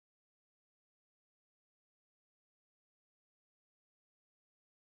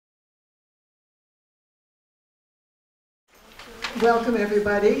Welcome,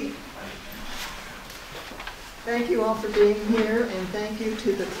 everybody. Thank you all for being here, and thank you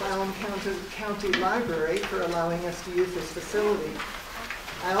to the Clallam County Library for allowing us to use this facility.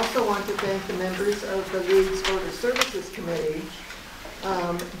 I also want to thank the members of the League's Voter Services Committee.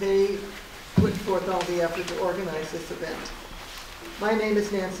 They put forth all the effort to organize this event. My name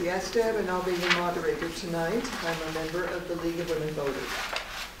is Nancy Esteb, and I'll be your moderator tonight. I'm a member of the League of Women Voters.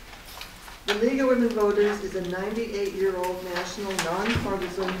 The League of Women Voters is a 98-year-old national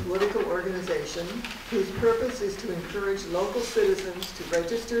nonpartisan political organization whose purpose is to encourage local citizens to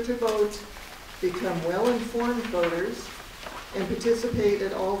register to vote, become well-informed voters, and participate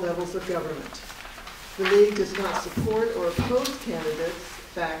at all levels of government. The League does not support or oppose candidates,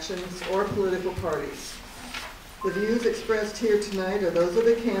 factions, or political parties. The views expressed here tonight are those of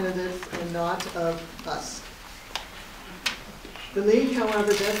the candidates and not of us. The League,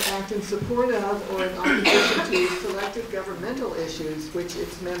 however, does act in support of or in opposition to selected governmental issues which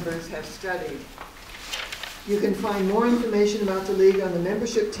its members have studied. You can find more information about the League on the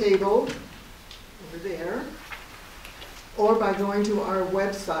membership table over there, or by going to our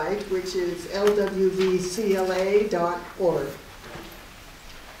website, which is LWVCLA.org.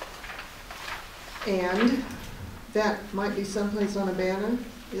 And that might be someplace on a banner,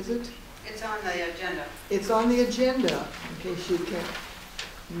 is it? It's on the agenda. It's on the agenda, in case you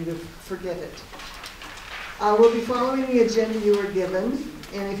forget it. We'll be following the agenda you were given,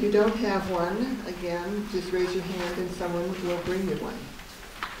 and if you don't have one, again, just raise your hand and someone will bring you one.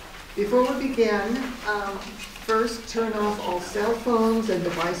 Before we begin, first turn off all cell phones and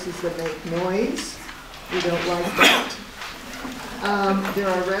devices that make noise. We don't like that. There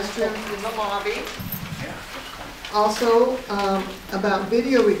are restrooms in the lobby. Also, about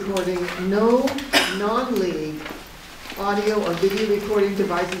video recording, no non-league audio or video recording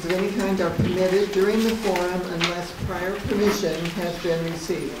devices of any kind are permitted during the forum unless prior permission has been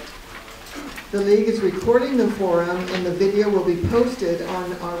received. The League is recording the forum and the video will be posted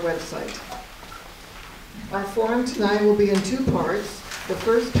on our website. Our forum tonight will be in two parts. The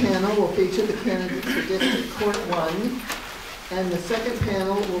first panel will feature the candidates for District Court 1, and the second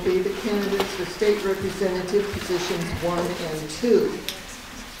panel will be the candidates for state representative positions 1 and 2.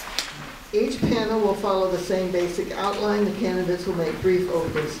 Each panel will follow the same basic outline. The candidates will make brief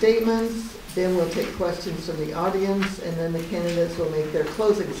opening statements, then we'll take questions from the audience, and then the candidates will make their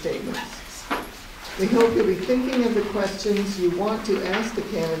closing statements. We hope you'll be thinking of the questions you want to ask the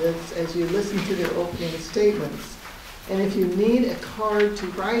candidates as you listen to their opening statements. And if you need a card to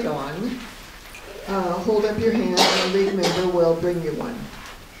write on, hold up your hand and a League member will bring you one.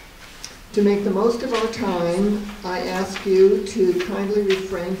 To make the most of our time, I ask you to kindly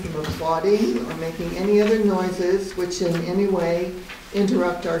refrain from applauding or making any other noises which in any way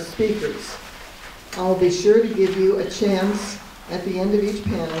interrupt our speakers. I'll be sure to give you a chance at the end of each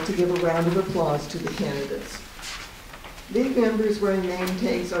panel to give a round of applause to the candidates. League members wearing name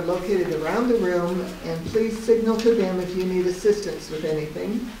tags are located around the room, and please signal to them if you need assistance with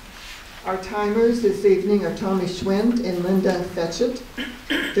anything. Our timers this evening are Tommy Schwendt and Linda Fetchett.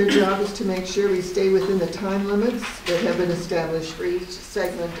 Their job is to make sure we stay within the time limits that have been established for each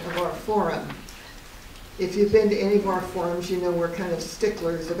segment of our forum. If you've been to any of our forums, you know we're kind of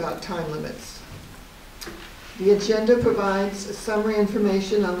sticklers about time limits. The agenda provides summary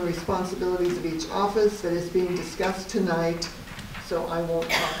information on the responsibilities of each office that is being discussed tonight, so I won't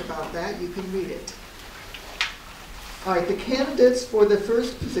talk about that. You can read it. All right, the candidates for the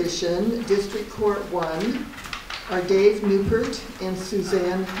first position, District Court 1, are Dave Neupert and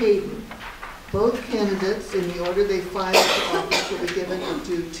Suzanne Hayden. Both candidates, in the order they filed for office, will be given up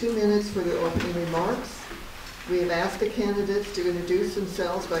to 2 minutes for their opening remarks. We have asked the candidates to introduce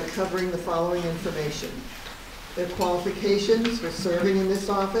themselves by covering the following information: their qualifications for serving in this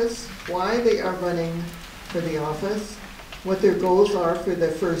office, why they are running for the office, what their goals are for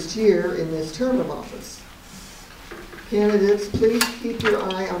their first year in this term of office. Candidates, please keep your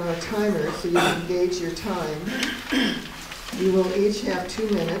eye on our timer so you can gauge your time. You will each have 2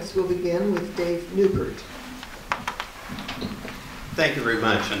 minutes. We'll begin with Dave Neupert. Thank you very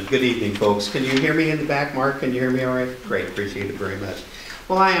much, and good evening, folks. Can you hear me in the back, Mark? Can you hear me all right? Great, appreciate it very much.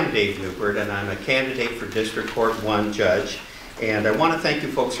 Well, I am Dave Neupert, and I'm a candidate for District Court 1 judge, and I want to thank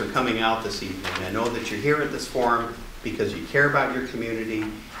you folks for coming out this evening. I know that you're here at this forum because you care about your community,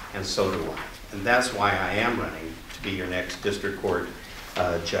 and so do I. And that's why I am running to be your next District Court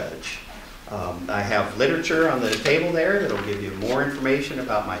judge. I have literature on the table there that'll give you more information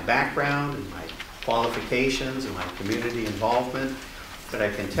about my background and my qualifications and my community involvement, but I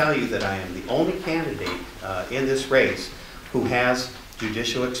can tell you that I am the only candidate in this race who has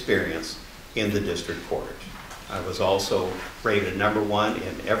judicial experience in the district court. I was also rated #1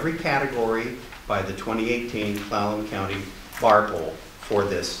 in every category by the 2018 Clallam County Bar Poll for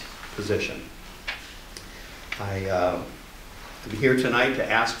this position. I'm here tonight to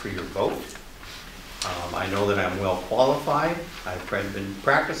ask for your vote. I know that I'm well qualified. I've been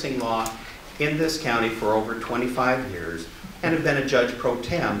practicing law in this county for over 25 years and have been a judge pro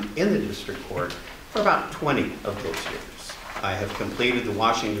tem in the district court for about 20 of those years. I have completed the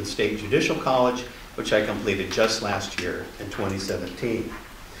Washington State Judicial College, which I completed just last year in 2017.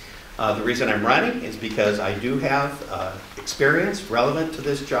 The reason I'm running is because I do have experience relevant to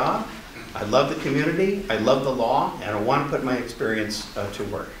this job. I love the community, I love the law, and I want to put my experience to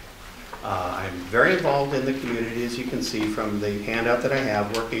work. I'm very involved in the community, as you can see from the handout that I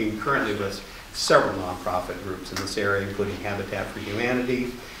have, working currently with several nonprofit groups in this area, including Habitat for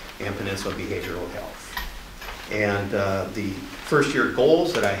Humanity and Peninsula Behavioral Health. And the first year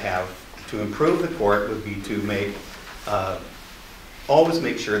goals that I have to improve the court would be to always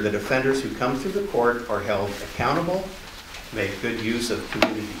make sure that offenders who come through the court are held accountable, make good use of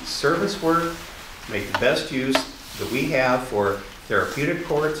community service work, make the best use that we have for therapeutic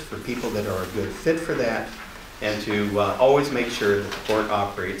courts for people that are a good fit for that, and to always make sure that the court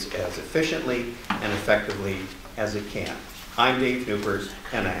operates as efficiently and effectively as it can. I'm Dave Neupert,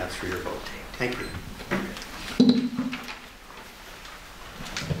 and I ask for your vote. Thank you.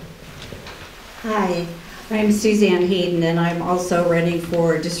 Hi, I'm Suzanne Hayden, and I'm also running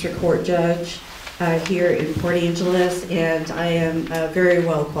for District Court Judge here in Port Angeles, and I am very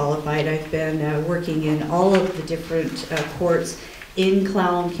well qualified. I've been working in all of the different courts in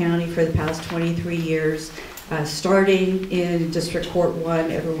Clallam County for the past 23 years, starting in District Court 1.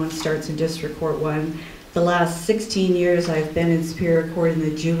 Everyone starts in District Court 1. The last 16 years I've been in Superior Court in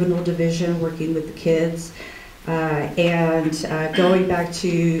the juvenile division, working with the kids, and going back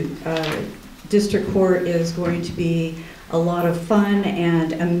to District Court is going to be a lot of fun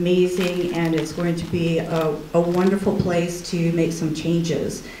and amazing, and it's going to be a wonderful place to make some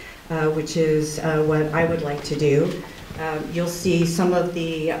changes, which is what I would like to do. You'll see some of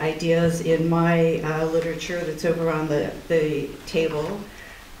the ideas in my literature that's over on the table.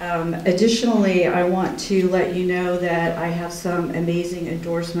 Additionally, I want to let you know that I have some amazing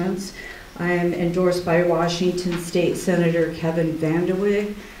endorsements. I am endorsed by Washington State Senator Kevin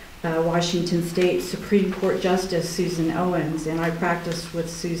Vanderweg, Washington State Supreme Court Justice Susan Owens, and I practiced with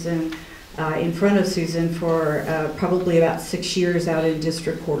Susan, in front of Susan, for probably about 6 years out in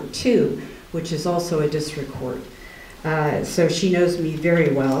District Court 2, which is also a district court. So she knows me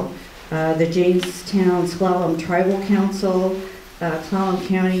very well. The Jamestown Clallam Tribal Council, Clallam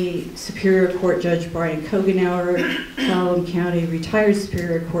County Superior Court Judge Brian Kogenauer, Clallam County Retired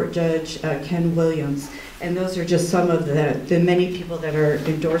Superior Court Judge Ken Williams. And those are just some of the many people that are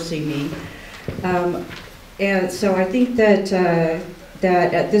endorsing me. And so I think that,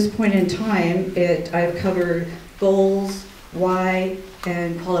 that at this point in time, I've covered goals, why,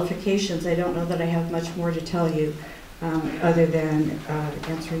 and qualifications. I don't know that I have much more to tell you other than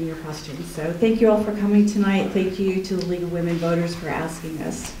answering your questions. So thank you all for coming tonight. Thank you to the League of Women Voters for asking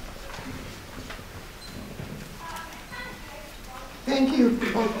us. Thank you,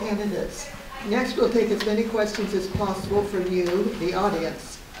 both candidates. Next, we'll take as many questions as possible from you, the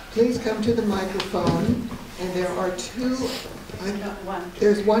audience. Please come to the microphone, and there are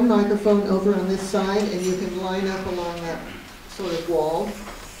there's one microphone over on this side, and you can line up along that sort of wall.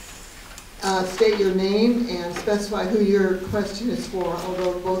 State your name and specify who your question is for,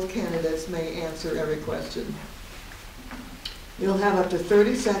 although both candidates may answer every question. You'll have up to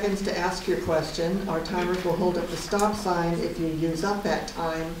 30 seconds to ask your question. Our timers will hold up the stop sign if you use up that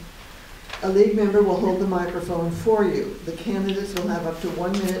time. A league member will hold the microphone for you. The candidates will have up to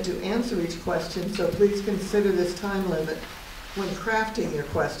 1 minute to answer each question, so please consider this time limit when crafting your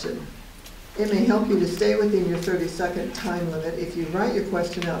question. It may help you to stay within your 30-second time limit if you write your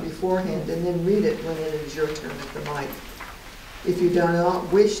question out beforehand and then read it when it is your turn at the mic. If you do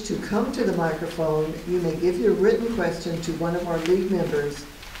not wish to come to the microphone, you may give your written question to one of our league members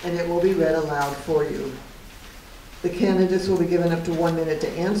and it will be read aloud for you. The candidates will be given up to 1 minute to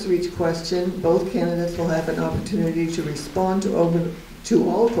answer each question. Both candidates will have an opportunity to respond to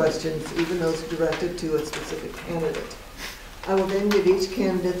all questions, even those directed to a specific candidate. I will then give each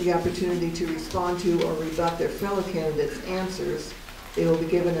candidate the opportunity to respond to or rebut their fellow candidates' answers. They will be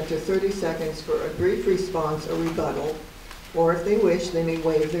given up to 30 seconds for a brief response or rebuttal, or if they wish, they may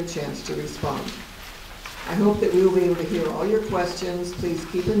waive their chance to respond. I hope that we will be able to hear all your questions. Please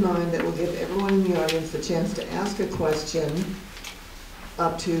keep in mind that we'll give everyone in the audience the chance to ask a question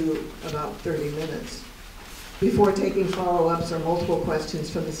up to about 30 minutes before taking follow-ups or multiple questions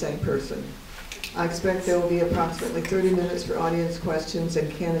from the same person. I expect there will be approximately 30 minutes for audience questions and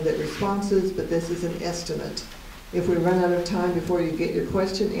candidate responses, but this is an estimate. If we run out of time before you get your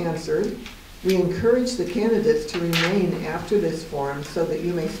question answered, we encourage the candidates to remain after this forum so that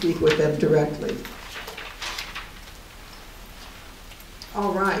you may speak with them directly.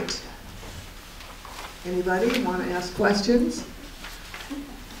 All right. Anybody want to ask questions?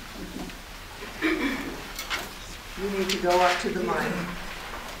 You need to go up to the mic.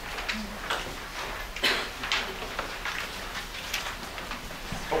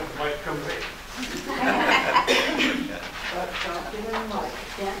 Oh, the mic comes in.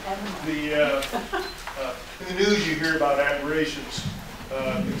 In the news you hear about aberrations.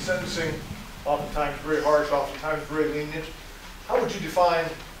 In sentencing, oftentimes very harsh, oftentimes very lenient. How would you define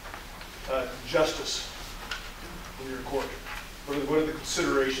justice in your court? What are the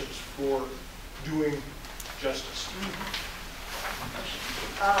considerations for doing justice?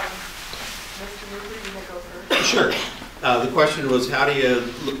 Mr. Neupert, you may go first. Sure. The question was, how do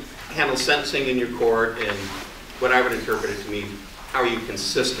you handle sentencing in your court, and what I would interpret it to mean, how are you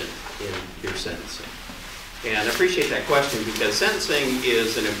consistent in your sentencing? And I appreciate that question because sentencing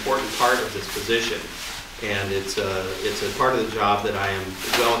is an important part of this position, and it's a part of the job that I am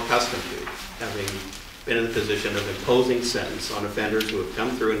well accustomed to, having been in the position of imposing sentence on offenders who have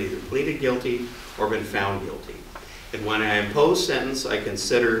come through and either pleaded guilty or been found guilty. And when I impose sentence, I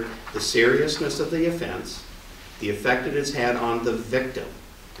consider the seriousness of the offense, the effect it has had on the victim,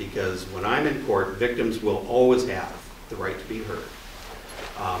 because when I'm in court, victims will always have the right to be heard.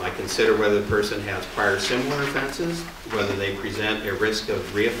 I consider whether the person has prior similar offenses, whether they present a risk of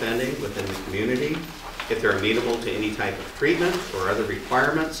reoffending within the community, if they're amenable to any type of treatment or other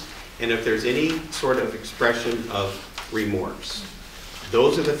requirements, and if there's any sort of expression of remorse.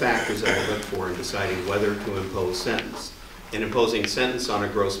 Those are the factors that I look for in deciding whether to impose sentence. In imposing sentence on a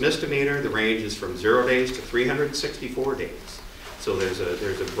gross misdemeanor, the range is from 0 days to 364 days. So there's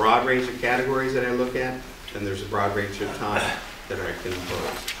a broad range of categories that I look at, and there's a broad range of time that I can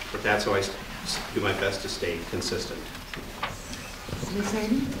impose. But that's how I do my best to stay consistent. Ms.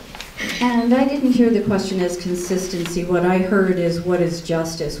 Hayden? And I didn't hear the question as consistency. What I heard is, what is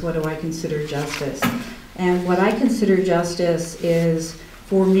justice? What do I consider justice? And what I consider justice is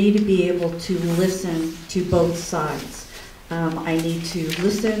for me to be able to listen to both sides. I need to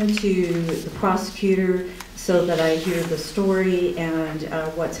listen to the prosecutor so that I hear the story and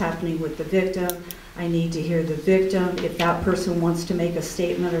what's happening with the victim. I need to hear the victim. If that person wants to make a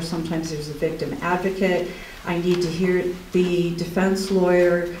statement, or sometimes there's a victim advocate, I need to hear the defense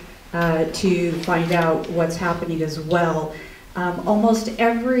lawyer to find out what's happening as well. Almost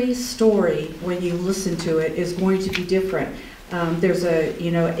every story, when you listen to it, is going to be different. There's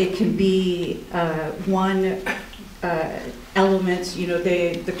it can be one element,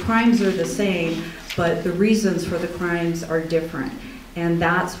 the crimes are the same, but the reasons for the crimes are different. And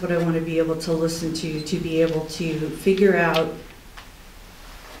that's what I want to be able to listen to be able to figure out.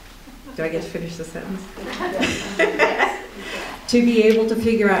 Do I get to finish the sentence? To be able to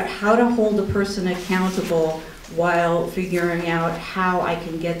figure out how to hold a person accountable while figuring out how I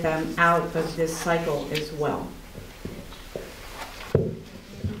can get them out of this cycle as well.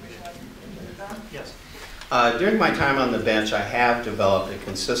 Yes. During my time on the bench, I have developed a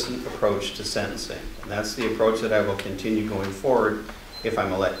consistent approach to sentencing. And that's the approach that I will continue going forward when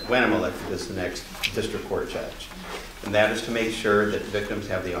I'm elected as the next district court judge. And that is to make sure that victims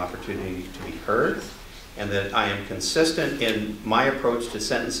have the opportunity to be heard, and that I am consistent in my approach to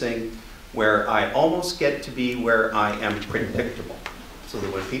sentencing, where I almost get to be where I am predictable. So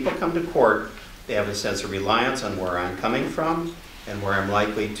that when people come to court, they have a sense of reliance on where I'm coming from and where I'm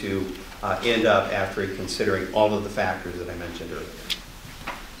likely to end up after considering all of the factors that I mentioned earlier.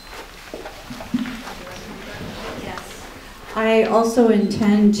 I also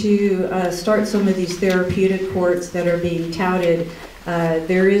intend to start some of these therapeutic courts that are being touted.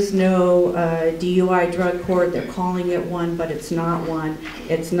 There is no DUI drug court. They're calling it one, but it's not one.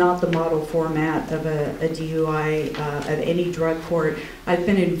 It's not the model format of a DUI, of any drug court. I've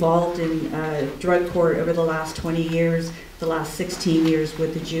been involved in drug court over the last 20 years, the last 16 years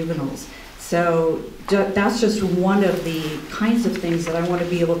with the juveniles. So that's just one of the kinds of things that I want to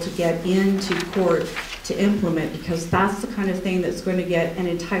be able to get into court to implement, because that's the kind of thing that's going to get an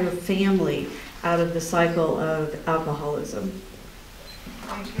entire family out of the cycle of alcoholism.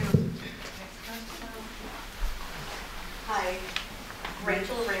 Thank you. Hi,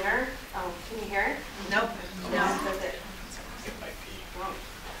 Rachel Ringer. Can you hear it? Nope. No. Does it?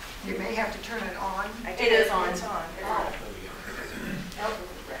 You may have to turn it on. It is on. It's on. Oh.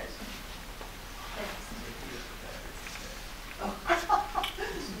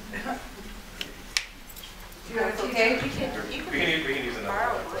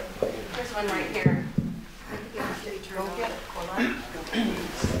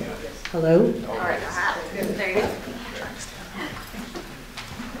 Hello? All right, there you go.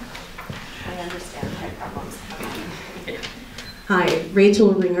 I understand my problems. Hi,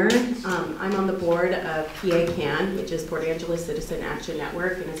 Rachel Ringer. I'm on the board of PA CAN, which is Port Angeles Citizen Action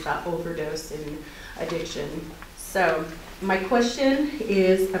Network, and it's about overdose and addiction. So my question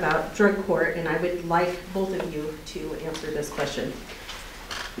is about drug court, and I would like both of you to answer this question.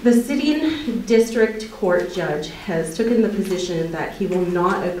 The sitting district court judge has taken the position that he will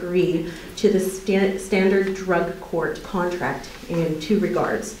not agree to the standard drug court contract in two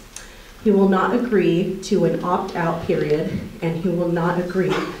regards. He will not agree to an opt-out period, and he will not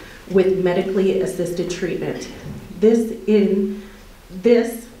agree with medically assisted treatment. This in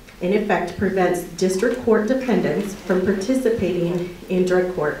effect prevents district court defendants from participating in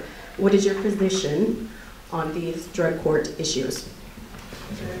drug court. What is your position on these drug court issues?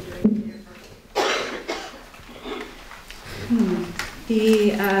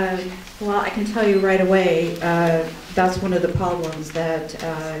 Well, I can tell you right away, that's one of the problems that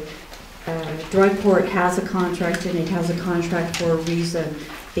drug court has a contract, and it has a contract for a reason.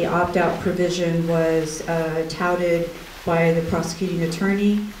 The opt-out provision was touted by the prosecuting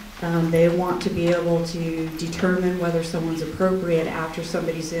attorney. They want to be able to determine whether someone's appropriate after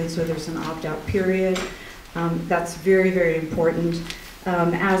somebody's in, so there's an opt-out period. That's very, very important,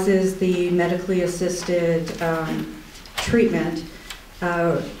 as is the medically assisted treatment.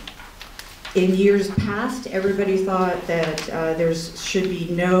 In years past, everybody thought that there should be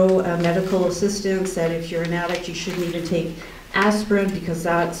no medical assistance, that if you're an addict, you shouldn't even take aspirin because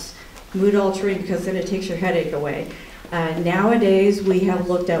that's mood altering, because then it takes your headache away. Nowadays, we have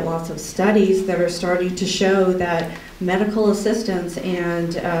looked at lots of studies that are starting to show that medical assistance,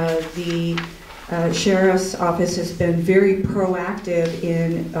 and the Sheriff's Office has been very proactive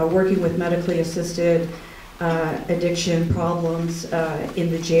in working with medically assisted addiction problems in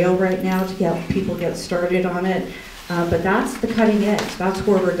the jail right now to get people get started on it. But that's the cutting edge. That's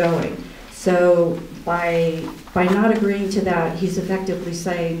where we're going. So by not agreeing to that, he's effectively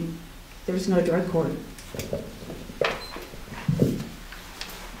saying there's no drug court.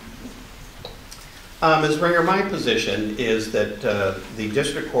 Ms. Ringer, my position is that the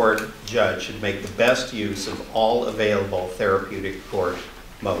district court judge should make the best use of all available therapeutic court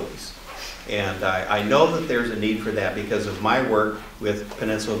modes. And I know that there's a need for that because of my work with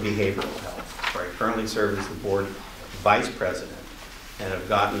Peninsula Behavioral Health, where I currently serve as the board vice president, and have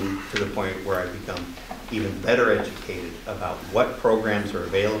gotten to the point where I've become even better educated about what programs are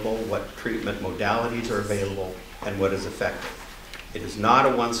available, what treatment modalities are available, and what is effective. It is not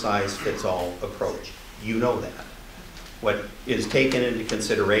a one-size-fits-all approach. You know that. What is taken into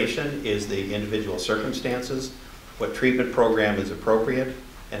consideration is the individual circumstances, what treatment program is appropriate,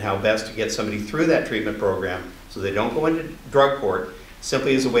 and how best to get somebody through that treatment program so they don't go into drug court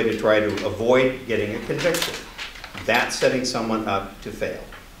simply as a way to try to avoid getting a conviction. That's setting someone up to fail.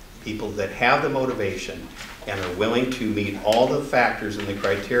 People that have the motivation and are willing to meet all the factors and the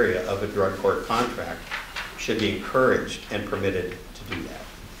criteria of a drug court contract should be encouraged and permitted to do that.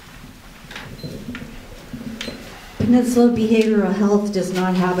 Peninsula Behavioral Health does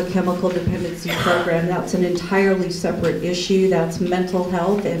not have a chemical dependency program. That's an entirely separate issue. That's mental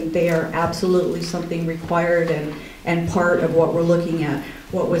health, and they are absolutely something required and part of what we're looking at.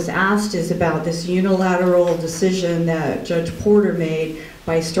 What was asked is about this unilateral decision that Judge Porter made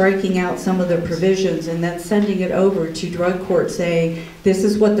by striking out some of the provisions and then sending it over to drug court saying, this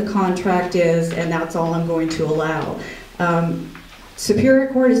is what the contract is and that's all I'm going to allow.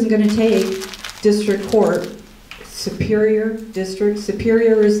 Superior Court isn't going to take district court. Superior district,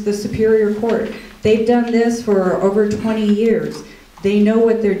 Superior is the Superior Court. They've done this for over 20 years. They know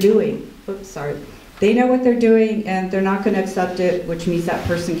what they're doing. Oops, sorry. They know what they're doing, and they're not going to accept it, which means that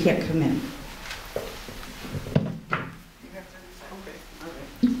person can't come in.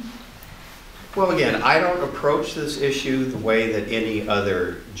 Well, again, I don't approach this issue the way that any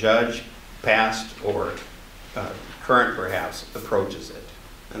other judge, past or current perhaps, approaches it.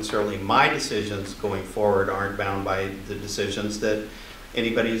 And certainly my decisions going forward aren't bound by the decisions that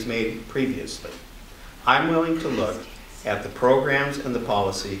anybody has made previously. I'm willing to look at the programs and the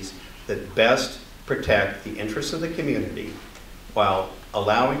policies that best protect the interests of the community while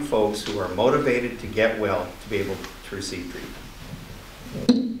allowing folks who are motivated to get well to be able to receive treatment.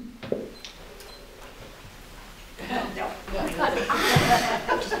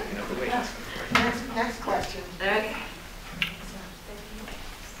 Next question. Okay.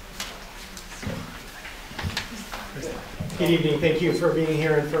 Good evening. Thank you for being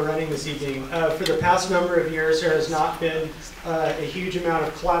here and for running this evening. For the past number of years, there has not been a huge amount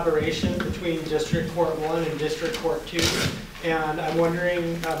of collaboration between District Court 1 and District Court 2. And I'm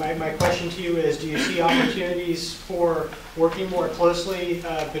wondering, my question to you is, do you see opportunities for working more closely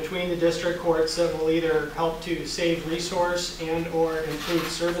between the district courts that will either help to save resource and or improve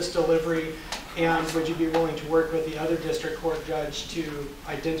service delivery? And would you be willing to work with the other district court judge to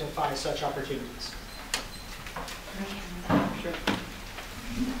identify such opportunities?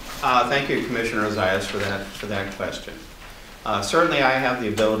 Thank you, Commissioner Ozias, for that question. Certainly, I have the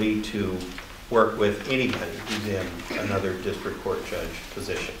ability to work with anybody who's in another district court judge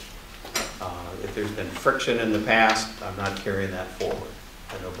position. If there's been friction in the past, I'm not carrying that forward.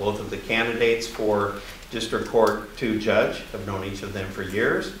 I know both of the candidates for District Court 2 judge. I've known each of them for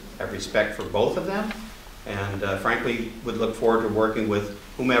years. I have respect for both of them, and frankly, would look forward to working with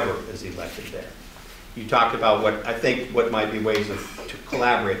whomever is elected there. You talked about what might be ways to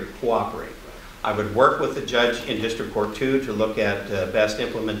collaborate or cooperate. I would work with the judge in District Court 2 to look at best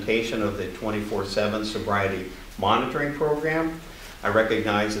implementation of the 24/7 sobriety monitoring program. I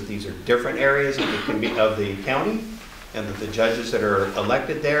recognize that these are different areas of the county, and that the judges that are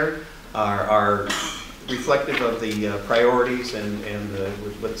elected there are reflective of the priorities and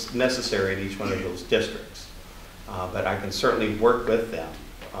what's necessary in each one of those districts. But I can certainly work with them,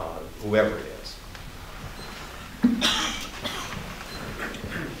 whoever it is.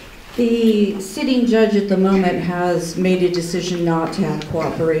 The sitting judge at the moment has made a decision not to have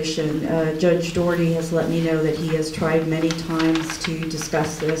cooperation. Judge Doherty has let me know that he has tried many times to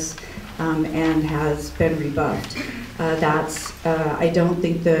discuss this and has been rebuffed. I don't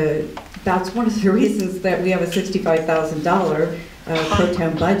think that's one of the reasons that we have a $65,000 pro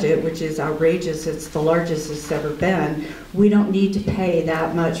tem budget, which is outrageous. It's the largest it's ever been. We don't need to pay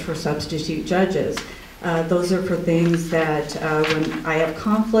that much for substitute judges. Those are for things that when I have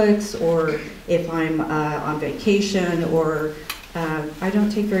conflicts, or if I'm on vacation, or I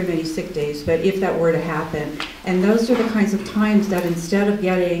don't take very many sick days, but if that were to happen. And those are the kinds of times that instead of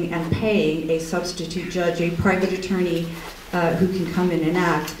getting and paying a substitute judge, a private attorney who can come in and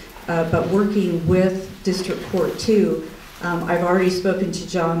act, but working with District Court 2, I've already spoken to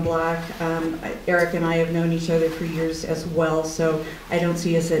John Black. Eric and I have known each other for years as well, so I don't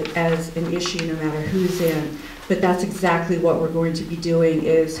see it as an issue no matter who's in. But that's exactly what we're going to be doing,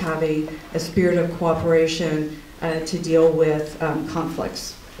 is having a spirit of cooperation to deal with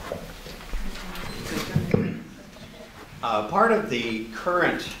conflicts. Part of the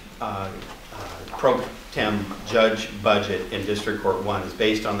current pro tem judge budget in District Court 1 is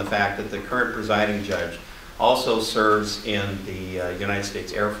based on the fact that the current presiding judge also serves in the United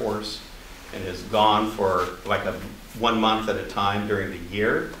States Air Force and is gone for like 1 month at a time during the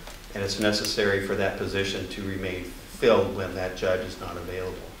year, and it's necessary for that position to remain filled when that judge is not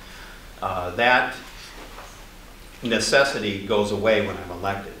available. That necessity goes away when I'm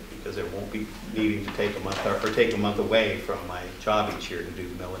elected, because it won't be needing to take a month away from my job each year to do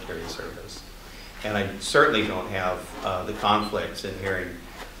military service. And I certainly don't have the conflicts in hearing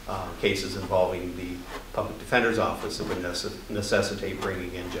cases involving the Public Defender's Office that would necessitate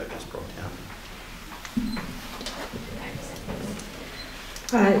bringing in judges pro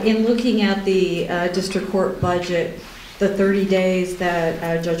tem. In looking at the District Court budget, the 30 days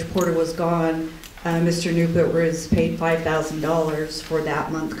that Judge Porter was gone, Mr. Neupert was paid $5,000 for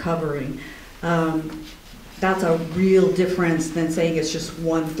that month covering. That's a real difference than saying it's just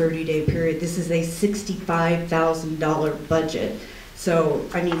one 30-day period. This is a $65,000 budget. So,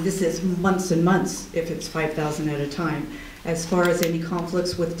 I mean, this is months and months if it's $5,000 at a time. As far as any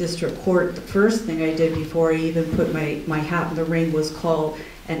conflicts with District Court, the first thing I did before I even put my hat in the ring was call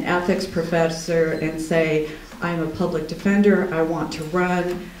an ethics professor and say, I'm a public defender, I want to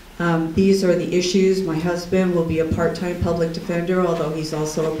run. These are the issues. My husband will be a part-time public defender, although he's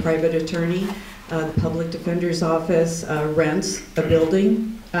also a private attorney. The Public Defender's Office rents a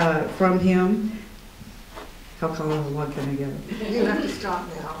building from him. How long can I get? You have to stop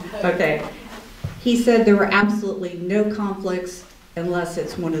now. Okay. He said there were absolutely no conflicts unless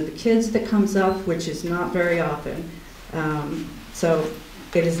it's one of the kids that comes up, which is not very often. So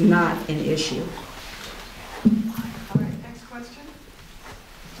it is not an issue. All right, next question.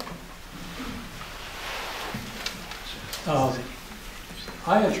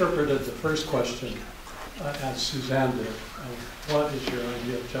 I interpreted the first question as Suzanne did, what is your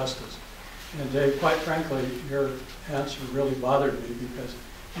idea of justice? And Dave, quite frankly, your answer really bothered me because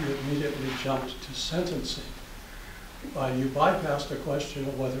you immediately jumped to sentencing. You bypassed the question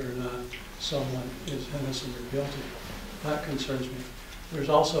of whether or not someone is innocent or guilty. That concerns me. There's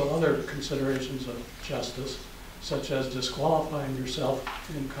also other considerations of justice, such as disqualifying yourself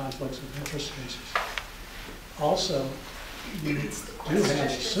in conflicts of interest cases. Also, you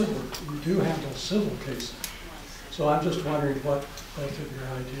do handle civil cases. So I'm just wondering what both of your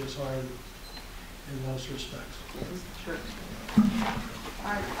ideas are in those respects. Sure.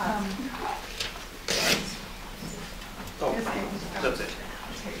 All right, Oh, that's it.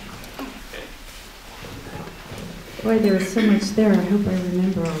 Boy, there was so much there. I hope I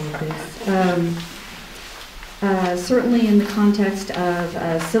remember all of this. Certainly in the context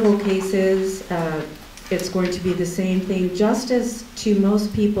of civil cases, it's going to be the same thing. Justice to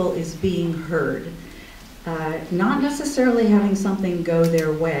most people is being heard. Not necessarily having something go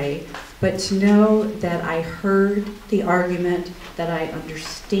their way, but to know that I heard the argument, that I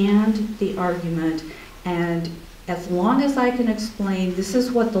understand the argument, and as long as I can explain this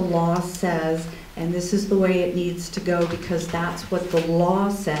is what the law says and this is the way it needs to go because that's what the law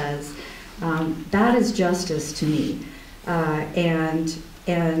says, that is justice to me. And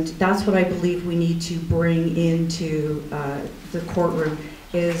that's what I believe we need to bring into the courtroom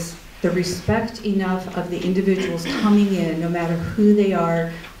is the respect enough of the individuals coming in, no matter who they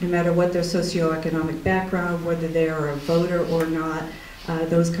are, no matter what their socioeconomic background, whether they are a voter or not,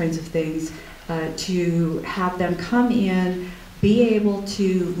 those kinds of things, to have them come in, be able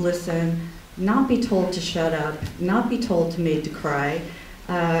to listen, not be told to shut up, not be told to made to cry,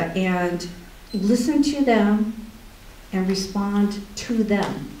 and listen to them and respond to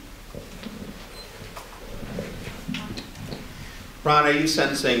them. Ron, are you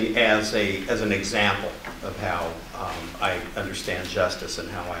sensing as an example of how I understand justice and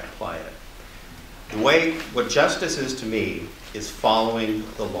how I apply it? What justice is to me is following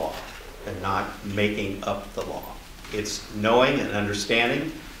the law and not making up the law. It's knowing and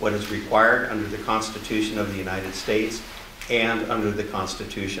understanding what is required under the Constitution of the United States and under the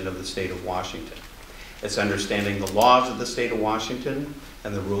Constitution of the State of Washington. It's understanding the laws of the State of Washington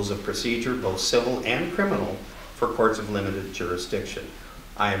and the rules of procedure, both civil and criminal, for courts of limited jurisdiction.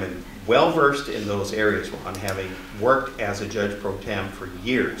 I am well versed in those areas, Ron, having worked as a judge pro tem for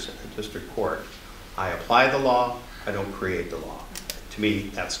years in the district court. I apply the law, I don't create the law. To me,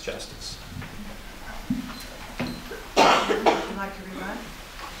 that's justice. would you like to rerun?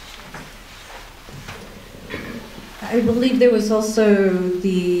 I believe there was also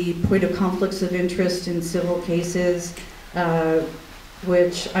the point of conflicts of interest in civil cases,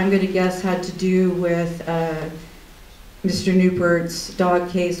 which I'm going to guess had to do with Mr. Neupert's dog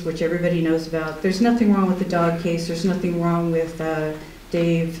case, which everybody knows about. There's nothing wrong with the dog case. There's nothing wrong with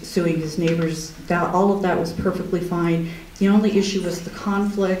Dave suing his neighbors. All of that was perfectly fine. The only issue was the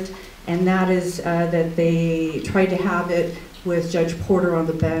conflict, and that is that they tried to have it with Judge Porter on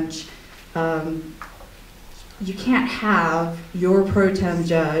the bench. You can't have your pro tem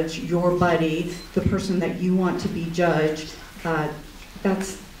judge, your buddy, the person that you want to be judge.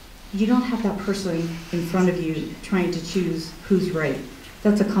 You don't have that person in front of you trying to choose who's right.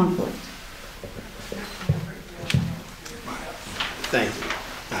 That's a conflict. Thank you.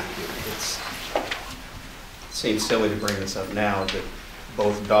 Thank you. It seems silly to bring this up now, but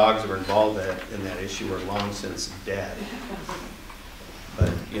both dogs were involved in that issue are long since dead.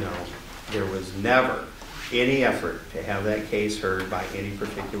 But, you know, there was never any effort to have that case heard by any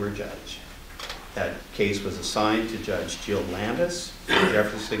particular judge. That case was assigned to Judge Jill Landis in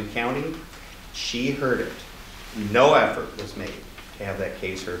Jefferson County. She heard it. No effort was made to have that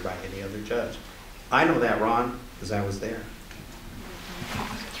case heard by any other judge. I know that, Ron, because I was there.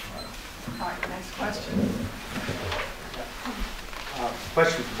 All right, next question.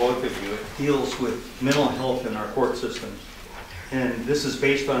 Question for both of you. It deals with mental health in our court system. And this is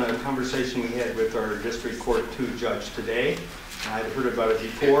based on a conversation we had with our District Court 2 judge today. I'd heard about it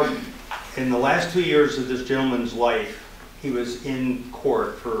before. In the last 2 years of this gentleman's life, he was in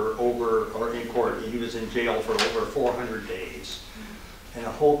court he was in jail for over 400 days. And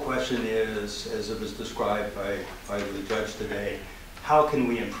the whole question is, as it was described by the judge today, how can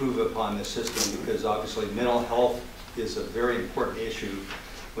we improve upon this system? Because obviously mental health is a very important issue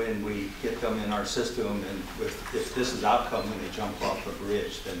when we get them in our system, and if this is outcome when they jump off a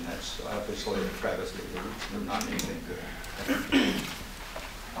bridge, then that's obviously a travesty. They're not anything good.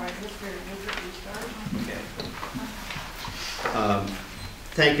 All right, Mr. Neupert, you start. Okay.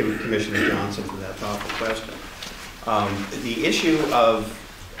 Thank you, Commissioner Johnson, for that thoughtful question. The issue of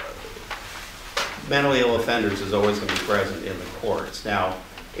mentally ill offenders is always going to be present in the courts. Now,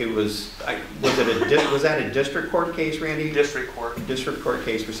 was that a district court case, Randy? District court. District court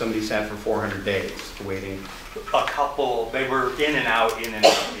case where somebody sat for 400 days waiting. A couple, they were in and out, in and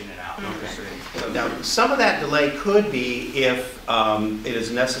out, in and out. Okay. Now, some of that delay could be if it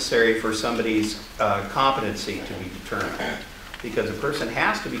is necessary for somebody's competency to be determined, because a person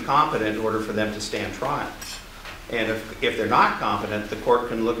has to be competent in order for them to stand trial. And if they're not competent, the court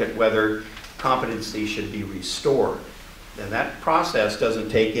can look at whether competency should be restored. And that process doesn't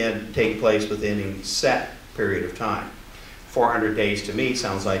take place within a set period of time. 400 days to me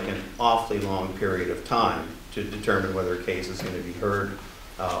sounds like an awfully long period of time to determine whether a case is going to be heard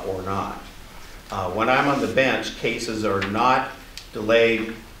or not. When I'm on the bench, cases are not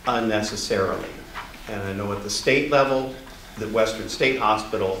delayed unnecessarily. And I know at the state level, the Western State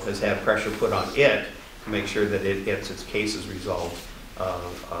Hospital has had pressure put on it to make sure that it gets its cases resolved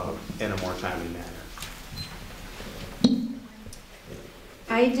in a more timely manner.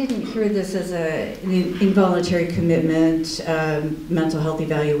 I didn't hear this as an involuntary commitment, mental health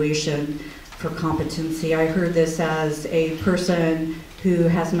evaluation for competency. I heard this as a person who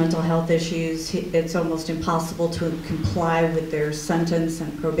has mental health issues. It's almost impossible to comply with their sentence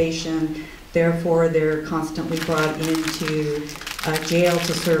and probation. Therefore, they're constantly brought into jail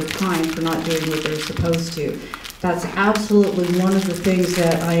to serve time for not doing what they're supposed to. That's absolutely one of the things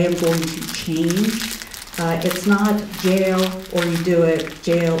that I am going to change. It's not jail or you do it,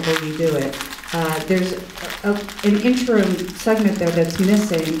 jail or you do it. There's an interim segment there that's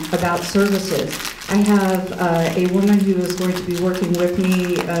missing about services. I have a woman who is going to be working with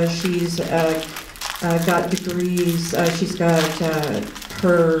me. She's got degrees. She's got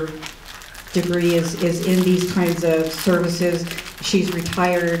her degree is in these kinds of services. She's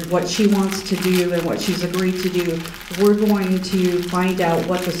retired. What she wants to do and what she's agreed to do, we're going to find out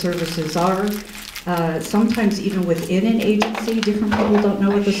what the services are. Sometimes even within an agency, different people don't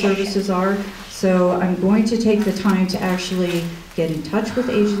know what the services are. So I'm going to take the time to actually get in touch with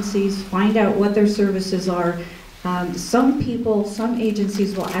agencies, find out what their services are. Some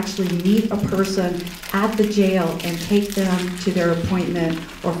agencies will actually meet a person at the jail and take them to their appointment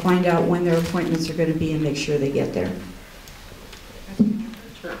or find out when their appointments are going to be and make sure they get there.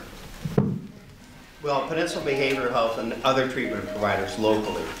 Well, Peninsula Behavioral Health and other treatment providers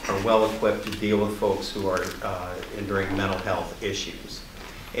locally are well equipped to deal with folks who are enduring mental health issues.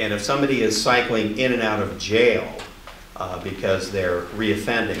 And if somebody is cycling in and out of jail because they're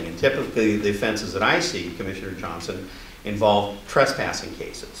reoffending, and typically the offenses that I see, Commissioner Johnson, involve trespassing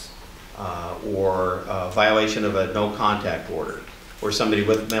cases or violation of a no contact order, where somebody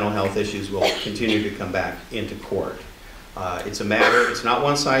with mental health issues will continue to come back into court. It's not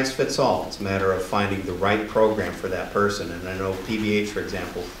one size fits all. It's a matter of finding the right program for that person. And I know PBH, for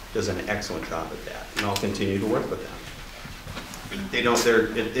example, does an excellent job at that. And I'll continue to work with them.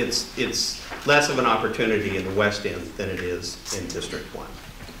 It's less of an opportunity in the West End than it is in District 1.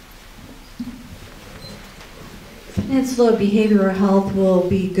 Peninsula Behavioral Health will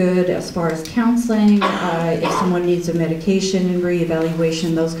be good as far as counseling, if someone needs a medication and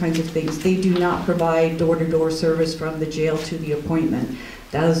reevaluation, those kinds of things. They do not provide door-to-door service from the jail to the appointment.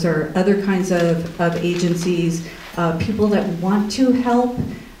 Those are other kinds of agencies, people that want to help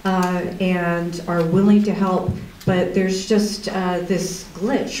and are willing to help, but there's just this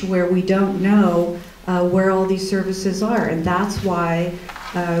glitch where we don't know where all these services are, and that's why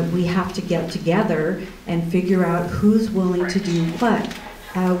we have to get together and figure out who's willing to do what.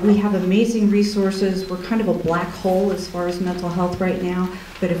 We have amazing resources. We're kind of a black hole as far as mental health right now,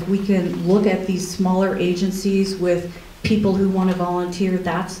 but if we can look at these smaller agencies with people who want to volunteer,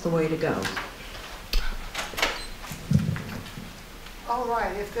 that's the way to go. All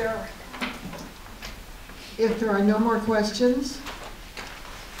right, if there are no more questions,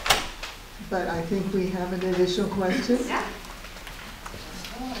 but I think we have an additional question. Yeah.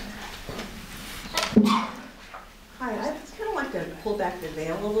 Hi, I'd kind of like to pull back the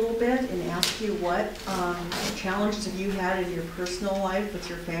veil a little bit and ask you what challenges have you had in your personal life with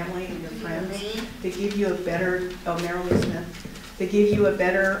your family and your friends that give you a better, Marilyn Smith, that give you a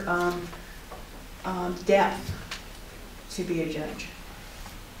better depth to be a judge?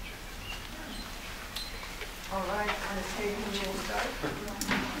 All right, Ms. Hayden, you will start.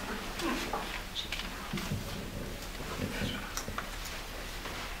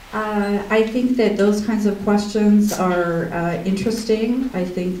 I think that those kinds of questions are interesting. I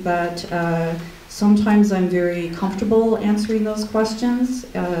think that sometimes I'm very comfortable answering those questions.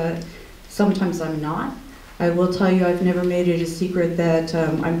 Sometimes I'm not. I will tell you I've never made it a secret that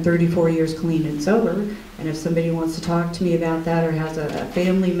I'm 34 years clean and sober, and if somebody wants to talk to me about that or has a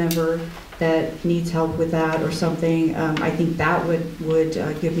family member that needs help with that or something, I think that would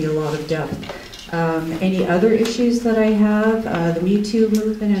give me a lot of depth. Any other issues that I have, the Me Too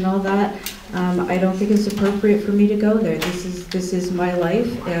movement and all that, I don't think it's appropriate for me to go there. This is my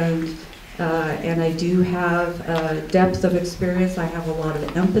life, and I do have depth of experience. I have a lot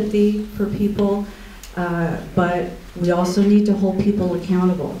of empathy for people, but we also need to hold people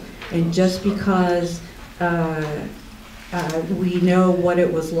accountable. And just because we know what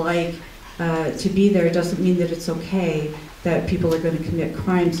it was like to be there doesn't mean that it's okay that people are going to commit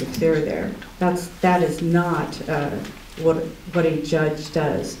crimes if they're there. That is not what a judge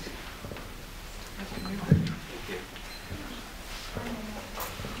does.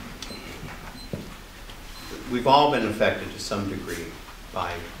 We've all been affected to some degree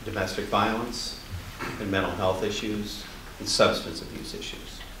by domestic violence and mental health issues and substance abuse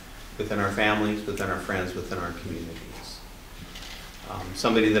issues within our families, within our friends, within our communities.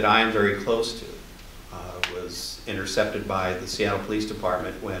 Somebody that I am very close to was intercepted by the Seattle Police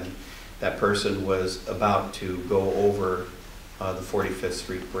Department when that person was about to go over the 45th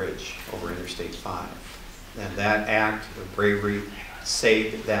Street Bridge over Interstate 5. And that act of bravery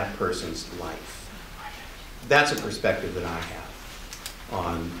saved that person's life. That's a perspective that I have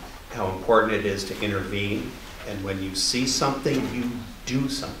on how important it is to intervene, and when you see something, you do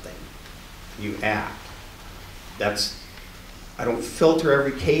something. You act. I don't filter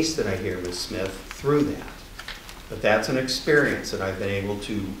every case that I hear, Ms. Smith, through that. But that's an experience that I've been able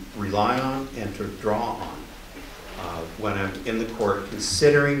to rely on and to draw on when I'm in the court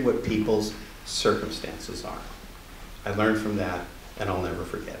considering what people's circumstances are. I learned from that, and I'll never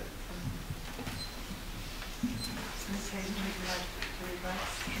forget it. Ms. Hayden, would you like to rebut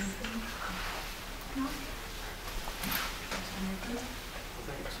anything? No?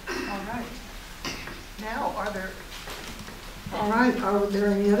 All right. Now, are there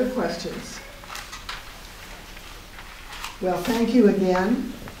any other questions? Well, thank you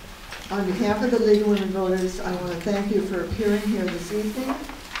again. On behalf of the League of Women Voters, I want to thank you for appearing here this evening.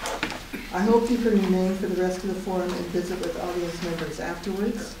 I hope you can remain for the rest of the forum and visit with audience members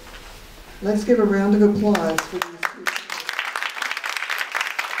afterwards. Let's give a round of applause for these two.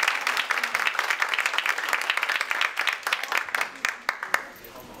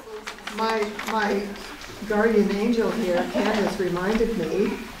 My guardian angel here, Candace, reminded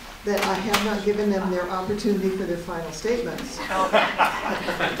me that I have not given them their opportunity for their final statements.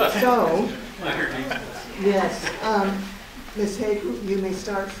 So, yes, Ms. Hayden, you may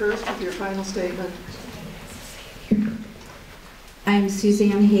start first with your final statement. I'm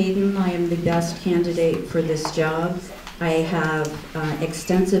Suzanne Hayden. I am the best candidate for this job. I have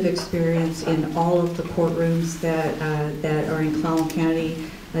extensive experience in all of the courtrooms that are in Clallam County,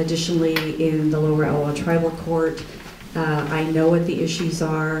 additionally in the Lower Elwha Tribal Court. I know what the issues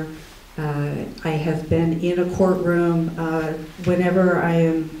are. I have been in a courtroom. Whenever I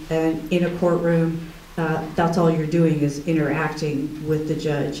am in a courtroom, that's all you're doing is interacting with the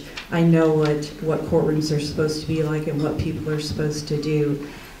judge. I know what courtrooms are supposed to be like and what people are supposed to do.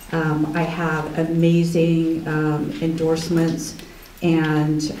 I have amazing endorsements,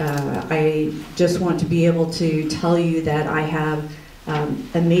 and I just want to be able to tell you that I have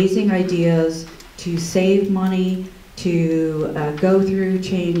amazing ideas to save money, to go through,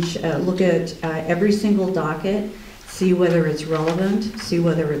 change, look at every single docket, see whether it's relevant, see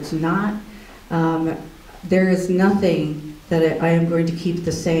whether it's not. There is nothing that I am going to keep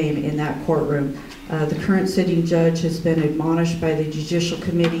the same in that courtroom. The current sitting judge has been admonished by the Judicial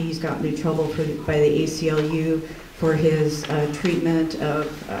Committee. He's gotten in trouble by the ACLU for his treatment of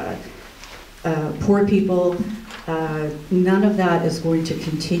poor people. None of that is going to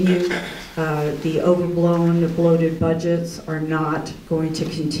continue. The overblown, bloated budgets are not going to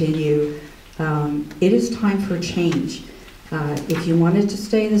continue. It is time for change. If you want it to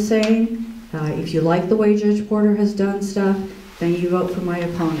stay the same, if you like the way Judge Porter has done stuff, then you vote for my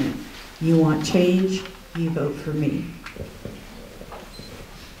opponent. You want change, you vote for me.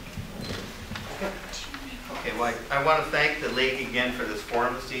 Okay, well, I want to thank the League again for this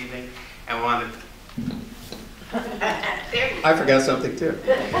forum this evening. I forgot something too.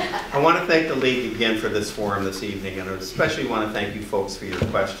 I want to thank the League again for this forum this evening, and I especially want to thank you folks for your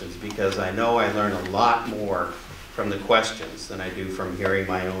questions, because I know I learn a lot more from the questions than I do from hearing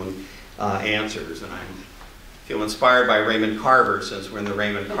my own answers. And I feel inspired by Raymond Carver, since we're in the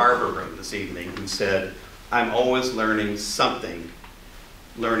Raymond Carver room this evening, who said, "I'm always learning something.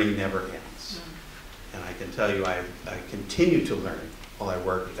 Learning never ends." And I can tell you I continue to learn while I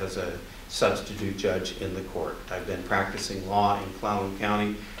work as a substitute judge in the court. I've been practicing law in Clallam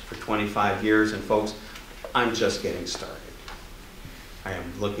County for 25 years, and folks, I'm just getting started. I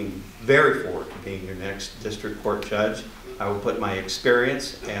am looking very forward to being your next district court judge. I will put my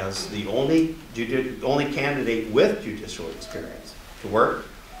experience as the only candidate with judicial experience to work.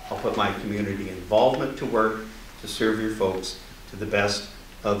 I'll put my community involvement to work to serve your folks to the best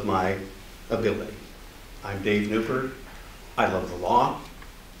of my ability. I'm Dave Neupert. I love the law.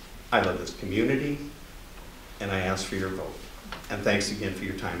 I love this community, and I ask for your vote. And thanks again for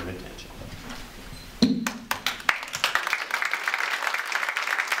your time and attention.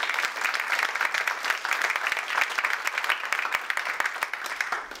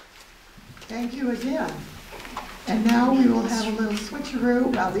 Thank you again. And now we will have a little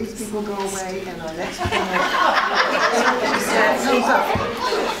switcheroo while these people go away and our next panel comes up.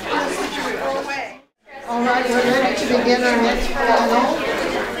 All right, we're ready to begin our next panel.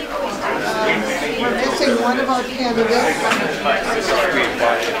 We're missing one of our candidates.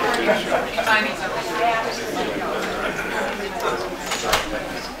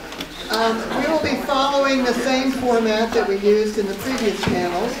 We will be following the same format that we used in the previous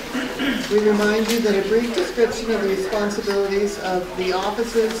panels. We remind you that a brief description of the responsibilities of the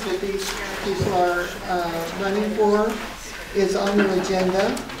offices that these people are running for is on your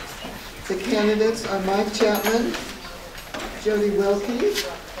agenda. The candidates are Mike Chapman, Jodi Wilke,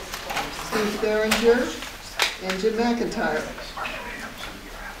 Steve Tharinger, and Jim McEntire.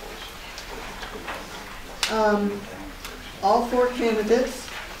 All four candidates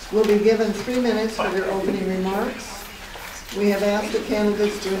will be given 3 minutes for their opening remarks. We have asked the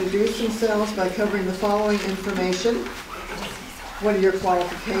candidates to introduce themselves by covering the following information. What are your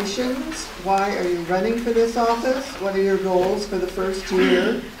qualifications? Why are you running for this office? What are your goals for the first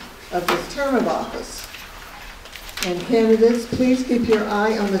year of this term of office? And candidates, please keep your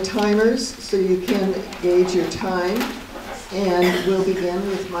eye on the timers so you can gauge your time. And we'll begin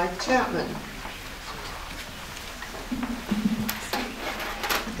with Mike Chapman.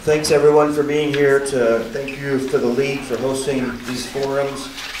 Thanks everyone for being here. Thank you for the league for hosting these forums.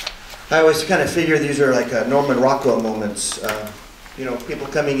 I always kind of figure these are like Norman Rockwell moments. You know, people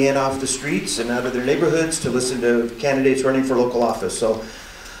coming in off the streets and out of their neighborhoods to listen to candidates running for local office. So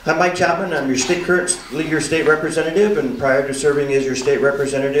I'm Mike Chapman. I'm currently your state representative, and prior to serving as your state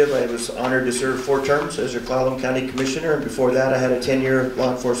representative, I was honored to serve 4 terms as your Clallam County Commissioner, and before that I had a 10-year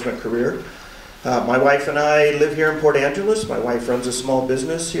law enforcement career. My wife and I live here in Port Angeles. My wife runs a small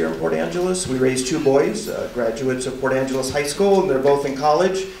business here in Port Angeles. We raised 2 boys, graduates of Port Angeles High School, and they're both in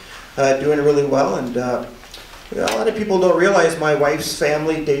college, doing really well. And a lot of people don't realize my wife's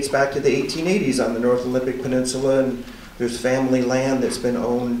family dates back to the 1880s on the North Olympic Peninsula, and there's family land that's been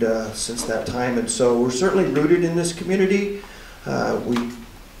owned since that time. And so we're certainly rooted in this community. My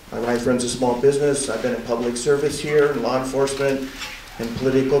wife runs a small business. I've been in public service here, in law enforcement, and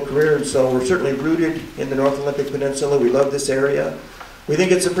political career, and so we're certainly rooted in the North Olympic Peninsula. We love this area. We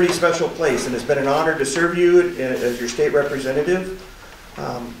think it's a pretty special place, and it's been an honor to serve you as your state representative.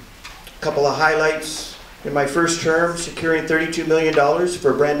 A couple of highlights in my first term: securing $32 million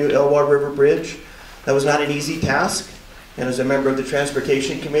for a brand new Elwha River Bridge. That was not an easy task, and as a member of the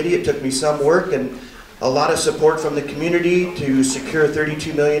Transportation Committee, it took me some work and a lot of support from the community to secure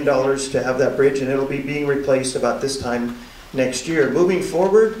 $32 million to have that bridge, and it'll be being replaced about this time next year. Moving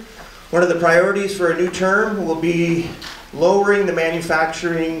forward, one of the priorities for a new term will be lowering the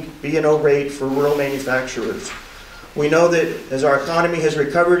manufacturing B&O rate for rural manufacturers. We know that as our economy has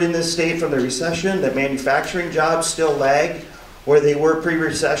recovered in this state from the recession, that manufacturing jobs still lag where they were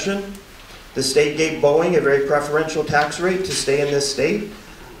pre-recession. The state gave Boeing a very preferential tax rate to stay in this state,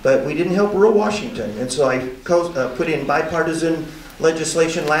 but we didn't help rural Washington. And so I put in bipartisan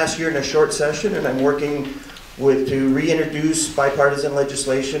legislation last year in a short session, and I'm working to reintroduce bipartisan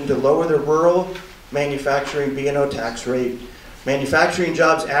legislation to lower the rural manufacturing B&O tax rate. Manufacturing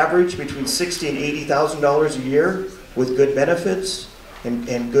jobs average between $60,000 and $80,000 a year with good benefits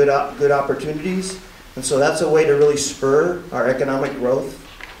and good opportunities. And so that's a way to really spur our economic growth.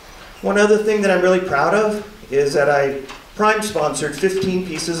 One other thing that I'm really proud of is that I prime-sponsored 15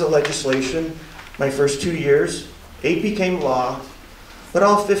 pieces of legislation my first 2 years. 8 became law, but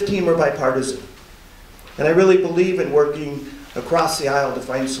all 15 were bipartisan. And I really believe in working across the aisle to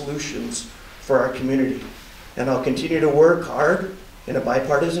find solutions for our community. And I'll continue to work hard in a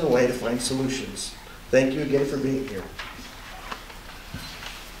bipartisan way to find solutions. Thank you again for being here.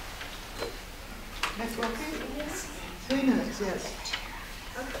 Next one, please. 3 minutes, yes.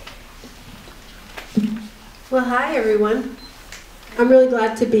 Well, hi everyone. I'm really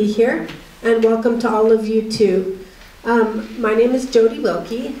glad to be here, and welcome to all of you too. My name is Jodi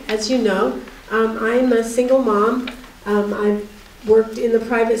Wilke. As you know, I'm a single mom. I've worked in the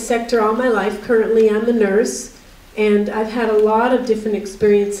private sector all my life. Currently, I'm a nurse, and I've had a lot of different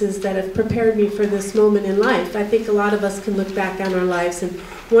experiences that have prepared me for this moment in life. I think a lot of us can look back on our lives and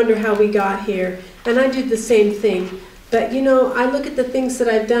wonder how we got here, and I do the same thing. But you know, I look at the things that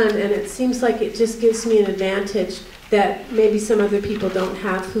I've done, and it seems like it just gives me an advantage that maybe some other people don't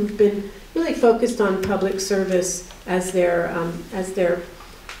have, who've been really focused on public service as their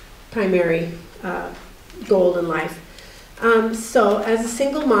primary goal in life. So as a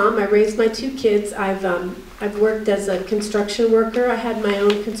single mom, I raised my 2 kids. I've worked as a construction worker. I had my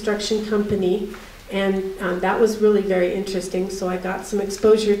own construction company, And that was really very interesting, so I got some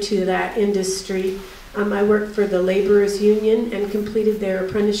exposure to that industry. I worked for the Laborers Union and completed their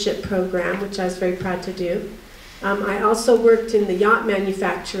apprenticeship program, which I was very proud to do. I also worked in the yacht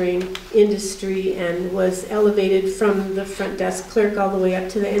manufacturing industry and was elevated from the front desk clerk all the way up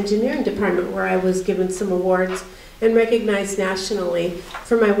to the engineering department, where I was given some awards and recognized nationally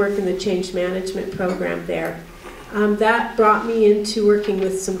for my work in the change management program there. That brought me into working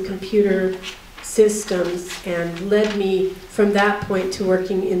with some computer systems and led me from that point to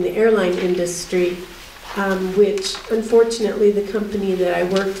working in the airline industry, which unfortunately the company that I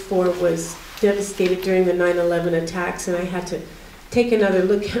worked for was devastated during the 9/11 attacks, and I had to take another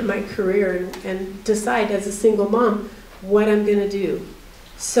look at my career and decide as a single mom what I'm going to do.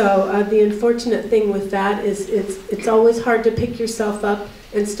 So the unfortunate thing with that is it's always hard to pick yourself up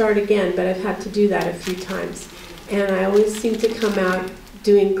and start again, but I've had to do that a few times. And I always seem to come out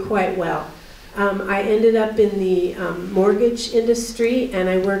doing quite well. I ended up in the mortgage industry, and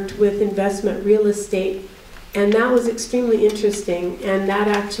I worked with investment real estate, and that was extremely interesting, and that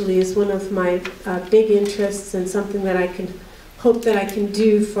actually is one of my big interests and something that I can hope that I can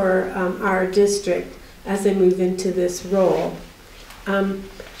do for our district as I move into this role.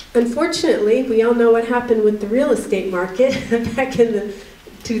 Unfortunately, we all know what happened with the real estate market back in the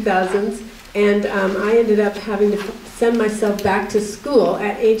 2000s, and I ended up having to send myself back to school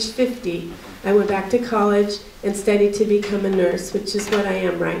at age 50. I went back to college and studied to become a nurse, which is what I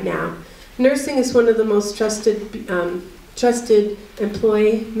am right now. Nursing is one of the most trusted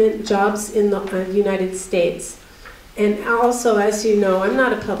employment jobs in the United States. And also, as you know, I'm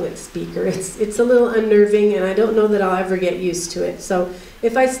not a public speaker. It's a little unnerving, and I don't know that I'll ever get used to it. So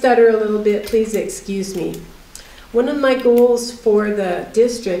if I stutter a little bit, please excuse me. One of my goals for the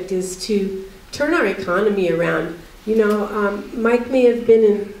district is to turn our economy around. You know, Mike may have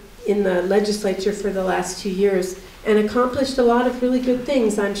been in the legislature for the last 2 years and accomplished a lot of really good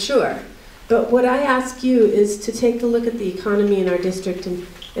things, I'm sure. But what I ask you is to take a look at the economy in our district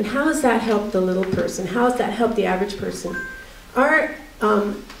and how has that helped the little person? How has that helped the average person? Our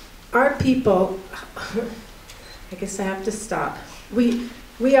people, I guess I have to stop.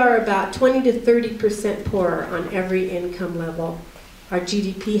 We are about 20 to 30% poorer on every income level. Our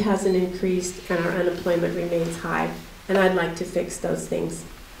GDP hasn't increased and our unemployment remains high. And I'd like to fix those things.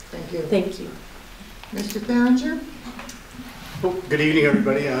 Thank you. Thank you. Mr. Tharinger? Well, good evening,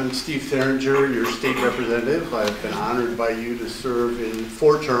 everybody. I'm Steve Tharinger, your state representative. I've been honored by you to serve in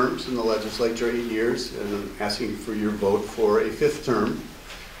 4 terms in the legislature, 8 years, and I'm asking for your vote for a 5th term.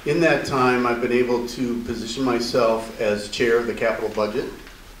 In that time, I've been able to position myself as chair of the capital budget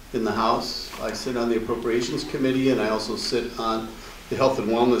in the House. I sit on the Appropriations Committee, and I also sit on the Health and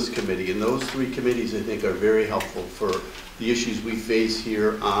Wellness Committee. And those 3 committees, I think, are very helpful for the issues we face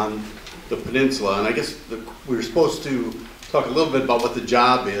here on the peninsula. And I guess we're supposed to talk a little bit about what the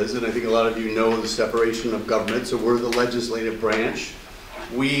job is, and I think a lot of you know the separation of government. So we're the legislative branch.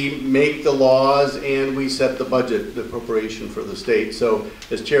 We make the laws and we set the budget, the appropriation for the state. So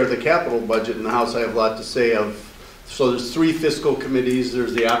as chair of the capital budget in the House, I have a lot to say of. So there's 3 fiscal committees.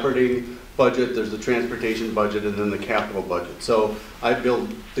 There's the operating budget, there's the transportation budget, and then the capital budget. So I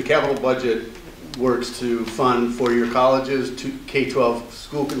build, the capital budget works to fund 4-year colleges, K-12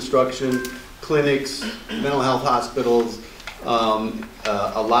 school construction, clinics, mental health hospitals,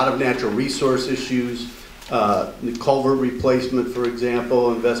 a lot of natural resource issues, the culvert replacement, for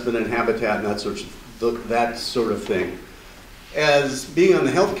example, investment in habitat and that sort of thing. As being on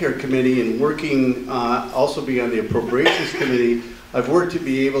the healthcare committee and working, also being on the appropriations committee, I've worked to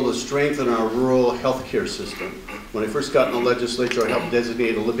be able to strengthen our rural healthcare system. When I first got in the legislature, I helped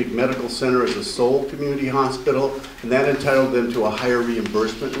designate Olympic Medical Center as a sole community hospital, and that entitled them to a higher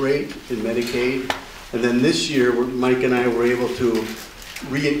reimbursement rate in Medicaid. And then this year, Mike and I were able to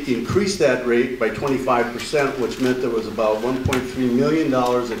increase that rate by 25%, which meant there was about $1.3 million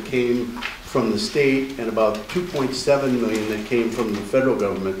that came from the state and about $2.7 million that came from the federal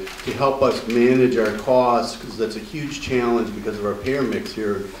government to help us manage our costs, because that's a huge challenge because of our payer mix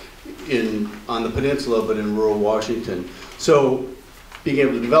here on the peninsula, but in rural Washington. So being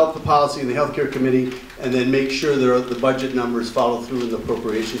able to develop the policy in the healthcare committee and then make sure the budget numbers follow through in the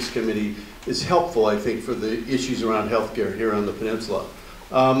appropriations committee is helpful, I think, for the issues around healthcare here on the peninsula.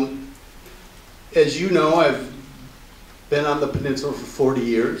 As you know, I've been on the peninsula for 40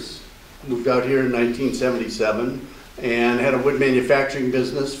 years. Moved out here in 1977 and had a wood manufacturing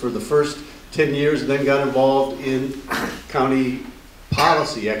business for the first 10 years, and then got involved in county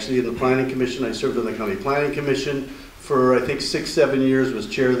policy. Actually, in the Planning Commission, I served on the County Planning Commission for I think 6-7 years, was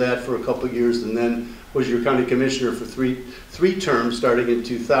chair of that for a couple of years, and then was your county commissioner for three terms starting in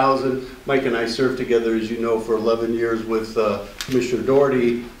 2000. Mike and I served together, as you know, for 11 years with Commissioner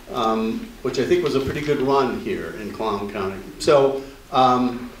Doherty, which I think was a pretty good run here in Clallam County. So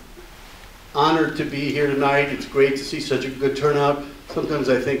honored to be here tonight. It's great to see such a good turnout. Sometimes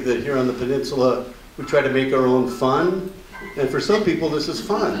I think that here on the peninsula we try to make our own fun, and for some people this is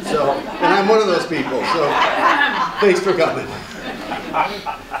fun. So, and I'm one of those people. So thanks for coming.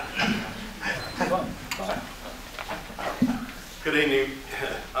 Good evening.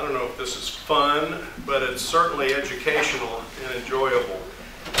 I don't know if this is fun, but it's certainly educational and enjoyable.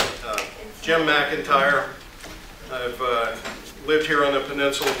 Jim McEntire. I've lived here on the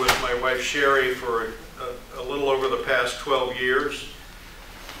peninsula with my wife Sherry for a little over the past 12 years.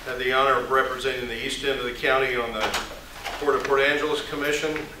 Had the honor of representing the east end of the county on the Board of Port Angeles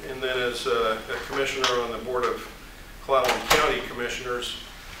Commission, and then as a commissioner on the Board of Clallam County Commissioners.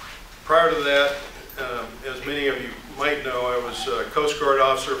 Prior to that, as many of you might know, I was a Coast Guard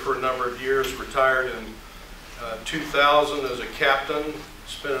officer for a number of years, retired in 2000 as a captain,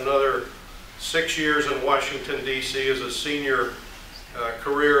 spent another 6 years in Washington, D.C. as a senior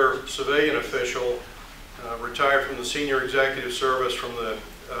career civilian official, retired from the senior executive service from the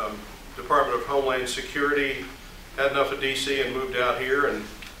Department of Homeland Security, had enough of D.C. and moved out here, and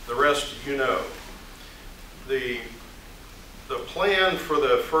the rest you know. The plan for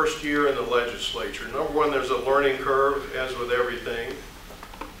the first year in the legislature, number one, there's a learning curve, as with everything.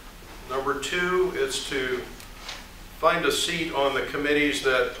 Number two, is to find a seat on the committees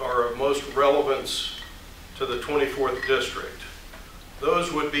that are of most relevance to the 24th district.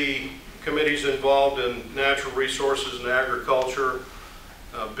 Those would be committees involved in natural resources and agriculture,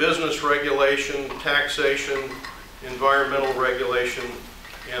 business regulation, taxation, environmental regulation,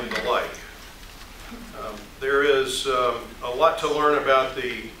 and the like. There is a lot to learn about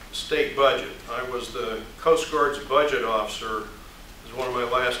the state budget. I was the Coast Guard's budget officer as one of my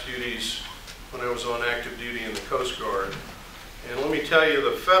last duties when I was on active duty in the Coast Guard. And let me tell you,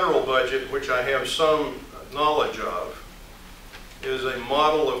 the federal budget, which I have some knowledge of, is a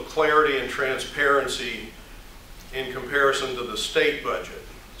model of clarity and transparency in comparison to the state budget.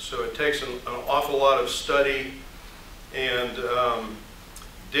 So it takes an awful lot of study and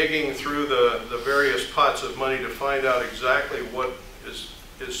digging through the various pots of money to find out exactly what is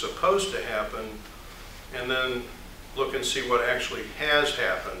supposed to happen, and then look and see what actually has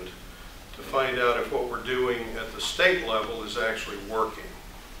happened to find out if what we're doing at the state level is actually working.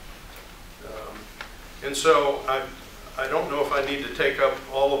 And so I don't know if I need to take up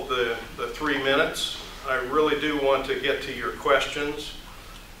all of the 3 minutes. I really do want to get to your questions,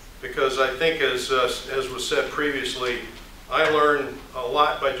 because I think, as was said previously, I learn a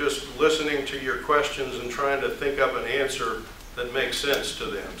lot by just listening to your questions and trying to think up an answer that makes sense to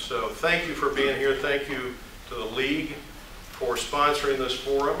them. So thank you for being here. Thank you to the League for sponsoring this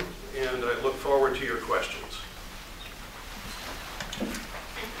forum, and I look forward to your questions.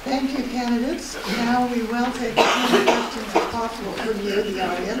 Thank you, candidates. Now we will take as many questions as possible from you, the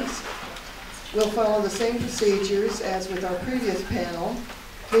audience. We'll follow the same procedures as with our previous panel.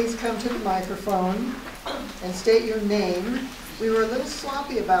 Please come to the microphone and state your name. We were a little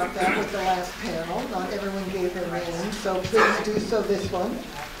sloppy about that with the last panel. Not everyone gave their name, so please do so this one.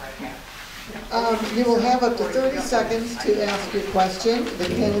 You will have up to 30 seconds to ask your question. The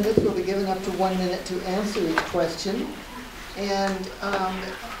candidates will be given up to 1 minute to answer each question. And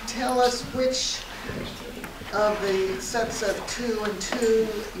tell us which of the sets of 2 and 2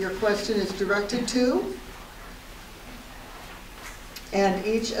 your question is directed to. And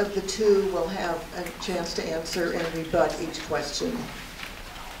each of the 2 will have a chance to answer and rebut each question.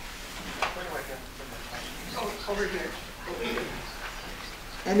 Oh, over here.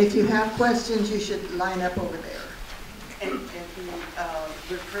 And if you have questions, you should line up over there. And if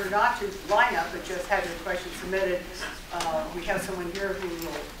you prefer not to line up, but just have your questions submitted, we have someone here who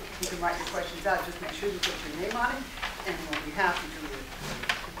can write your questions out. Just make sure you put your name on it, and we'll be happy to read it.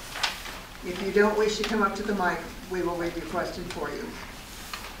 If you don't wish to come up to the mic, we will read your question for you.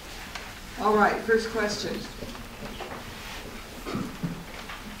 All right, first question.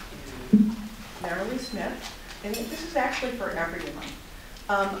 Marilee Smith, and this is actually for everyone.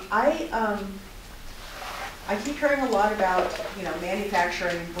 I keep hearing a lot about,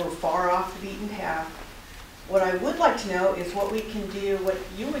 manufacturing. We're far off the beaten path. What I would like to know is what we can do, what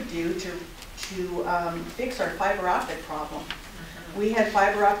you would do to fix our fiber optic problem. We had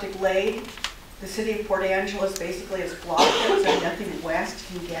fiber optic laid. The city of Port Angeles basically has blocked it, so nothing west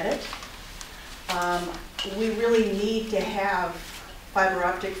can get it. We really need to have fiber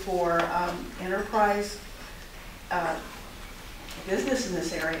optic for enterprise business in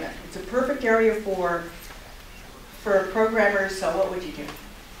this area. It's a perfect area for programmers, so what would you do?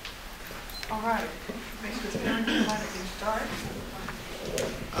 All right. Mr. Stern, why don't you start?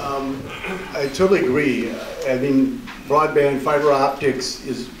 I totally agree. I mean, broadband fiber optics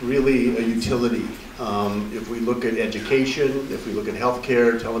is really a utility. If we look at education, if we look at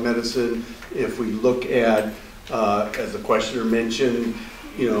healthcare, telemedicine, if we look at, as the questioner mentioned,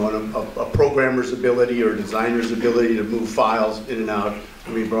 you know, a programmer's ability or designer's ability to move files in and out, I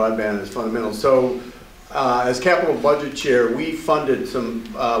mean, broadband is fundamental. So, as capital budget chair, we funded some,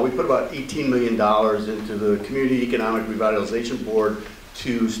 we put about $18 million into the Community Economic Revitalization Board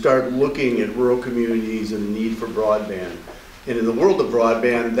to start looking at rural communities and the need for broadband. And in the world of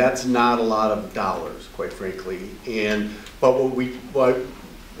broadband, that's not a lot of dollars, quite frankly. But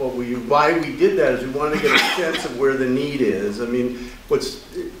why we did that is we wanted to get a sense of where the need is. I mean,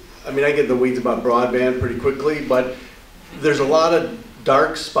 I get the weeds about broadband pretty quickly, but there's a lot of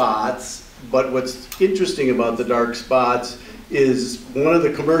dark spots. But what's interesting about the dark spots is one of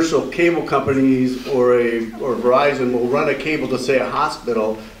the commercial cable companies or Verizon will run a cable to, say, a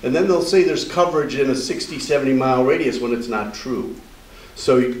hospital, and then they'll say there's coverage in a 60, 70-mile radius when it's not true.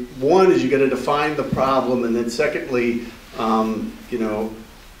 So one is you got to define the problem, and then secondly, you know,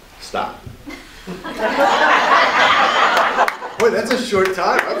 stop. Boy, that's a short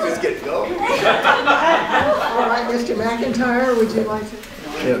time. I'm just getting going. All right, Mr. McEntire, would you like to?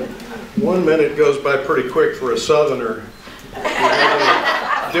 Yeah. 1 minute goes by pretty quick for a Southerner.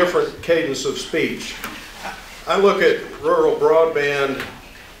 Different cadence of speech. I look at rural broadband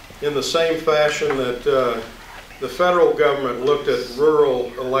in the same fashion that the federal government looked at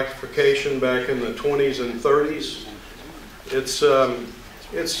rural electrification back in the 20s and 30s.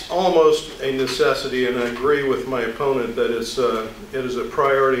 It's almost a necessity, and I agree with my opponent that it is a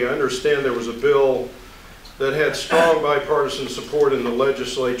priority. I understand there was a bill that had strong bipartisan support in the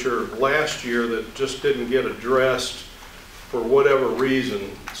legislature last year that just didn't get addressed for whatever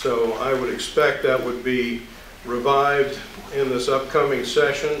reason. So I would expect that would be revived in this upcoming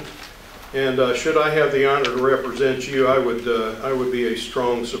session. And should I have the honor to represent you, I would be a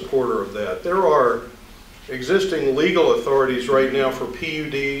strong supporter of that. There are existing legal authorities right now for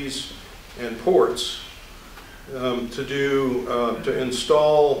PUDs and ports to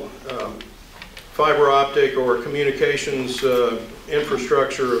install fiber optic or communications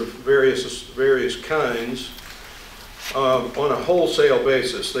infrastructure of various kinds on a wholesale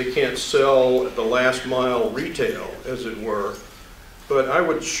basis. They can't sell at the last mile retail, as it were. But I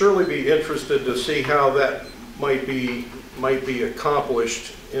would surely be interested to see how that might be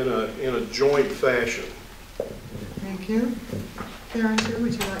accomplished in a joint fashion. Thank you. Tharinger,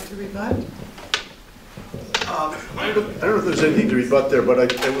 would you like to rebut? I don't know if there's anything to rebut there, but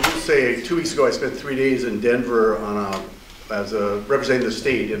I will just say 2 weeks ago I spent 3 days in Denver representing the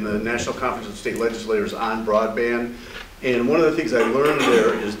state in the National Conference of State Legislators on broadband. And one of the things I learned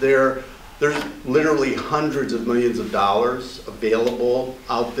there is there's literally hundreds of millions of dollars available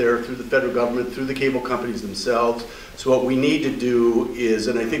out there through the federal government, through the cable companies themselves. So what we need to do is,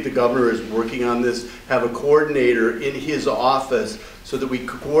 and I think the governor is working on this, have a coordinator in his office so that we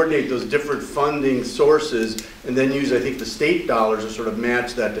coordinate those different funding sources and then use, I think, the state dollars to sort of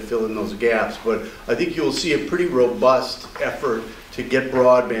match that to fill in those gaps. But I think you'll see a pretty robust effort to get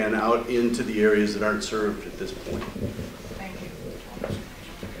broadband out into the areas that aren't served at this point. Thank you.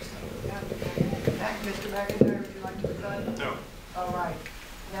 Mr. McEntire, would you like to rebut? No. All right.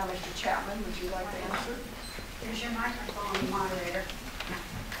 Now, Mr. Chapman, would you like to answer? Here's your microphone, moderator.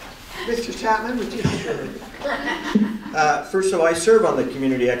 Mr. Chapman, would you? First of all, I serve on the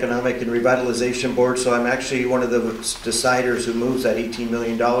Community Economic and Revitalization Board, so I'm actually one of the deciders who moves that $18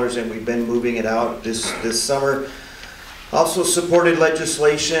 million, and we've been moving it out this summer. Also supported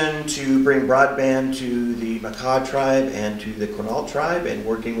legislation to bring broadband to the Makah tribe and to the Quinault tribe, and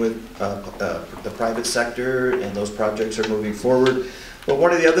working with the private sector, and those projects are moving forward. But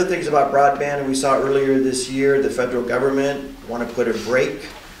one of the other things about broadband, and we saw earlier this year, the federal government want to put a brake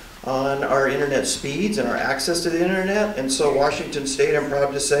on our internet speeds and our access to the internet. And so Washington State, I'm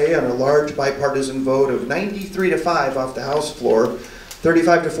proud to say, on a large bipartisan vote of 93-5 off the House floor,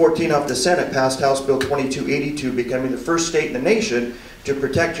 35-14 off the Senate, passed House Bill 2282, becoming the first state in the nation to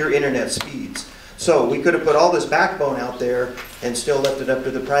protect your internet speeds. So we could have put all this backbone out there and still left it up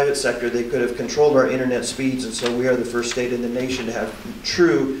to the private sector. They could have controlled our internet speeds, and so we are the first state in the nation to have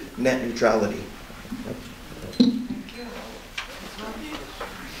true net neutrality.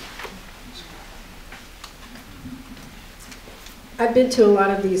 I've been to a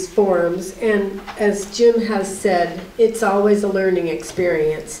lot of these forums, and as Jim has said, it's always a learning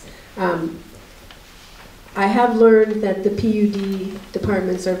experience. I have learned that the PUD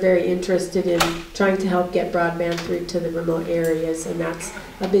departments are very interested in trying to help get broadband through to the remote areas, and that's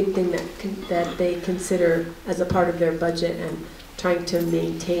a big thing that they consider as a part of their budget and trying to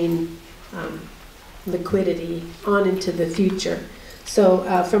maintain liquidity on into the future.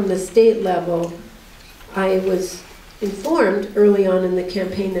 So from the state level, I was informed early on in the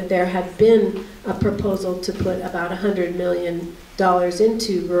campaign that there had been a proposal to put about $100 million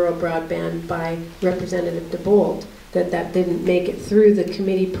into rural broadband by Representative DeBolt, that didn't make it through the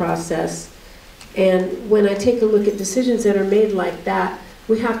committee process. And when I take a look at decisions that are made like that,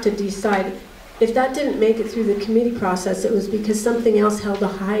 we have to decide if that didn't make it through the committee process, it was because something else held a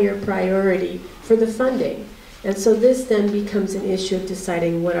higher priority for the funding. And so this then becomes an issue of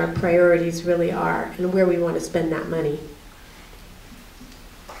deciding what our priorities really are and where we want to spend that money.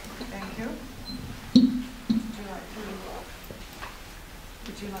 Thank you.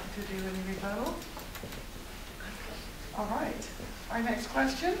 Would you like to do any rebuttal? All right. Our next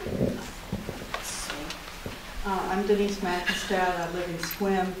question. I'm Denise McEntire. I live in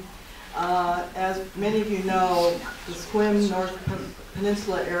Sequim. As many of you know, the Sequim North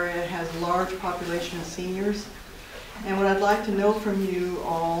Peninsula area has a large population of seniors. And what I'd like to know from you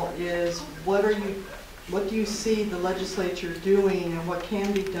all is what do you see the legislature doing and what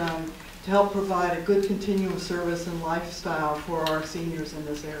can be done to help provide a good continuum of service and lifestyle for our seniors in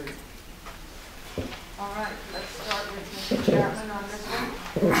this area? All right, let's start with Mr. Chapman on this one.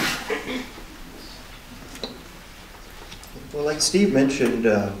 Well, like Steve mentioned,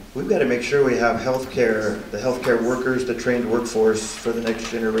 we've got to make sure we have the healthcare workers, the trained workforce for the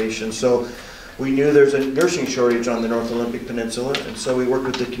next generation. So we knew there's a nursing shortage on the North Olympic Peninsula, and so we worked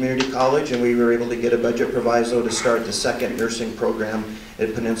with the community college and we were able to get a budget proviso to start the second nursing program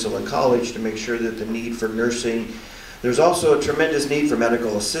at Peninsula College to make sure that the need for nursing. There's also a tremendous need for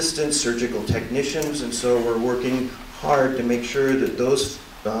medical assistants, surgical technicians, and so we're working hard to make sure that those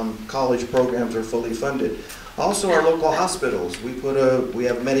college programs are fully funded. Also, our local hospitals, we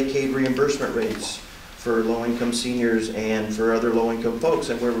have Medicaid reimbursement rates for low-income seniors and for other low-income folks,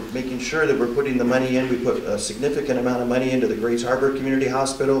 and we're making sure that we're putting the money in. We put a significant amount of money into the Grace Harbor Community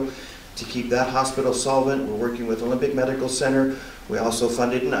Hospital to keep that hospital solvent. We're working with Olympic Medical Center. We also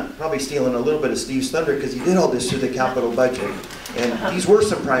funded, and I'm probably stealing a little bit of Steve's thunder because he did all this through the capital budget. And these were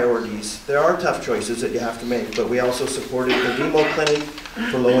some priorities. There are tough choices that you have to make, but we also supported the VMO clinic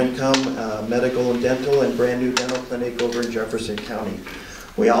for low-income medical and dental, and brand new dental clinic over in Jefferson County.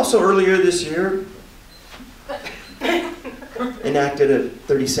 We also earlier this year enacted a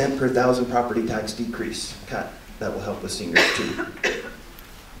 30-cent per thousand property tax decrease cut that will help with seniors too.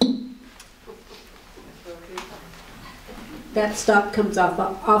 That stop comes off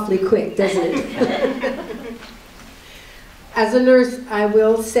awfully quick, doesn't it? As a nurse, I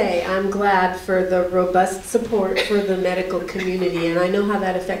will say I'm glad for the robust support for the medical community, and I know how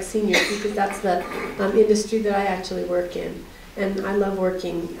that affects seniors because that's the industry that I actually work in, and I love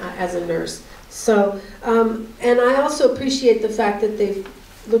working as a nurse. So, and I also appreciate the fact that they've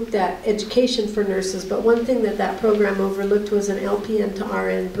looked at education for nurses, but one thing that program overlooked was an LPN to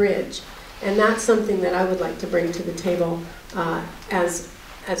RN bridge, and that's something that I would like to bring to the table as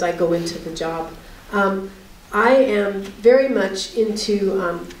I go into the job. I am very much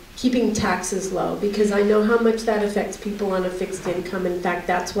into keeping taxes low because I know how much that affects people on a fixed income. In fact,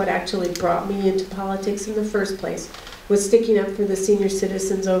 that's what actually brought me into politics in the first place, was sticking up for the senior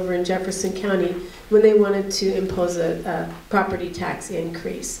citizens over in Jefferson County when they wanted to impose a property tax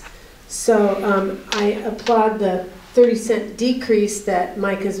increase. So I applaud the 30-cent decrease that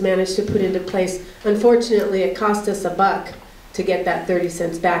Mike has managed to put into place. Unfortunately, it cost us $1 to get that 30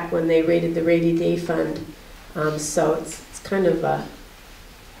 cents back when they raided the rainy day fund. So it's kind of, I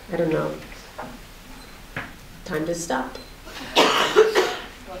don't know, time to stop.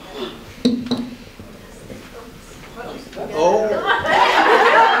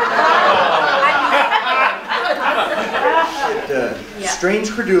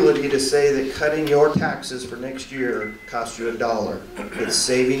 Strange credulity to say that cutting your taxes for next year costs you $1. It's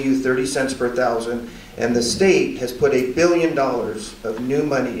saving you 30 cents per thousand, and the state has put $1 billion of new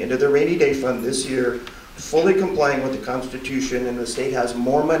money into the rainy day fund this year, fully complying with the Constitution, and the state has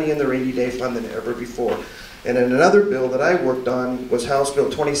more money in the rainy day fund than ever before. And in another bill that I worked on was House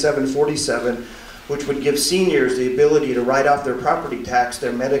Bill 2747, which would give seniors the ability to write off their property tax,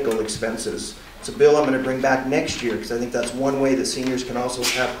 their medical expenses. It's a bill I'm going to bring back next year because I think that's one way that seniors can also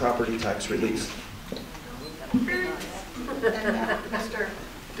have property tax relief. Mr.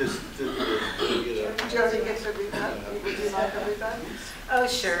 Jodi gets a rebut. Would you like a rebut? Oh,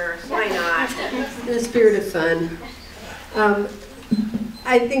 sure. Why not? In the spirit of fun.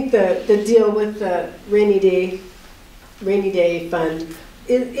 I think the deal with the rainy day fund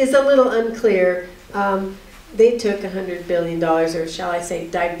is a little unclear. They took $100 billion, or shall I say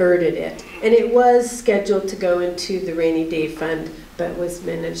diverted it, and it was scheduled to go into the rainy day fund, but was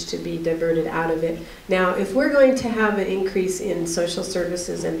managed to be diverted out of it. Now, if we're going to have an increase in social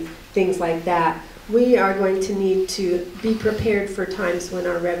services and things like that, we are going to need to be prepared for times when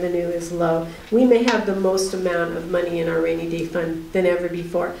our revenue is low. We may have the most amount of money in our rainy day fund than ever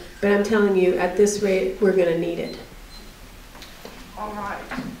before, but I'm telling you, at this rate, we're going to need it. All right.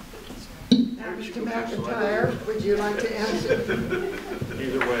 Now, Mr. McEntire, would you like to answer?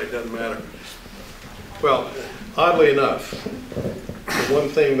 Either way, it doesn't matter. Well, oddly enough, the one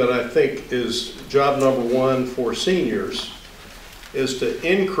thing that I think is job number one for seniors is to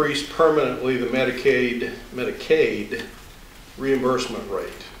increase permanently the Medicaid reimbursement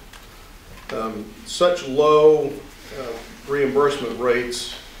rate. Such low reimbursement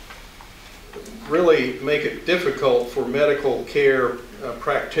rates really make it difficult for medical care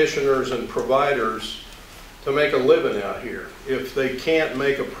practitioners and providers to make a living out here. If they can't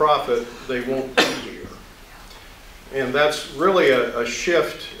make a profit, they won't be here. And that's really a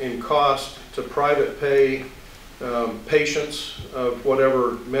shift in cost to private pay patients of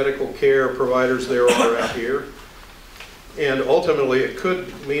whatever medical care providers there are out here. And ultimately, it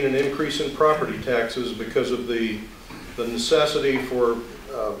could mean an increase in property taxes because of the necessity for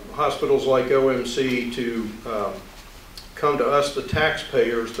hospitals like OMC to come to us, the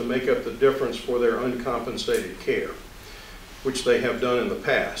taxpayers, to make up the difference for their uncompensated care, which they have done in the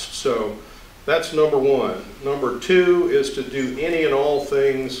past. So that's number one. Number two is to do any and all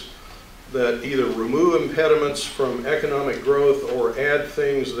things that either remove impediments from economic growth or add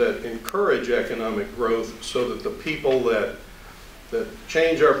things that encourage economic growth so that the people that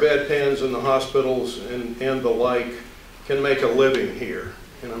change our bedpans in the hospitals and the like can make a living here.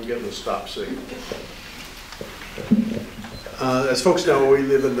 And I'm getting a stop signal. As folks know, we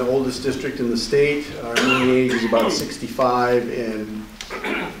live in the oldest district in the state. Our mean age is about 65, and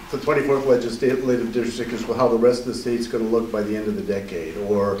the 24th legislative district is how the rest of the state's going to look by the end of the decade,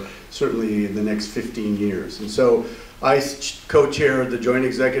 or certainly in the next 15 years. And so I co-chair the Joint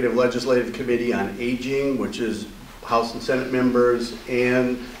Executive Legislative Committee on Aging, which is House and Senate members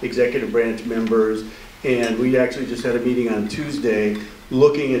and executive branch members. And we actually just had a meeting on Tuesday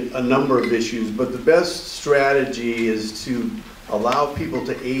looking at a number of issues, but the best strategy is to allow people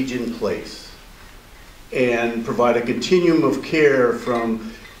to age in place and provide a continuum of care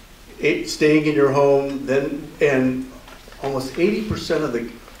from staying in your home, and almost 80% of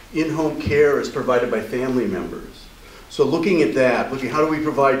the in-home care is provided by family members. So looking at that, looking how do we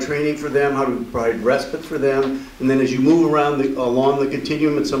provide training for them, how do we provide respite for them, and then as you move around along the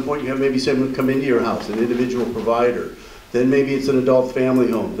continuum, at some point you have maybe someone come into your house, an individual provider. Then maybe it's an adult family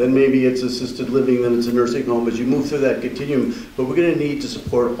home. Then maybe it's assisted living, then it's a nursing home. As you move through that continuum, but we're going to need to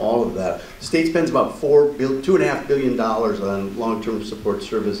support all of that. The state spends about $2.5 billion on long-term support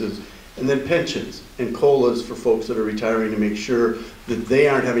services, and then pensions and COLAs for folks that are retiring to make sure that they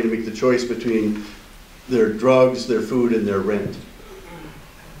aren't having to make the choice between their drugs, their food, and their rent.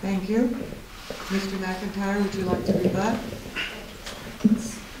 Thank you. Mr. McEntire, would you like to rebut?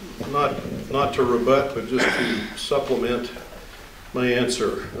 Not to rebut, but just to supplement my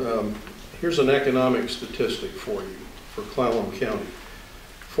answer. Here's an economic statistic for you, for Clallam County.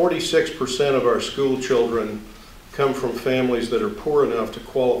 46% of our school children come from families that are poor enough to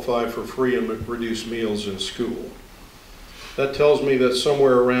qualify for free and reduced meals in school. That tells me that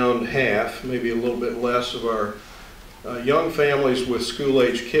somewhere around half, maybe a little bit less, of our young families with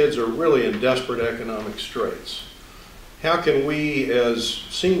school-age kids are really in desperate economic straits. How can we as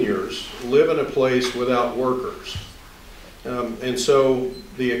seniors live in a place without workers? And so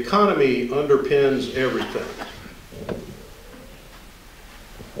the economy underpins everything.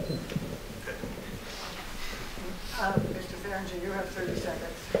 Mr. Tharinger, you have 30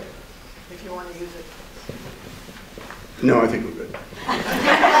 seconds if you want to use it. No, I think we're good.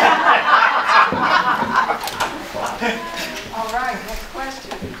 All right, next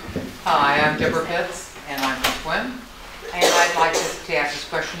question. Hi, I'm Deborah Pitts, and I'm from Twin. And I'd like to ask this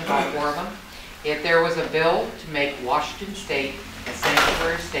question about Orland. If there was a bill to make Washington State a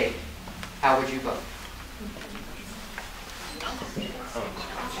sanctuary state, how would you vote?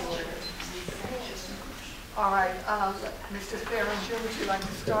 All right, Mr. Tharinger, would you like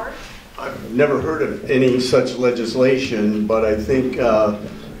to start? I've never heard of any such legislation, but I think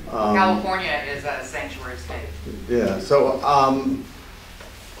California is a sanctuary state. Yeah, so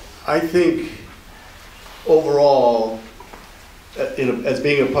I think overall, as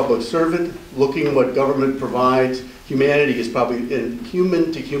being a public servant, looking at what government provides, humanity is probably, and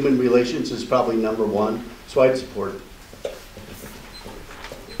human-to-human relations is probably #1, so I'd support it.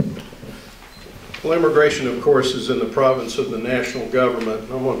 Well, immigration, of course, is in the province of the national government.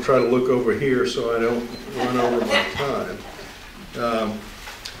 I'm going to try to look over here so I don't run over my time.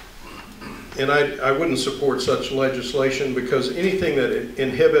 And I wouldn't support such legislation because anything that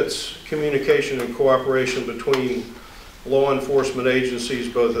inhibits communication and cooperation between law enforcement agencies,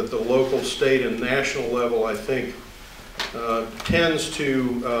 both at the local, state, and national level, I think, tends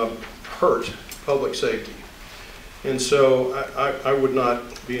to hurt public safety. And so I would not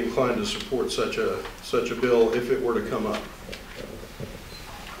be inclined to support such a bill if it were to come up.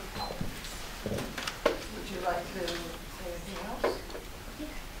 Would you like to say anything else?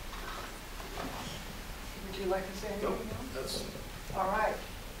 Would you like to say anything else? All right.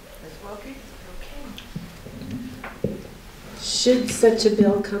 Ms. Wilke? Okay. Should such a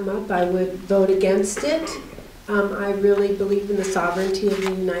bill come up, I would vote against it. I really believe in the sovereignty of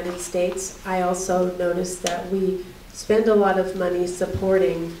the United States. I also notice that we spend a lot of money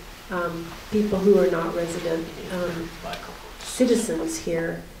supporting people who are not resident citizens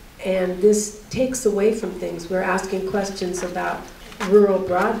here. And this takes away from things. We're asking questions about rural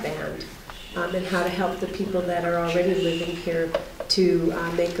broadband and how to help the people that are already living here to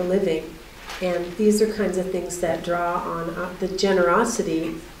make a living. And these are kinds of things that draw on the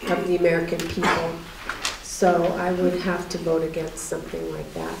generosity of the American people. So I would have to vote against something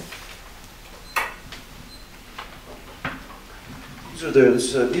like that.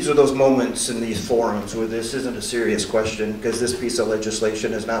 These are those moments in these forums where this isn't a serious question because this piece of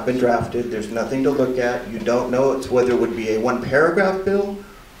legislation has not been drafted. There's nothing to look at. You don't know whether it would be a 1-paragraph bill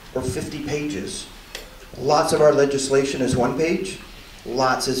or 50 pages. Lots of our legislation is 1 page.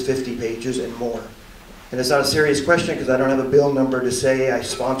 Lots is 50 pages and more. And it's not a serious question because I don't have a bill number to say I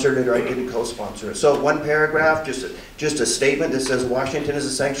sponsored it or I didn't co-sponsor it. So 1 paragraph, just a statement that says Washington is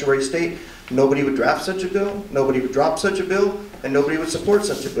a sanctuary state. Nobody would draft such a bill, nobody would drop such a bill, and nobody would support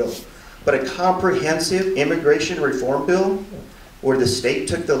such a bill. But a comprehensive immigration reform bill where the state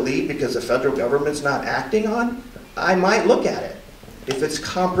took the lead because the federal government's not acting on, I might look at it. If it's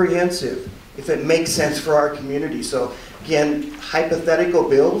comprehensive, if it makes sense for our community. So again, hypothetical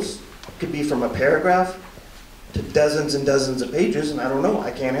bills could be from a paragraph to dozens and dozens of pages, and I don't know, I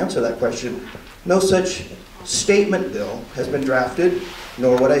can't answer that question. No such statement bill has been drafted,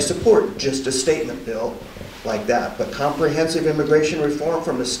 nor would I support just a statement bill like that. But comprehensive immigration reform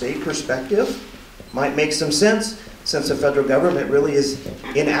from a state perspective might make some sense since the federal government really is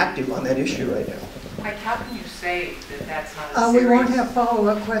inactive on that issue right now. Mike, how can you say that that's not a serious... We won't have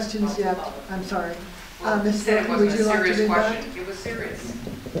follow-up questions yet. I'm sorry. Ms. Said it Wilke, would wasn't you a like to serious do that? question. It was serious.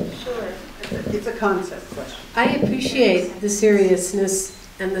 Sure. It's a concept question. I appreciate the seriousness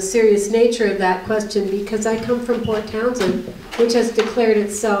and the serious nature of that question because I come from Port Townsend, which has declared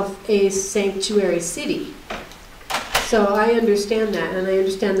itself a sanctuary city. So I understand that, and I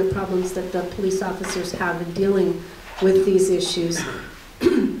understand the problems that the police officers have in dealing with these issues.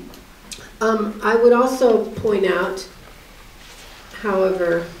 I would also point out,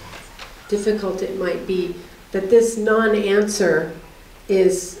 however difficult it might be, that this non-answer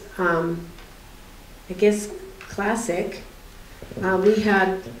is, I guess, classic. We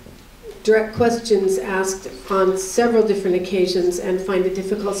had direct questions asked on several different occasions and find it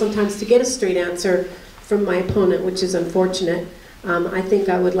difficult sometimes to get a straight answer from my opponent, which is unfortunate. I think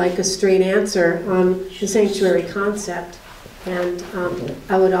I would like a straight answer on the sanctuary concept, and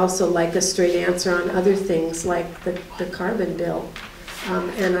I would also like a straight answer on other things like the carbon bill.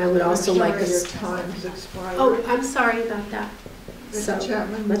 And I would also like a... Your time has expired. Oh, I'm sorry about that. Mr. So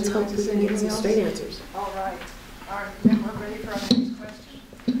Chapman, let's hope we can get some straight answers. All right. All right, then we're ready for our next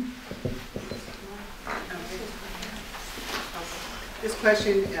question. This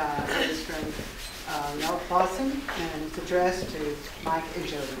question is from Mel Clausen, and it's addressed to Mike and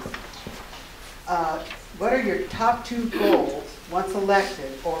Jodi. What are your top 2 goals once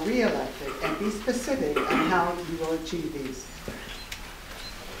elected or re-elected, and be specific on how you will achieve these?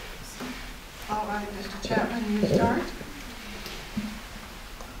 All right, Mr. Chapman, you start.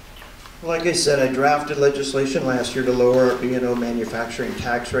 Like I said, I drafted legislation last year to lower our B&O manufacturing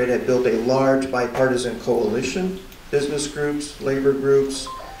tax rate. I built a large bipartisan coalition, business groups, labor groups,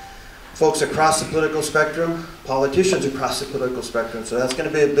 folks across the political spectrum, politicians across the political spectrum. So that's going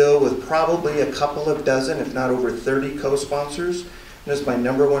to be a bill with probably a couple of dozen, if not over 30 co-sponsors. And it's my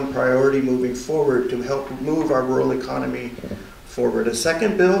 #1 priority moving forward to help move our rural economy forward. A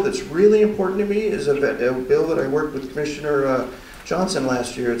second bill that's really important to me is a bill that I worked with Commissioner Johnson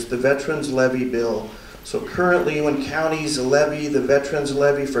last year. It's the Veterans Levy Bill, So currently, when counties levy the veterans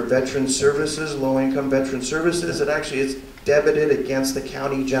levy for veteran services, low-income veteran services, it actually is debited against the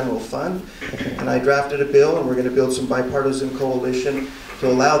county general fund. And I drafted a bill, and we're going to build some bipartisan coalition to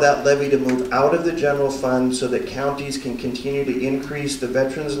allow that levy to move out of the general fund so that counties can continue to increase the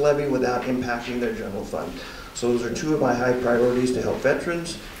veterans levy without impacting their general fund. So those are two of my high priorities to help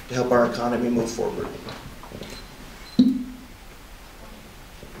veterans, to help our economy move forward. Thank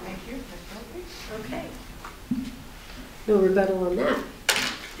you. Okay. No rebuttal on that.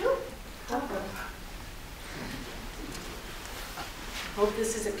 Hope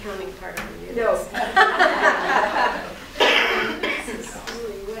this isn't counting part of the minutes. No. This is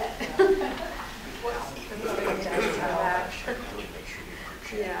really wet.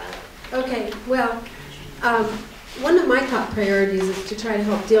 Yeah. Okay, well, one of my top priorities is to try to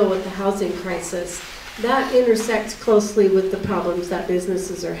help deal with the housing crisis. That intersects closely with the problems that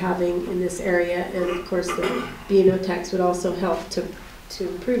businesses are having in this area, and of course the B&O tax would also help to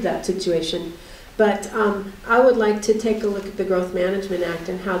improve that situation. But I would like to take a look at the Growth Management Act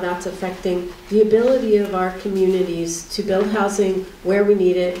and how that's affecting the ability of our communities to build housing where we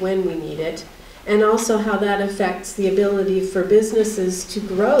need it, when we need it, and also how that affects the ability for businesses to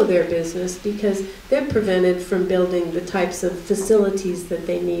grow their business because they're prevented from building the types of facilities that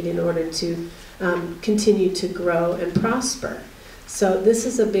they need in order to continue to grow and prosper. So this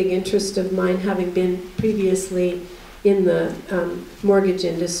is a big interest of mine, having been previously in the mortgage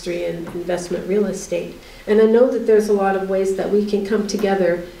industry and investment real estate. And I know that there's a lot of ways that we can come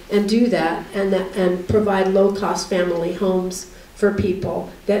together and do that and provide low-cost family homes for people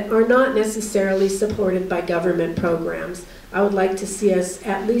that are not necessarily supported by government programs. I would like to see us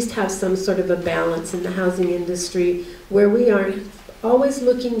at least have some sort of a balance in the housing industry where we aren't always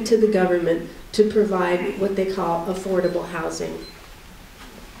looking to the government to provide what they call affordable housing.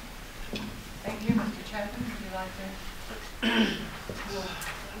 Thank you, Mr. Chapman.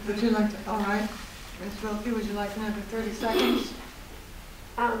 Would you like to, all right. Ms. Wilke, would you like another 30 seconds?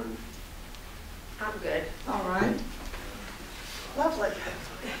 I'm good. All right. Lovely.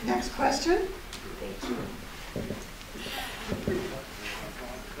 Next question. Thank you.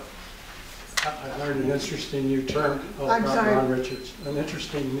 I learned an interesting new term. I'm sorry. Ron Richards. An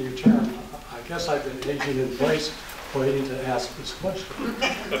interesting new term. I guess I've been aging in place waiting to ask this question.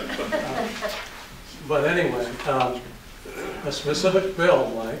 But anyway, a specific bill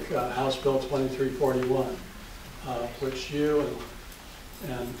like House Bill 2341, which you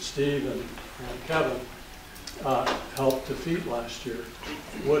and Steve and Kevin helped defeat last year,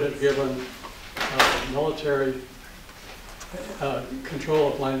 would have given military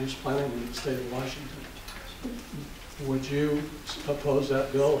control of land use planning in the state of Washington. Would you oppose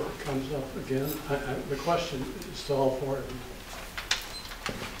that bill if it comes up again? The question is to all four of you.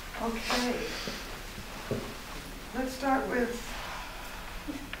 Okay. Let's start with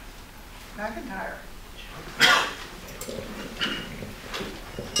McEntire.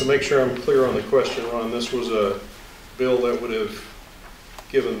 To make sure I'm clear on the question, Ron, this was a bill that would have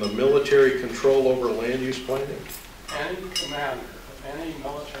given the military control over land use planning? Any commander of any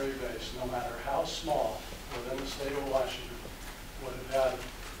military base, no matter how small, within the state of Washington, would have had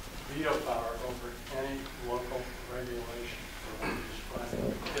veto power over any local regulation for land use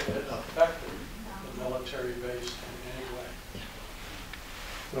planning. It affected the military base in any way.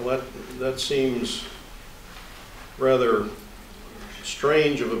 Well, that seems rather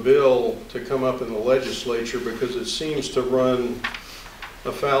strange of a bill to come up in the legislature because it seems to run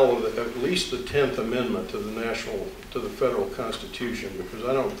afoul of at least the 10th Amendment to the federal Constitution, because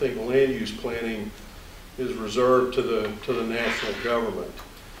I don't think land use planning is reserved to the national government.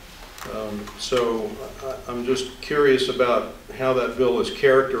 So I'm just curious about how that bill is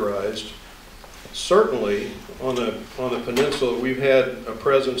characterized. Certainly on the peninsula we've had a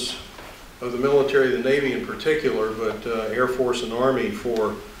presence of the military, the Navy in particular, but Air Force and Army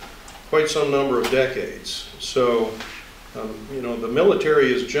for quite some number of decades. So you know, the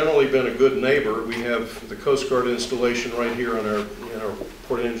military has generally been a good neighbor. We have the Coast Guard installation right here in our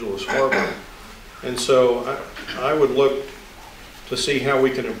Port Angeles harbor. And so I would look to see how we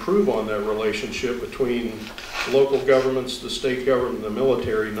can improve on that relationship between local governments, the state government, and the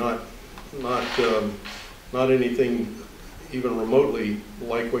military, not anything even remotely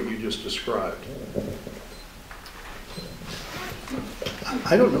like what you just described.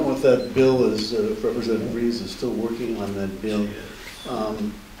 I don't know if that bill is, Representative Reeves is still working on that bill.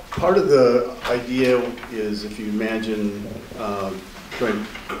 Part of the idea is, if you imagine Joint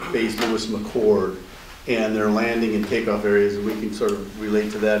Base Lewis McChord, and their landing and takeoff areas, and we can sort of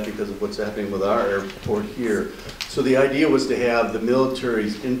relate to that because of what's happening with our airport here. So the idea was to have the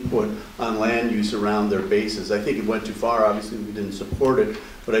military's input on land use around their bases. I think it went too far, obviously we didn't support it,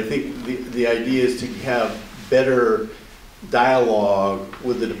 but I think the idea is to have better dialogue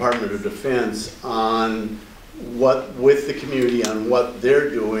with the Department of Defense on with the community on what they're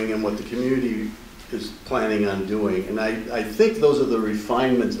doing and what the community is planning on doing. And I think those are the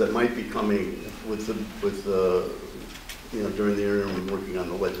refinements that might be coming with you know, during the interim working on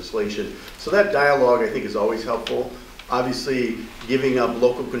the legislation. So that dialogue I think is always helpful. Obviously giving up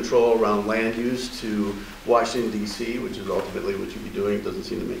local control around land use to Washington D.C., which is ultimately what you'd be doing, doesn't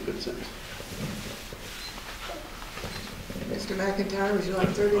seem to make good sense. Mr. McEntire, would you like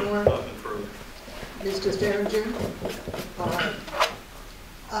 30 more? Nothing further. Mr. Tharinger? All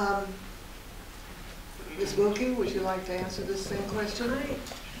right. Ms. Wilke, would you like to answer this same question?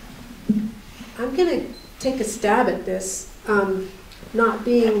 I'm going to take a stab at this, not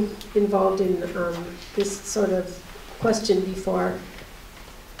being involved in this sort of question before.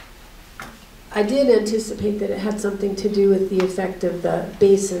 I did anticipate that it had something to do with the effect of the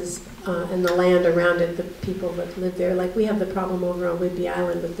bases and the land around it, the people that live there. Like we have the problem over on Whidbey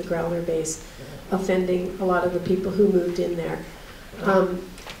Island with the Growler base offending a lot of the people who moved in there.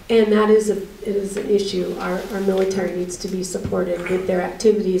 And that is it is an issue. Our military needs to be supported with their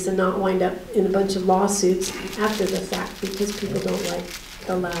activities and not wind up in a bunch of lawsuits after the fact because people don't like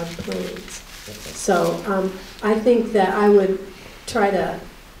the loud planes. So I think that I would try to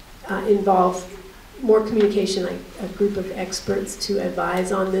involve more communication, like a group of experts to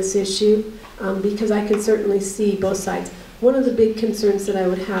advise on this issue, because I can certainly see both sides. One of the big concerns that I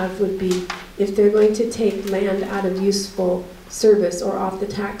would have would be if they're going to take land out of useful service or off the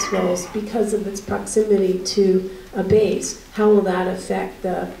tax rolls because of its proximity to a base, how will that affect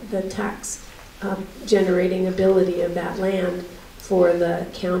the tax generating ability of that land for the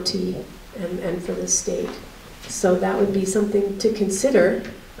county and for the state? So that would be something to consider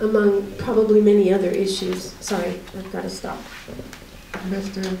among probably many other issues. Sorry, I've got to stop.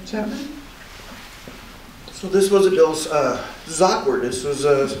 Mr. Chapman? So this was a bill, this is awkward. This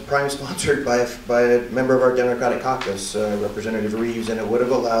was prime sponsored by a member of our Democratic caucus, Representative Reeves, and it would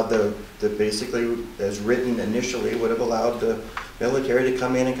have allowed the basically, as written initially, would have allowed the military to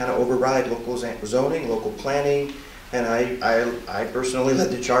come in and kind of override local zoning, local planning, and I personally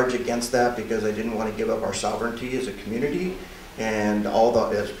led the charge against that because I didn't want to give up our sovereignty as a community. And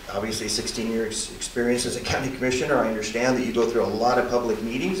obviously 16-year experience as a county commissioner, I understand that you go through a lot of public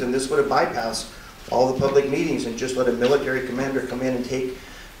meetings, and this would have bypassed all the public meetings and just let a military commander come in and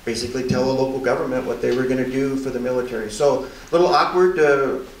basically tell a local government what they were going to do for the military. So a little awkward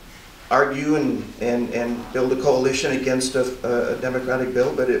to argue and build a coalition against a Democratic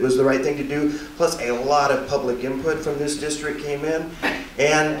bill, but it was the right thing to do. Plus a lot of public input from this district came in.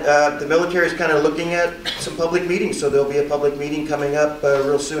 And the military is kind of looking at some public meetings, so there'll be a public meeting coming up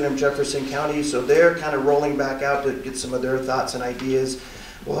real soon in Jefferson County, so they're kind of rolling back out to get some of their thoughts and ideas.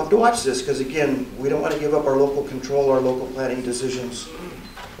 We'll have to watch this, because again, we don't want to give up our local control, our local planning decisions.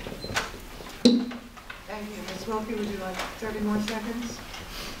 Thank you. Ms. Wilke, would you like 30 more seconds?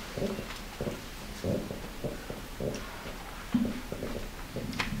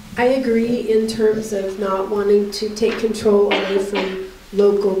 I agree in terms of not wanting to take control away from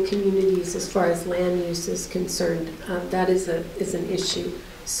local communities as far as land use is concerned. That is an issue.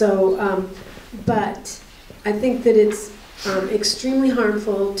 So, but I think that it's extremely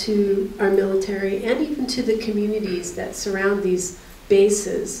harmful to our military and even to the communities that surround these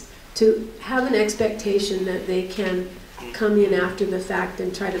bases to have an expectation that they can come in after the fact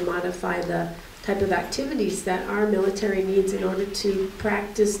and try to modify the type of activities that our military needs in order to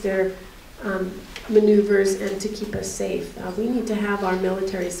practice their maneuvers and to keep us safe. We need to have our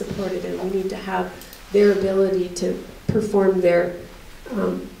military supported, and we need to have their ability to perform their,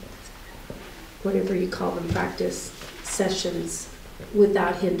 whatever you call them, practice sessions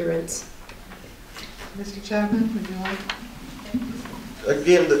without hindrance. Mr. Chapman, would you like?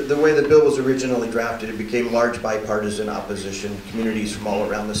 Again, the way the bill was originally drafted, it became large bipartisan opposition. Communities from all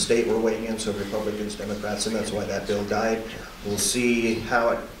around the state were weighing in, so Republicans, Democrats, and that's why that bill died. We'll see how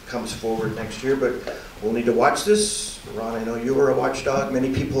it comes forward next year, but we'll need to watch this. Ron, I know you were a watchdog.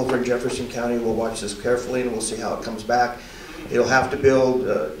 Many people over in Jefferson County will watch this carefully, and we'll see how it comes back. It'll have to build,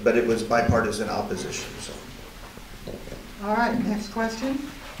 but it was bipartisan opposition. So. All right, next question.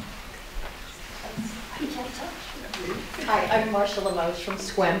 Hi, I'm Marsha Lemos from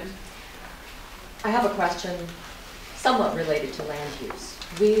SWIM. I have a question somewhat related to land use.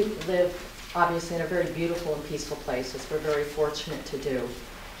 We live obviously in a very beautiful and peaceful place, as we're very fortunate to do.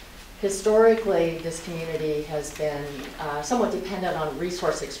 Historically, this community has been somewhat dependent on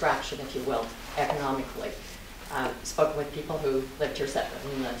resource extraction, if you will, economically. Spoken with people who lived here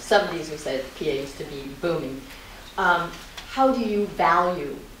in the 70s who said PA used to be booming. How do you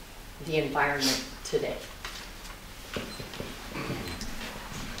value the environment today?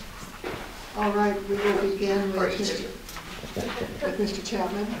 All right, we will begin with Mr.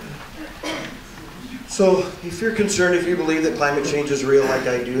 Chapman. So if you're concerned, if you believe that climate change is real like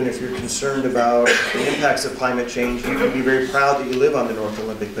I do, and if you're concerned about the impacts of climate change, you can be very proud that you live on the North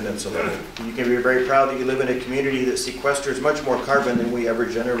Olympic Peninsula. You can be very proud that you live in a community that sequesters much more carbon than we ever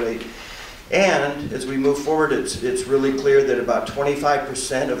generate. And as we move forward, it's really clear that about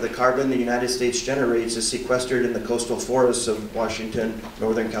 25% of the carbon the United States generates is sequestered in the coastal forests of Washington,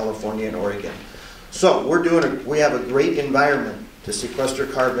 Northern California, and Oregon. So we have a great environment to sequester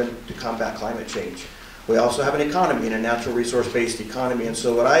carbon to combat climate change. We also have an economy, and a natural resource-based economy. And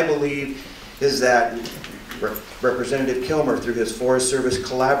so what I believe is that Representative Kilmer, through his Forest Service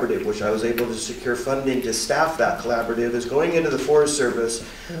Collaborative, which I was able to secure funding to staff that collaborative, is going into the Forest Service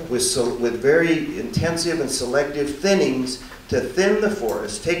with very intensive and selective thinnings to thin the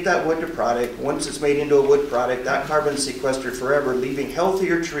forest, take that wood to product. Once it's made into a wood product, that carbon is sequestered forever, leaving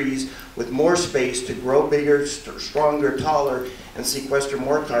healthier trees with more space to grow bigger, stronger, taller, and sequester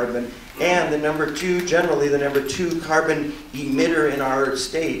more carbon. And generally the number two carbon emitter in our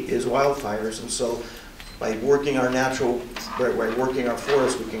state is wildfires. And so by working our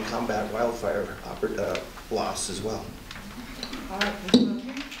forests, we can combat wildfire loss as well. All right, Ms. Wilke.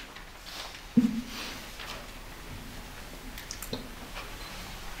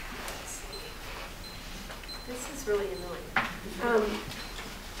 This is really annoying.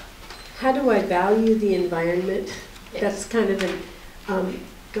 How do I value the environment? Yes. That's kind of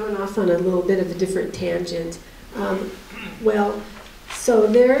going off on a little bit of a different tangent. So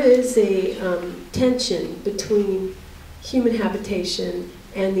there is a tension between human habitation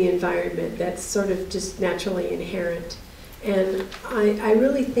and the environment that's sort of just naturally inherent. And I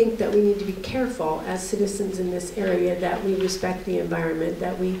really think that we need to be careful as citizens in this area that we respect the environment,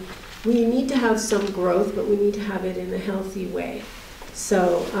 that we need to have some growth, but we need to have it in a healthy way.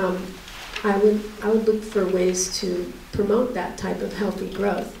 So I would look for ways to promote that type of healthy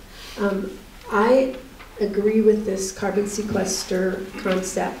growth. I agree with this carbon sequester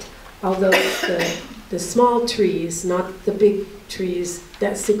concept, although it's the small trees, not the big trees,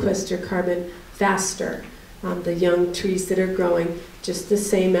 that sequester carbon faster. The young trees that are growing, just the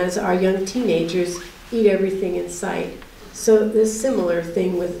same as our young teenagers, eat everything in sight. So there's a similar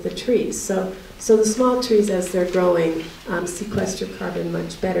thing with the trees. So the small trees, as they're growing, sequester carbon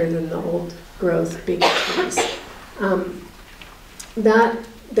much better than the old growth big trees.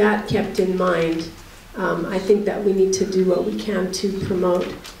 That kept in mind, I think that we need to do what we can to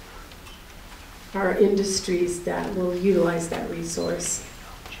promote our industries that will utilize that resource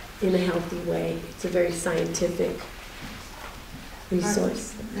in a healthy way. It's a very scientific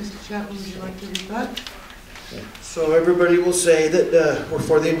resource. Mr. Chapman, would you like to rebut? So everybody will say that we're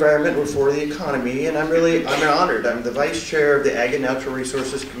for the environment, we're for the economy, and I'm honored. I'm the vice chair of the Ag and Natural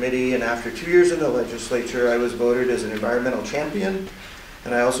Resources Committee, and after 2 years in the legislature, I was voted as an environmental champion,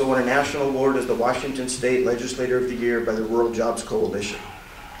 and I also won a national award as the Washington State Legislator of the Year by the Rural Jobs Coalition.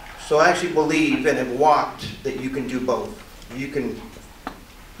 So I actually believe and have walked that you can do both. You can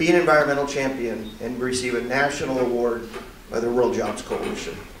be an environmental champion and receive a national award by the Rural Jobs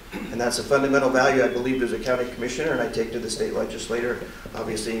Coalition. And that's a fundamental value I believe as a county commissioner, and I take to the state legislator,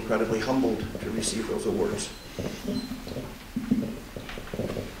 obviously incredibly humbled to receive those awards.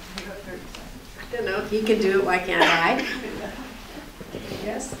 I don't know if he can do it, why can't I?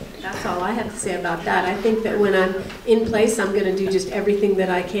 Yes, that's all I have to say about that. I think that when I'm in place, I'm going to do just everything that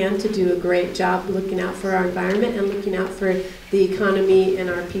I can to do a great job looking out for our environment and looking out for the economy and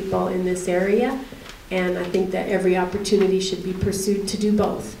our people in this area. And I think that every opportunity should be pursued to do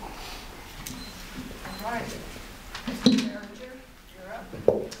both. All right. Mr. Tharinger, you're up.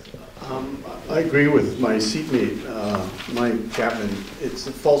 I agree with my seatmate, Mike Chapman. It's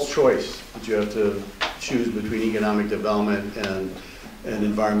a false choice that you have to choose between economic development and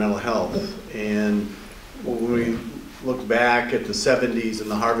environmental health. And when we look back at the 70s and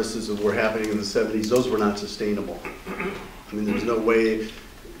the harvests that were happening in the 70s, those were not sustainable. I mean, there's no way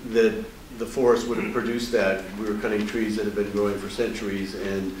that the forest would have produced that. We were cutting trees that have been growing for centuries,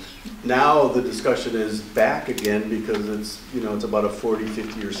 and now the discussion is back again because it's about a 40,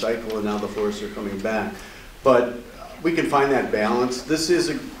 50-year cycle, and now the forests are coming back. But we can find that balance. This is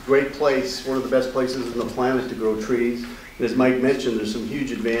a great place, one of the best places on the planet to grow trees. And as Mike mentioned, there's some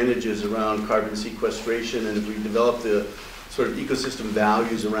huge advantages around carbon sequestration, and if we develop the sort of ecosystem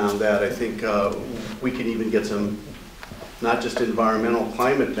values around that, I think we can even get some, not just environmental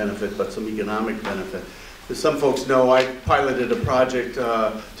climate benefit, but some economic benefit. As some folks know, I piloted a project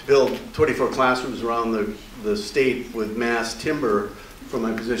to build 24 classrooms around the state with mass timber from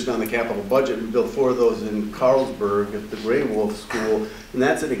my position on the capital budget. We built 4 of those in Carlsberg at the Gray Wolf School, and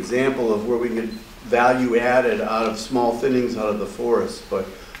that's an example of where we can get value added out of small thinnings out of the forest. But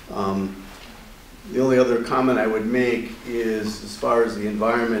the only other comment I would make is, as far as the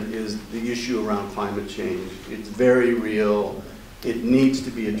environment, is the issue around climate change. It's very real. It needs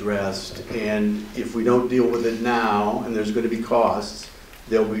to be addressed, and if we don't deal with it now, and there's going to be costs,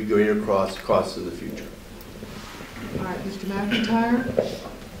 there'll be greater costs in the future. All right, Mr. McEntire?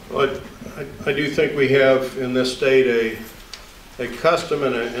 Well, I do think we have in this state a custom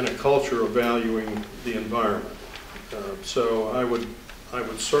and a culture of valuing the environment. So I would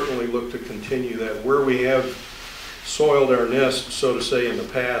certainly look to continue that. Where we have soiled our nest, so to say, in the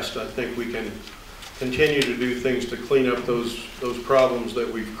past, I think we can continue to do things to clean up those problems that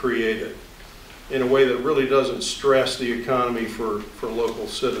we've created in a way that really doesn't stress the economy for local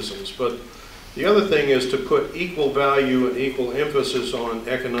citizens. But the other thing is to put equal value and equal emphasis on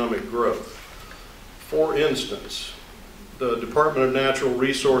economic growth. For instance, the Department of Natural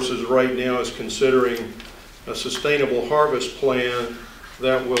Resources right now is considering a sustainable harvest plan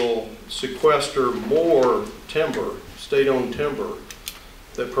that will sequester more timber, state-owned timber,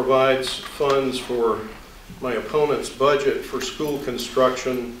 that provides funds for my opponent's budget for school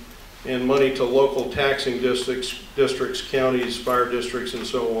construction and money to local taxing districts, counties, fire districts, and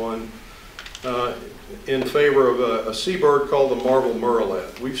so on, in favor of a seabird called the marble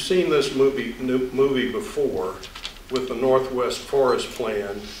murrelet. We've seen this movie before with the Northwest Forest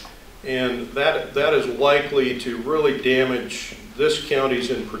Plan, and that is likely to really damage this county's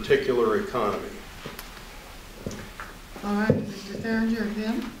in particular economy. All right, Mr. Tharinger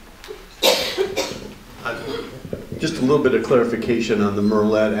again. Just a little bit of clarification on the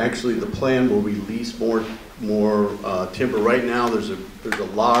murrelet. Actually, the plan will release more timber. Right now, there's a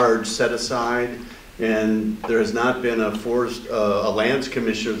large set aside, and there has not been a lands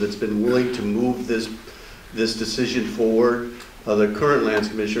commissioner that's been willing to move this decision forward. The current lands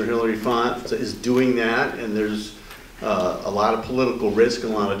commissioner, Hillary Font, is doing that, and there's a lot of political risk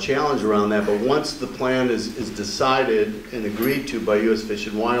and a lot of challenge around that. But once the plan is decided and agreed to by U.S. Fish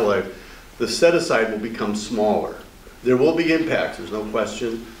and Wildlife, the set aside will become smaller. There will be impacts, there's no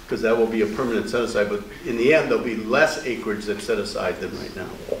question, because that will be a permanent set aside, but in the end there'll be less acreage that's set aside than right now.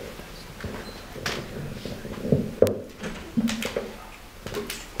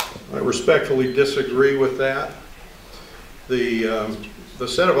 I respectfully disagree with that. The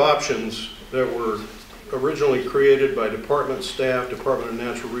set of options that were originally created by department staff, Department of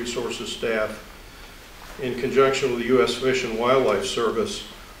Natural Resources staff, in conjunction with the U.S. Fish and Wildlife Service,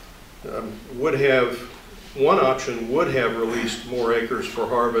 one option would have released more acres for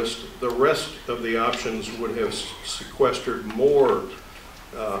harvest. The rest of the options would have sequestered more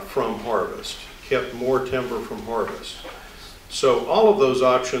from harvest, kept more timber from harvest. So all of those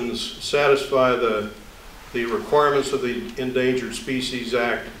options satisfy the requirements of the Endangered Species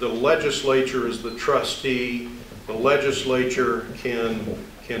Act. The legislature is the trustee. The legislature can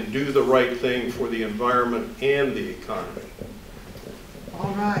do the right thing for the environment and the economy.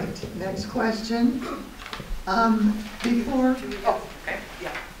 All right, next question. Before. Oh, okay.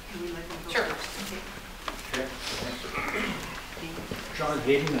 Yeah. Sure. John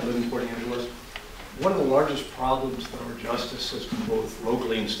Hayden, I live in Port Angeles. One of the largest problems that our justice system, both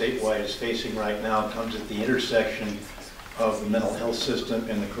locally and statewide, is facing right now comes at the intersection of the mental health system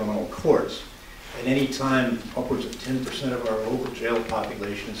and the criminal courts. At any time, upwards of 10% of our local jail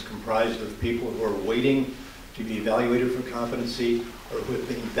population is comprised of people who are waiting to be evaluated for competency, or who have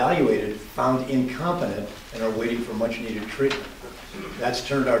been evaluated, found incompetent, and are waiting for much needed treatment. That's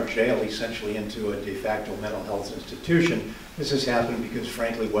turned our jail essentially into a de facto mental health institution. This has happened because,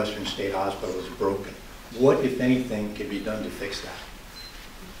 frankly, Western State Hospital is broken. What, if anything, can be done to fix that?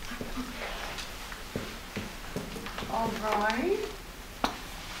 All right.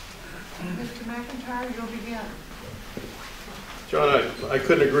 Mr. McEntire, you'll begin. John, I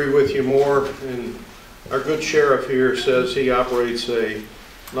couldn't agree with you more. And our good sheriff here says he operates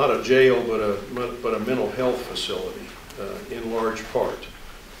not a jail, but a mental health facility in large part.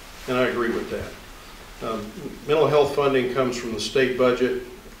 And I agree with that. Mental health funding comes from the state budget.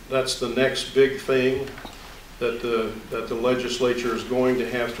 That's the next big thing that the legislature is going to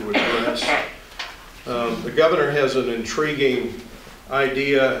have to address. The governor has an intriguing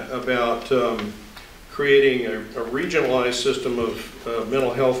idea about creating a regionalized system of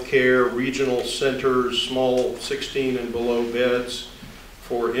mental health care, regional centers, small 16 and below beds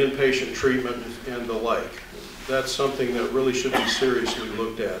for inpatient treatment and the like. That's something that really should be seriously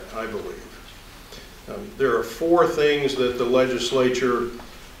looked at, I believe. There are 4 things that the legislature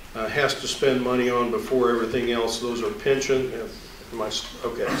has to spend money on before everything else. Those are pension.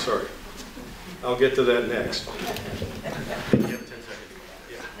 Okay, sorry. I'll get to that next.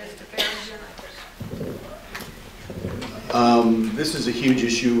 This is a huge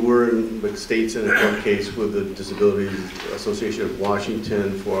issue. We're in the state's in a court case with the Disabilities Association of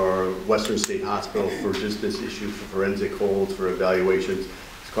Washington for our Western State Hospital for just this issue for forensic holds, for evaluations.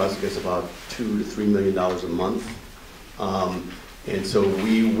 It's costing us about $2 to $3 million a month. And so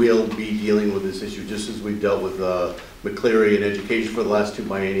we will be dealing with this issue just as we've dealt with McCleary and education for the last 2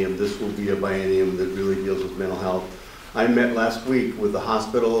 bienniums. This will be a biennium that really deals with mental health. I met last week with the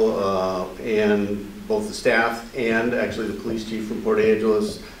hospital and both the staff and actually the police chief from Port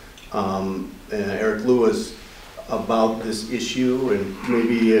Angeles, Eric Lewis, about this issue, and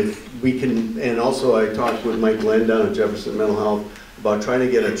maybe if we can, and also I talked with Mike Glenn down at Jefferson Mental Health about trying to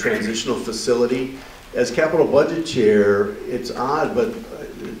get a transitional facility. As capital budget chair, it's odd, but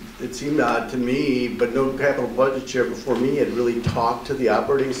it seemed odd to me, but no capital budget chair before me had really talked to the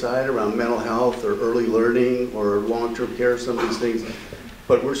operating side around mental health or early learning or long-term care, some of these things.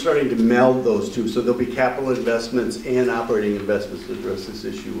 But we're starting to meld those two, so there'll be capital investments and operating investments to address this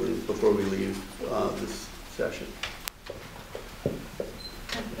issue before we leave this session.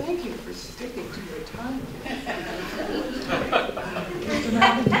 Thank you for sticking to your time. Mr.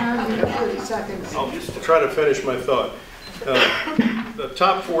 McEntire, you have 30 seconds. I'll just try to finish my thought. The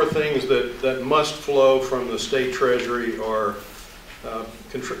top 4 things that must flow from the state treasury are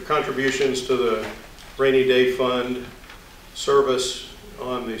contributions to the rainy day fund, service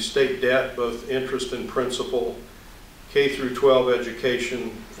on the state debt, both interest and principal, K through 12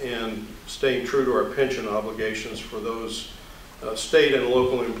 education, and staying true to our pension obligations for those state and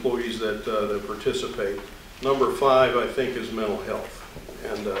local employees that participate. Number 5, I think, is mental health,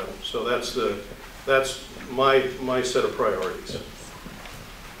 and so that's my set of priorities.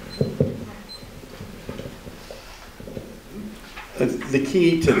 The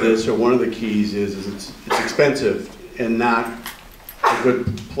key to this, or one of the keys, is it's expensive and not a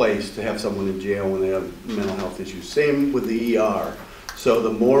good place to have someone in jail when they have mental health issues. Same with the ER. So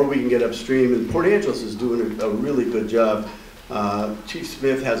the more we can get upstream, and Port Angeles is doing a really good job. Chief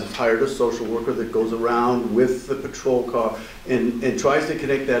Smith has hired a social worker that goes around with the patrol car and tries to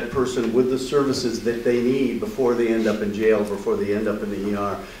connect that person with the services that they need before they end up in jail, before they end up in the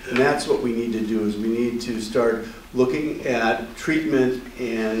ER. And that's what we need to do, is we need to start looking at treatment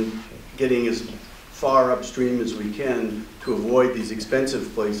and getting as far upstream as we can to avoid these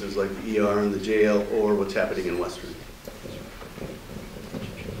expensive places like the ER and the jail or what's happening in Western.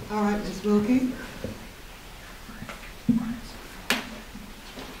 All right, Ms. Wilke.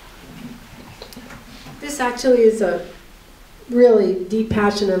 This actually is a really deep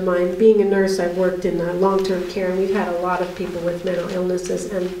passion of mine. Being a nurse, I've worked in long-term care, and we've had a lot of people with mental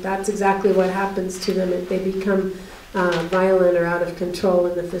illnesses, and that's exactly what happens to them. If they become violent or out of control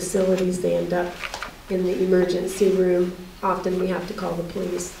in the facilities, they end up in the emergency room. Often we have to call the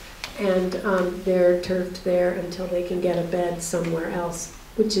police, and they're turfed there until they can get a bed somewhere else,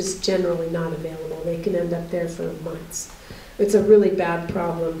 which is generally not available. They can end up there for months. It's a really bad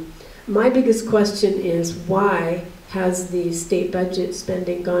problem. My biggest question is, why has the state budget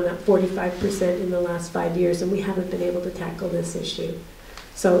spending gone up 45% in the last 5 years, and we haven't been able to tackle this issue?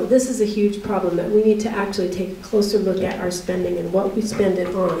 So this is a huge problem that we need to actually take a closer look at our spending and what we spend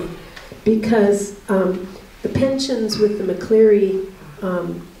it on, because the pensions with the McCleary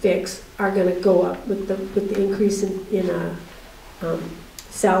fix are going to go up with the increase in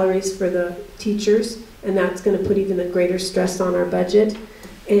salaries for the teachers, and that's going to put even a greater stress on our budget.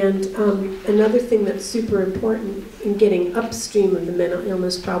 And another thing that's super important in getting upstream of the mental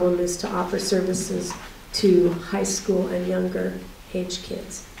illness problem is to offer services to high school and younger age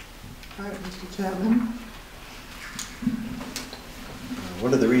kids. All right, Mr. Chapman.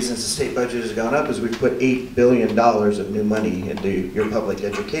 One of the reasons the state budget has gone up is we put $8 billion of new money into your public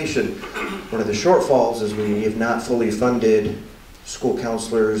education. One of the shortfalls is we have not fully funded school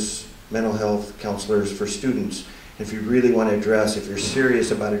counselors, mental health counselors for students. If you really want to address, if you're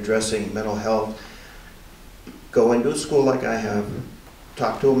serious about addressing mental health, go into a school like I have,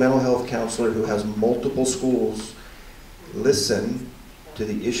 talk to a mental health counselor who has multiple schools, listen to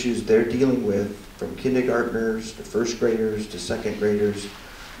the issues they're dealing with, from kindergartners to first graders to second graders.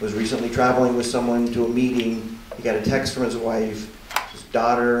 Was recently traveling with someone to a meeting. He got a text from his wife. His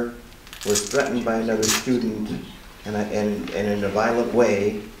daughter was threatened by another student, and in a violent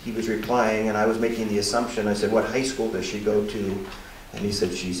way. He was replying, and I was making the assumption. I said, "What high school does she go to?" And he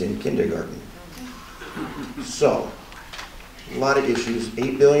said, "She's in kindergarten." So, a lot of issues.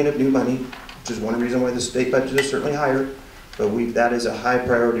 $8 billion of new money, which is one reason why the state budget is certainly higher. But that is a high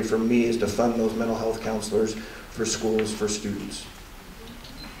priority for me, is to fund those mental health counselors for schools, for students.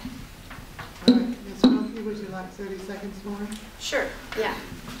 All right, Ms. Wilke, would you like 30 seconds more? Sure, yeah.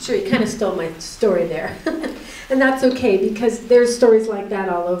 Sure, you kind of stole my story there. And that's okay, because there's stories like that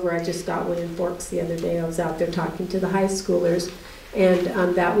all over. I just got one in Forks the other day. I was out there talking to the high schoolers,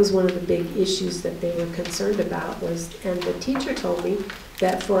 and that was one of the big issues that they were concerned about and the teacher told me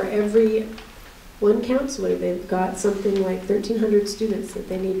that for every one counselor, they've got something like 1,300 students that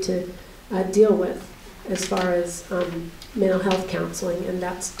they need to deal with as far as mental health counseling, and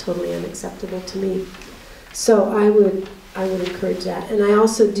that's totally unacceptable to me. So I would encourage that. And I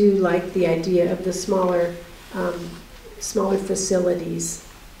also do like the idea of the smaller facilities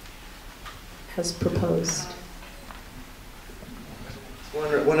as proposed.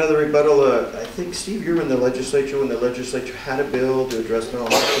 One other rebuttal, I think, Steve, you were in the legislature when the legislature had a bill to address mental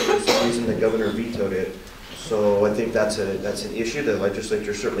health, and for some reason the governor vetoed it. So I think that's an issue. The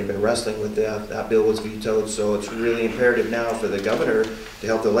legislature's certainly been wrestling with that. That bill was vetoed, so it's really imperative now for the governor to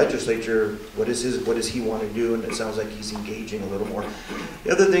help the legislature. What does he want to do? And it sounds like he's engaging a little more.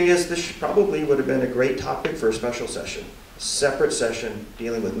 The other thing is, this probably would have been a great topic for a special session, separate session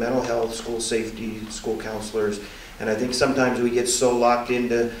dealing with mental health, school safety, school counselors. And I think sometimes we get so locked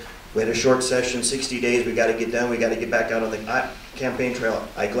into, we had a short session, 60 days, we got to get done, we got to get back out on the campaign trail.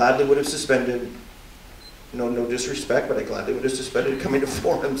 I gladly would have suspended. No disrespect, but I gladly would have suspended coming to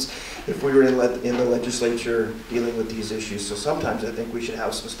forums if we were in the legislature dealing with these issues. So sometimes I think we should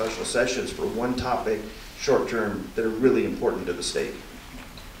have some special sessions for one topic, short term, that are really important to the state.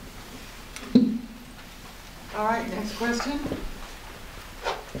 All right, next question.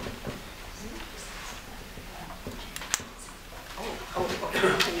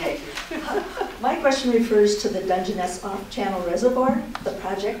 My question refers to the Dungeness Off-Channel Reservoir, the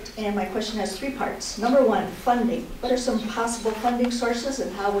project, and my question has 3 parts. Number 1, funding. What are some possible funding sources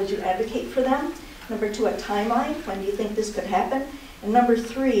and how would you advocate for them? Number 2, a timeline. When do you think this could happen? And number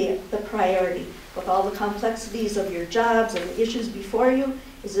 3, the priority. With all the complexities of your jobs and the issues before you,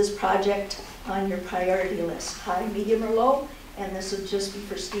 is this project on your priority list? High, medium, or low? And this would just be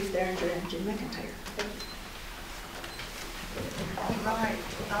for Steve Tharinger and Jim McEntire. Thank you. All right.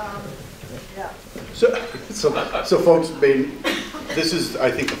 Yeah. So folks, this is,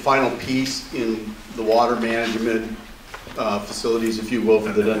 I think, the final piece in the water management facilities, if you will,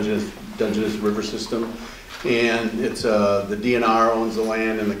 for the Dungeness River system. And it's the DNR owns the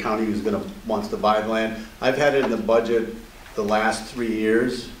land, and the county wants to buy the land. I've had it in the budget the last 3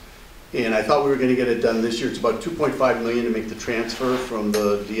 years, and I thought we were going to get it done this year. It's about $2.5 million to make the transfer from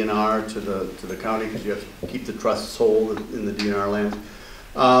the DNR to the county, because you have to keep the trusts whole in the DNR lands.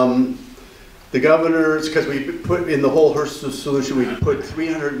 The governor's, because we put in the whole HRSA solution, we put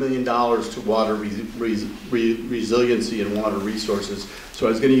 $300 million to water resiliency and water resources. So I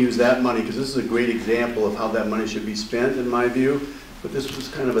was going to use that money, because this is a great example of how that money should be spent, in my view. But this was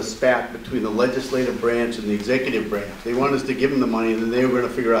kind of a spat between the legislative branch and the executive branch. They wanted us to give them the money, and then they were going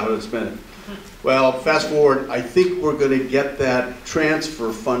to figure out how to spend it. Well, fast forward, I think we're going to get that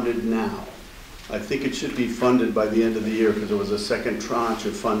transfer funded now. I think it should be funded by the end of the year, because there was a second tranche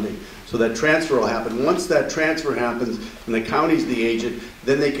of funding. So that transfer will happen. Once that transfer happens and the county's the agent,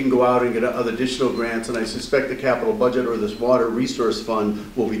 then they can go out and get other additional grants, and I suspect the capital budget or this water resource fund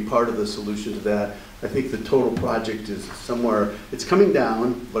will be part of the solution to that. I think the total project is somewhere, it's coming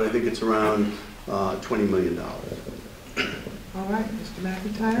down, but I think it's around $20 million. All right, Mr.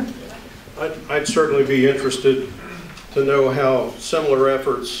 McEntire. I'd certainly be interested to know how similar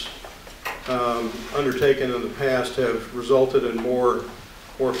efforts undertaken in the past have resulted in more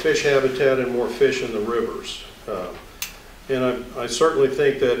fish habitat and more fish in the rivers. And I certainly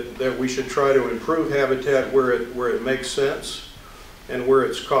think that we should try to improve habitat where it makes sense and where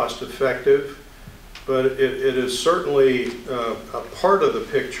it's cost effective. But it is certainly a part of the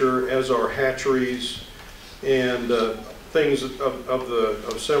picture, as are hatcheries and things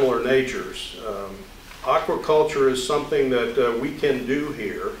of similar natures. Aquaculture is something that we can do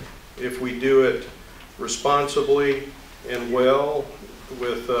here if we do it responsibly and well,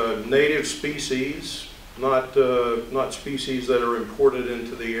 with native species, not species that are imported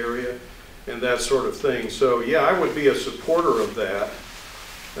into the area, and that sort of thing. So yeah, I would be a supporter of that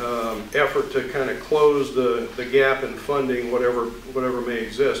effort to kind of close the gap in funding, whatever may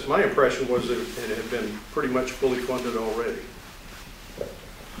exist. My impression was that it had been pretty much fully funded already.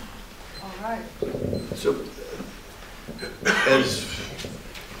 right. So, as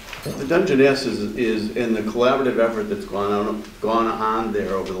the Dungeness is and the collaborative effort that's gone on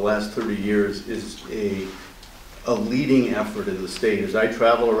there over the last 30 years is a leading effort in the state. As I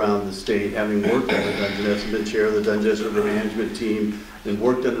travel around the state, having worked on the Dungeness and been chair of the Dungeness River Management Team and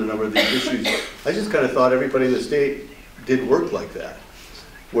worked on a number of these issues, I just kind of thought everybody in the state did work like that,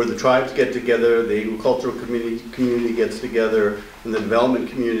 where the tribes get together, the agricultural community gets together, and the development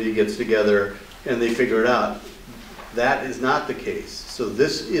community gets together, and they figure it out. That is not the case. So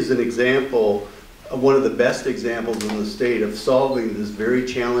this is an example, one of the best examples in the state of solving this very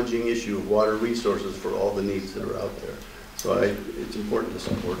challenging issue of water resources for all the needs that are out there. So it's important to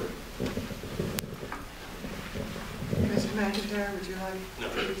support it. Mr. McEntire, would you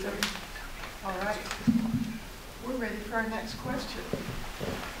like to do something? All right. We're ready for our next question.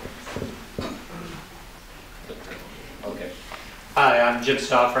 Okay. Hi, I'm Jim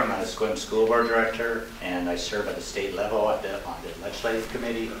Stauffer. I'm a Sequim School Board Director, and I serve at the state level on the Legislative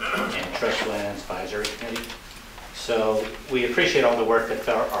Committee and Trust Lands Advisory Committee. So we appreciate all the work that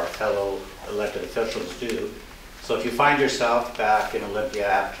our fellow elected officials do. So if you find yourself back in Olympia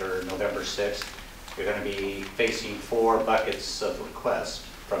after November 6th, you're going to be facing 4 buckets of requests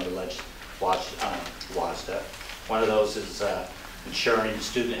from the WASDA. One of those is ensuring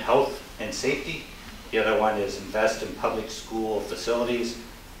student health and safety. The other one is invest in public school facilities,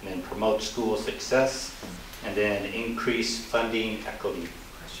 and then promote school success, and then increase funding equity.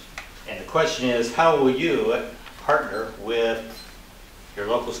 And the question is, how will you partner with your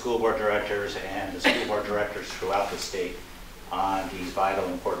local school board directors and the school board directors throughout the state on these vital,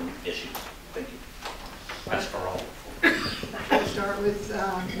 important issues? Thank you. That's for all. We'll start with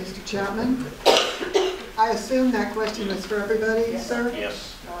Mr. Chapman. I assume that question was for everybody, sir?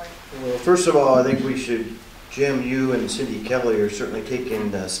 Yes. Well, first of all, I think we should, Jim, you and Cindy Kelly are certainly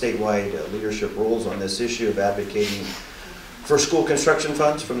taking statewide leadership roles on this issue of advocating for school construction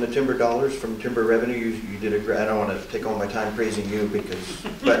funds from the timber dollars, from timber revenue. You did a great, I don't want to take all my time praising you,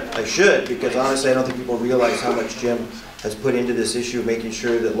 but I should, because honestly I don't think people realize how much Jim has put into this issue of making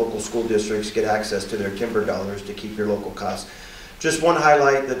sure that local school districts get access to their timber dollars to keep your local costs. Just one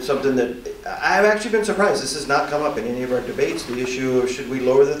highlight, that's something that I've actually been surprised, this has not come up in any of our debates, the issue of should we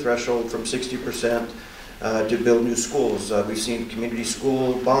lower the threshold from 60% to build new schools. We've seen community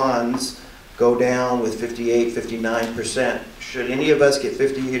school bonds go down with 58, 59%. Should any of us get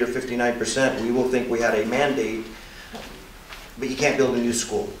 58 or 59%, we will think we had a mandate, but you can't build a new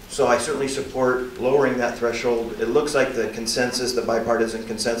school. So I certainly support lowering that threshold. It looks like the consensus, the bipartisan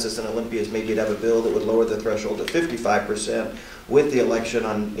consensus in Olympia is maybe to have a bill that would lower the threshold to 55% with the election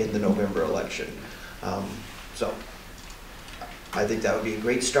in the November election. So I think that would be a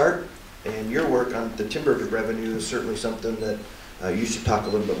great start. And your work on the timber revenue is certainly something that you should talk a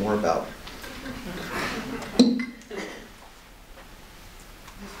little bit more about.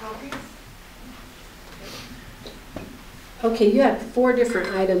 Okay, you have 4 different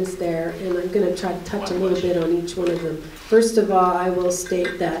items there, and I'm going to try to touch a little bit on each one of them. First of all, I will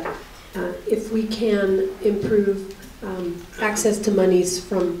state that if we can improve access to monies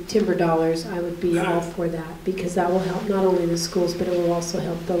from timber dollars, I would be all for that, because that will help not only the schools, but it will also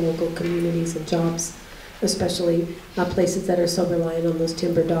help the local communities and jobs, especially places that are so reliant on those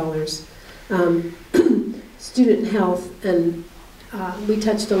timber dollars. Student health, and we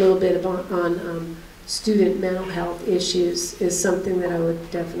touched a little bit on student mental health issues, is something that I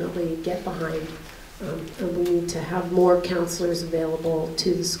would definitely get behind. And we need to have more counselors available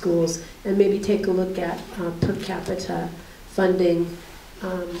to the schools, and maybe take a look at per capita funding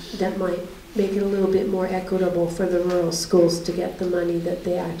that might make it a little bit more equitable for the rural schools to get the money that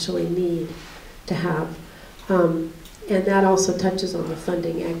they actually need to have. And that also touches on the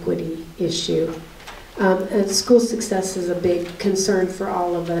funding equity issue. And school success is a big concern for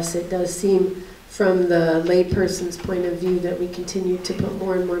all of us. It does seem, from the layperson's point of view, that we continue to put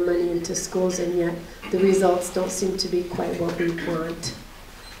more and more money into schools, and yet the results don't seem to be quite what we want.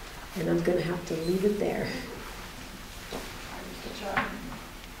 And I'm going to have to leave it there.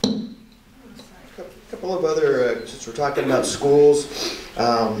 A couple of other, since we're talking about schools,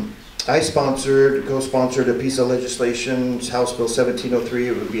 I co-sponsored a piece of legislation, House Bill 1703.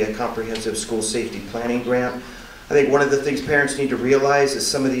 It would be a comprehensive school safety planning grant. I think one of the things parents need to realize is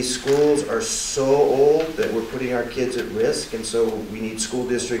some of these schools are so old that we're putting our kids at risk, and so we need school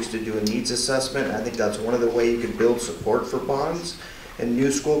districts to do a needs assessment. I think that's one of the ways you can build support for bonds and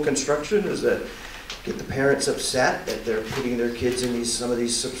new school construction, is that get the parents upset that they're putting their kids in some of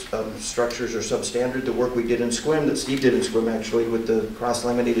these structures are substandard. The work we did in Sequim, that Steve did in Sequim actually, with the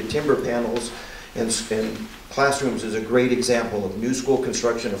cross-laminated timber panels, And classrooms is a great example of new school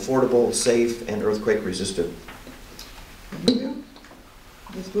construction, affordable, safe, and earthquake resistant.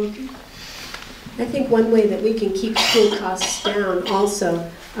 Ms. Wilke? I think one way that we can keep school costs down also,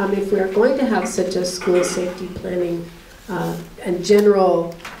 if we are going to have such a school safety planning and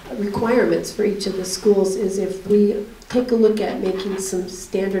general requirements for each of the schools, is if we take a look at making some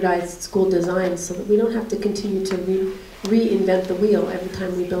standardized school designs so that we don't have to continue to reinvent the wheel every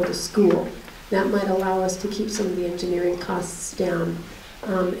time we build a school. That might allow us to keep some of the engineering costs down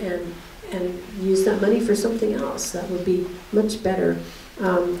and use that money for something else. That would be much better.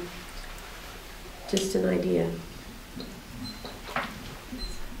 Just an idea.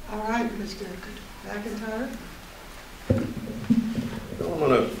 All right, Mr. McEntire. I'm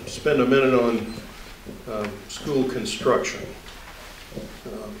going to spend a minute on school construction.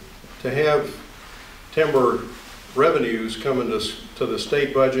 To have timber revenues coming to the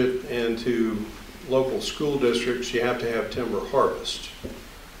state budget and to local school districts, you have to have timber harvest.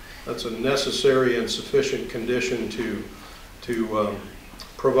 That's a necessary and sufficient condition to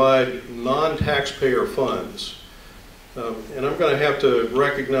provide non-taxpayer funds. And I'm going to have to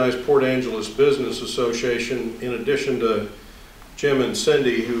recognize Port Angeles Business Association, in addition to Jim and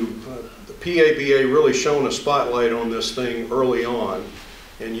Cindy, who the PABA really shone a spotlight on this thing early on.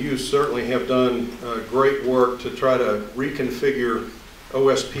 And you certainly have done great work to try to reconfigure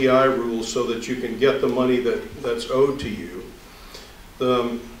OSPI rules so that you can get the money that's owed to you.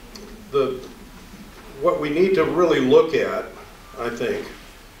 What we need to really look at, I think,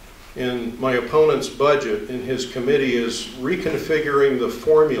 in my opponent's budget in his committee is reconfiguring the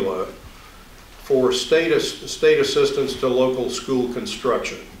formula for state assistance to local school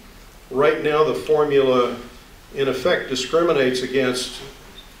construction. Right now the formula in effect discriminates against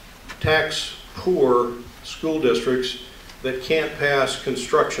tax poor school districts that can't pass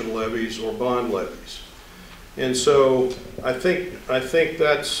construction levies or bond levies. And so I think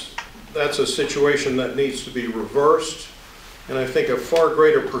that's a situation that needs to be reversed. And I think a far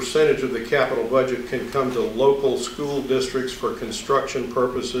greater percentage of the capital budget can come to local school districts for construction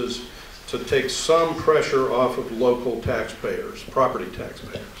purposes to take some pressure off of local taxpayers, property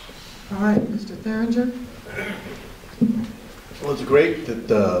taxpayers. All right, Mr. Tharinger. Well, it's great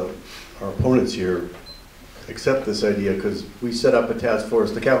that our opponents here accept this idea, because we set up a task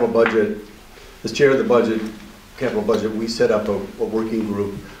force, the capital budget, as chair of the capital budget, we set up a working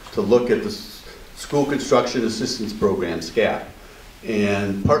group to look at the School Construction Assistance Program, SCAP.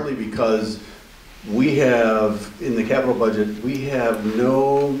 And partly because we have, in the capital budget, we have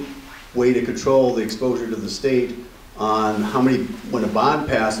no way to control the exposure to the state on how many, when a bond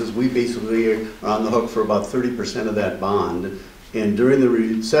passes, we basically are on the hook for about 30% of that bond. And during the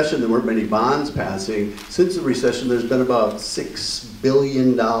recession, there weren't many bonds passing. Since the recession, there's been about $6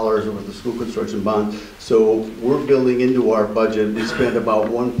 billion worth of school construction bonds. So we're building into our budget. We spent about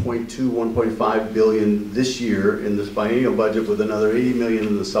 1.2, 1.5 billion this year in this biennial budget, with another 80 million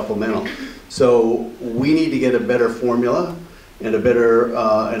in the supplemental. So we need to get a better formula and a better,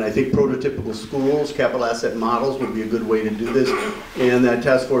 and I think prototypical schools, capital asset models would be a good way to do this. And that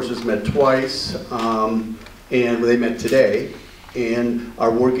task force has met twice, and they met today, and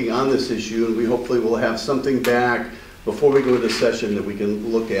are working on this issue, and we hopefully will have something back before we go into session that we can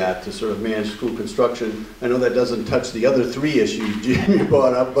look at to sort of manage school construction. I know that doesn't touch the other three issues Jim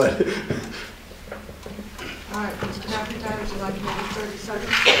brought up, but. All right, Mr. McEntire, would you like another 30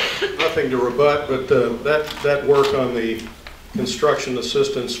 seconds? Nothing to rebut, but that work on the construction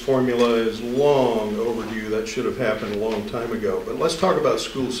assistance formula is long overdue. That should have happened a long time ago. But let's talk about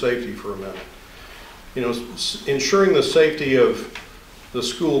school safety for a minute. You know, ensuring the safety of the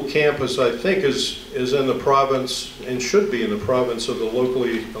school campus, I think, is in the province, and should be in the province, of the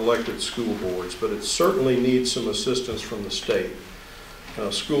locally elected school boards, but it certainly needs some assistance from the state.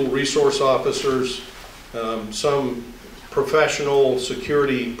 School resource officers, some professional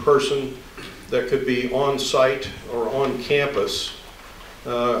security person that could be on site or on campus,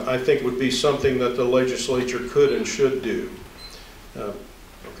 I think would be something that the legislature could and should do.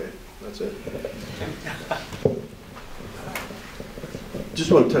 Okay, that's it.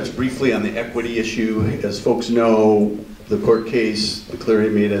 Just want to touch briefly on the equity issue. As folks know, the court case, the Cleary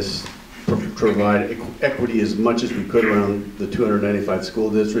made us provide equity as much as we could around the 295 school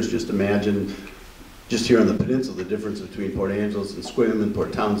districts. Just imagine, just here on the peninsula, the difference between Port Angeles and Sequim and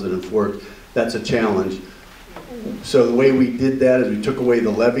Port Townsend and Fort. That's a challenge. So the way we did that is we took away the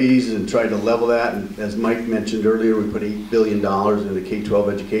levies and tried to level that. And as Mike mentioned earlier, we put $8 billion into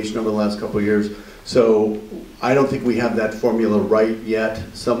K-12 education over the last couple of years. So I don't think we have that formula right yet.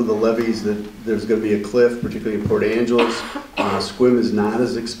 Some of the levies, that there's going to be a cliff, particularly in Port Angeles. Sequim is not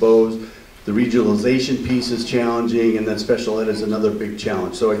as exposed. The regionalization piece is challenging, and then special ed is another big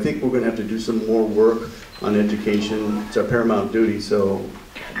challenge. So I think we're going to have to do some more work on education. It's our paramount duty, so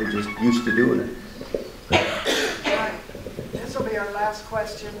we're just used to doing it. This will be our last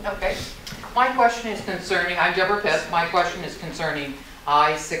question. Okay. My question is concerning, I'm Deborah Pitts, my question is concerning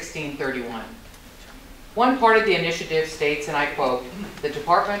I-1631. One part of the initiative states, and I quote, "The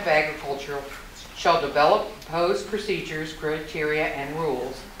Department of Agriculture shall develop proposed procedures, criteria, and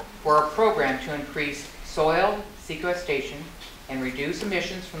rules for a program to increase soil sequestration and reduce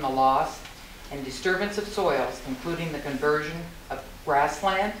emissions from the loss and disturbance of soils, including the conversion of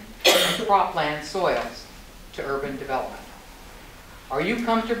grassland and cropland soils to urban development." Are you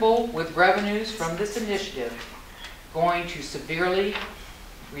comfortable with revenues from this initiative going to severely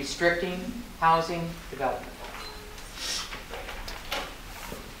restricting housing development?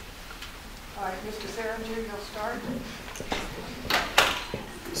 All right, Mr. Tharinger, you'll start.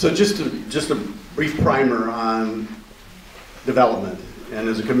 So just a brief primer on development. And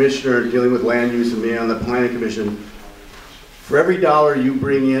as a commissioner dealing with land use and being on the planning commission, for every dollar you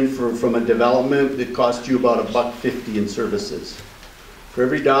bring in from a development, it costs you about $1.50 in services. For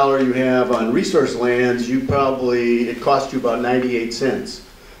every dollar you have on resource lands, it costs you about 98 cents.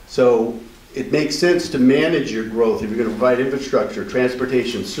 So it makes sense to manage your growth. If you're going to provide infrastructure,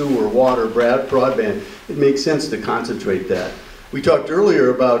 transportation, sewer, water, broadband, it makes sense to concentrate that. We talked earlier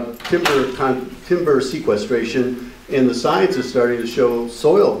about timber sequestration, and the science is starting to show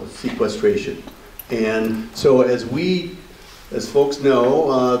soil sequestration. And so as folks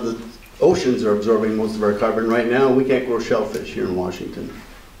know, the oceans are absorbing most of our carbon right now. We can't grow shellfish here in Washington.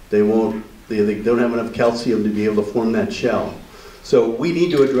 They don't have enough calcium to be able to form that shell. So we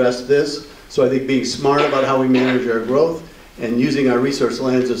need to address this. So I think being smart about how we manage our growth and using our resource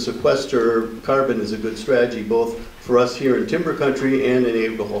lands to sequester carbon is a good strategy, both for us here in timber country and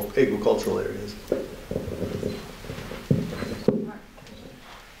in agricultural areas.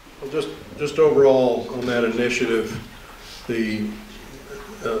 Well, just overall on that initiative, the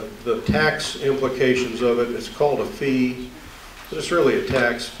tax implications of it, it's called a fee, but it's really a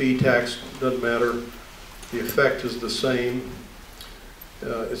tax. Fee, tax, doesn't matter. The effect is the same.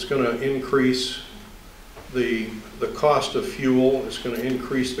 It's going to increase the cost of fuel. It's going to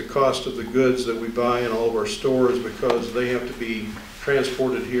increase the cost of the goods that we buy in all of our stores because they have to be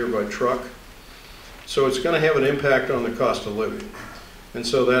transported here by truck. So it's going to have an impact on the cost of living. And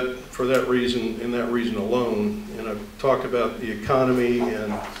so for that reason, in that reason alone, and I've talked about the economy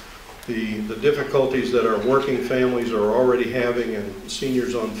and the difficulties that our working families are already having and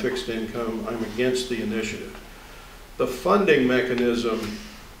seniors on fixed income, I'm against the initiative. The funding mechanism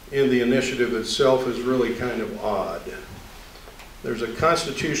in the initiative itself is really kind of odd. There's a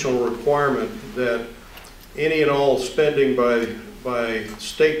constitutional requirement that any and all spending by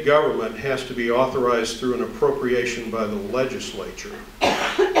state government has to be authorized through an appropriation by the legislature.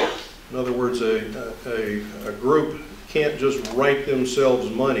 In other words, a group can't just write themselves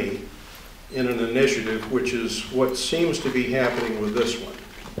money in an initiative, which is what seems to be happening with this one.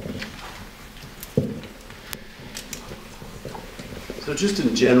 So just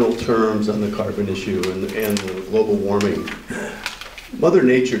in general terms on the carbon issue and the global warming, Mother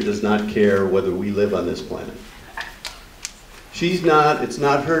Nature does not care whether we live on this planet. It's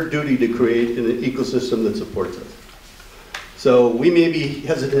not her duty to create an ecosystem that supports us. So we may be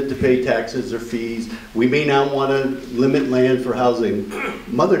hesitant to pay taxes or fees. We may not want to limit land for housing.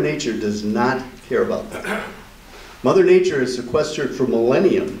 Mother Nature does not care about that. Mother Nature has sequestered for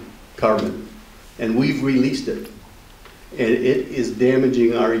millennium carbon, and we've released it. And it is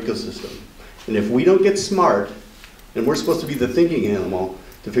damaging our ecosystem. And if we don't get smart, and we're supposed to be the thinking animal,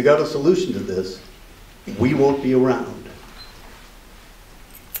 to figure out a solution to this, we won't be around.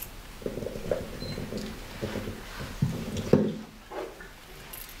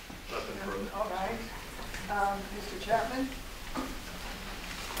 All right. Mr. Chapman?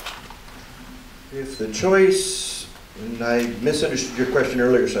 If the choice, and I misunderstood your question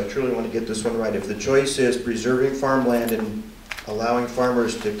earlier, so I truly want to get this one right. If the choice is preserving farmland and allowing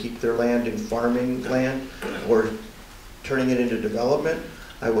farmers to keep their land in farming land or turning it into development,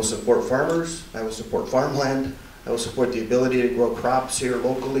 I will support farmers, I will support farmland, I will support the ability to grow crops here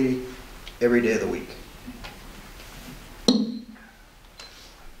locally every day of the week.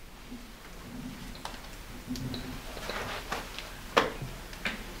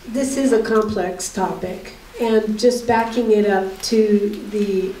 This is a complex topic, and just backing it up to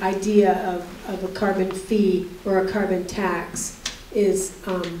the idea of a carbon fee or a carbon tax is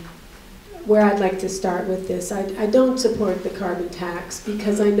where I'd like to start with this. I don't support the carbon tax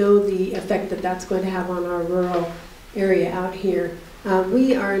because I know the effect that that's going to have on our rural area out here.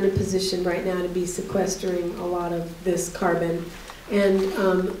 We are in a position right now to be sequestering a lot of this carbon, and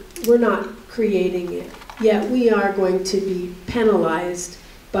we're not creating it. Yet we are going to be penalized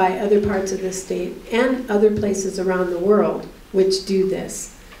by other parts of the state and other places around the world which do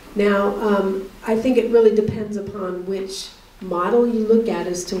this. Now, I think it really depends upon which model you look at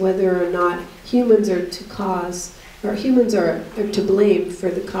as to whether or not humans are to cause, or humans are to blame for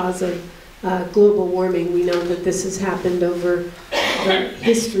the cause of global warming. We know that this has happened over the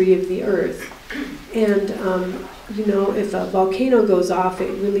history of the Earth. And, you know, if a volcano goes off,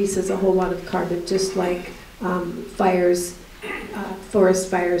 it releases a whole lot of carbon, just like fires, forest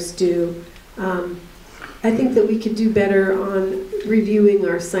fires do. I think that we could do better on reviewing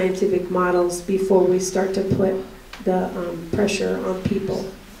our scientific models before we start to put the pressure on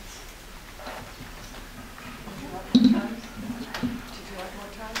people.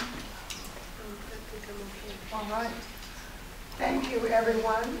 All right. Thank you,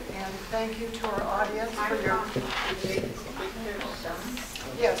 everyone, and thank you to our audience for your...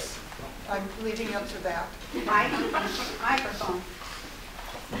 Yes, I'm leading up to that. Microphone.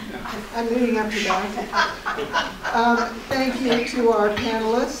 I'm leading up to that. Thank you to our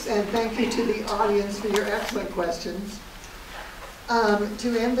panelists, and thank you to the audience for your excellent questions.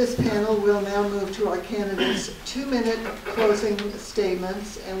 To end this panel, we'll now move to our candidates' 2-minute closing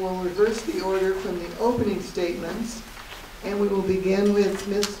statements, and we'll reverse the order from the opening statements, and we will begin with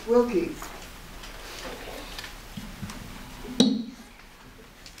Ms. Wilke.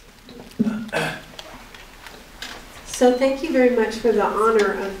 So thank you very much for the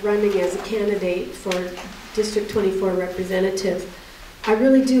honor of running as a candidate for District 24 representative. I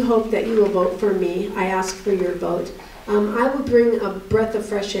really do hope that you will vote for me. I ask for your vote. I will bring a breath of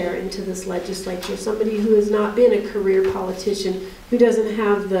fresh air into this legislature, somebody who has not been a career politician, who doesn't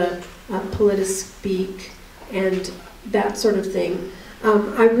have the politic-speak and that sort of thing.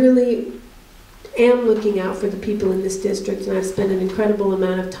 I really am looking out for the people in this district, and I've spent an incredible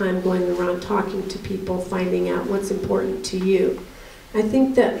amount of time going around talking to people, finding out what's important to you. I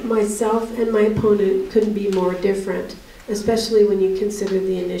think that myself and my opponent couldn't be more different, especially when you consider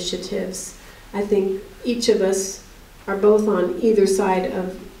the initiatives. I think each of us are both on either side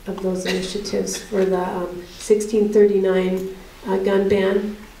of those initiatives. For the 1639 gun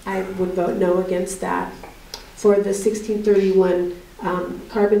ban, I would vote no against that. For the 1631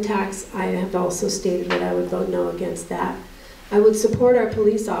 carbon tax, I have also stated that I would vote no against that. I would support our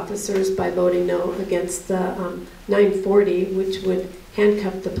police officers by voting no against the 940, which would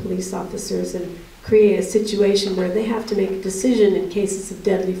handcuff the police officers and create a situation where they have to make a decision in cases of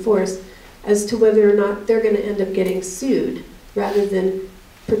deadly force as to whether or not they're going to end up getting sued rather than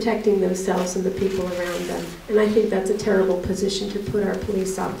protecting themselves and the people around them. And I think that's a terrible position to put our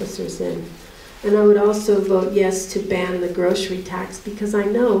police officers in. And I would also vote yes to ban the grocery tax, because I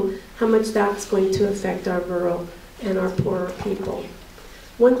know how much that's going to affect our rural and our poorer people.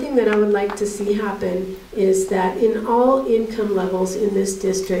 One thing that I would like to see happen is that in all income levels in this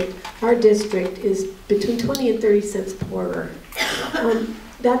district, our district is between 20 and 30 cents poorer.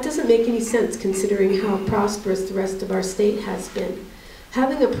 That doesn't make any sense considering how prosperous the rest of our state has been.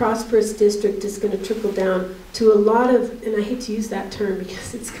 Having a prosperous district is going to trickle down to a lot of, and I hate to use that term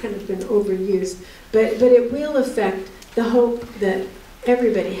because it's kind of been overused, but it will affect the hope that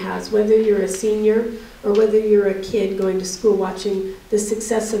everybody has, whether you're a senior or whether you're a kid going to school watching the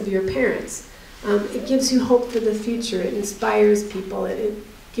success of your parents. It gives you hope for the future. It inspires people. It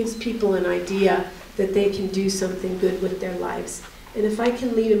gives people an idea that they can do something good with their lives. And if I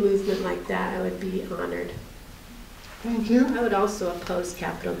can lead a movement like that, I would be honored. Thank you. I would also oppose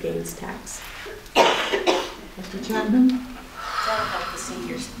capital gains tax. Mr. Chapman? That'll help the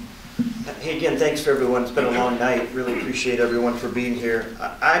seniors. Hey, again, thanks for everyone. It's been a long night. Really appreciate everyone for being here.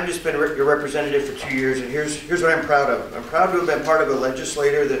 I've just been your representative for 2 years, and here's what I'm proud of. I'm proud to have been part of a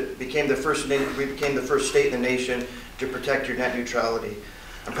legislator that became the first state in the nation to protect your net neutrality.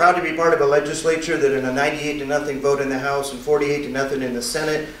 I'm proud to be part of a legislature that in a 98-0 vote in the House and 48-0 in the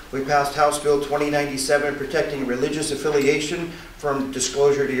Senate, we passed House Bill 2097 protecting religious affiliation from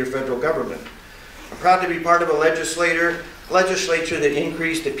disclosure to your federal government. I'm proud to be part of a legislature that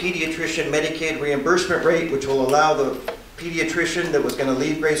increased the pediatrician Medicaid reimbursement rate, which will allow the pediatrician that was going to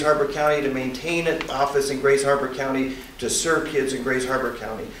leave Grays Harbor County to maintain an office in Grays Harbor County to serve kids in Grays Harbor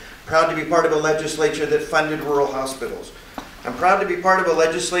County. Proud to be part of a legislature that funded rural hospitals. I'm proud to be part of a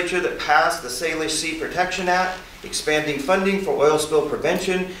legislature that passed the Salish Sea Protection Act, expanding funding for oil spill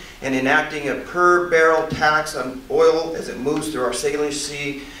prevention and enacting a per barrel tax on oil as it moves through our Salish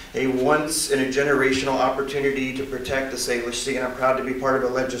Sea, a once-in-a-generational opportunity to protect the Salish Sea, and I'm proud to be part of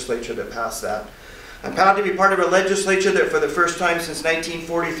a legislature that passed that. I'm proud to be part of a legislature that for the first time since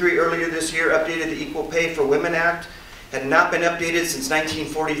 1943, earlier this year, updated the Equal Pay for Women Act. Had not been updated since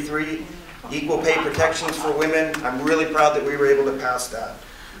 1943. Equal pay protections for women. I'm really proud that we were able to pass that.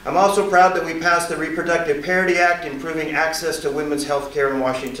 I'm also proud that we passed the Reproductive Parity Act, improving access to women's health care in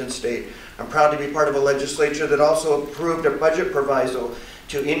Washington State. I'm proud to be part of a legislature that also approved a budget proviso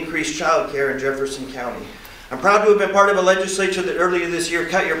to increase child care in Jefferson County. I'm proud to have been part of a legislature that earlier this year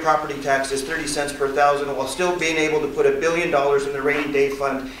cut your property taxes 30 cents per thousand while still being able to put $1 billion in the rainy day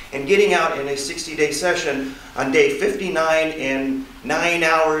fund and getting out in a 60-day session on day 59 in 9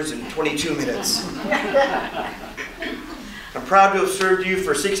 hours and 22 minutes. I'm proud to have served you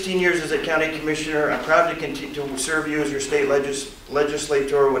for 16 years as a county commissioner. I'm proud to continue to serve you as your state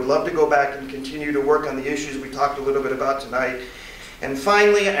legislator. Would love to go back and continue to work on the issues we talked a little bit about tonight. And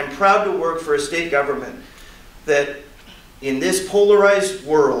finally, I'm proud to work for a state government that in this polarized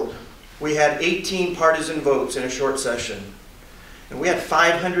world, we had 18 partisan votes in a short session. And we had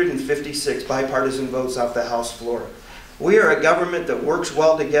 556 bipartisan votes off the House floor. We are a government that works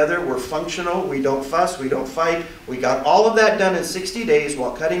well together. We're functional. We don't fuss. We don't fight. We got all of that done in 60 days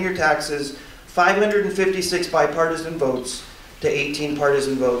while cutting your taxes. 556 bipartisan votes to 18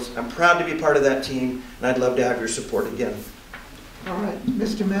 partisan votes. I'm proud to be part of that team, and I'd love to have your support again. All right,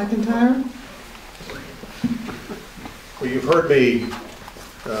 Mr. McEntire. Well, you've heard me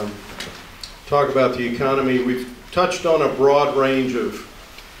talk about the economy. We've touched on a broad range of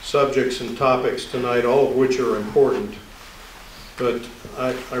subjects and topics tonight, all of which are important. But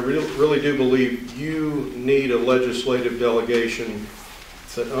I really do believe you need a legislative delegation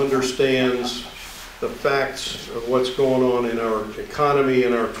that understands the facts of what's going on in our economy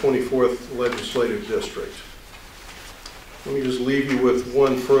in our 24th legislative district. Let me just leave you with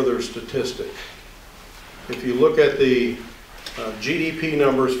one further statistic. If you look at the GDP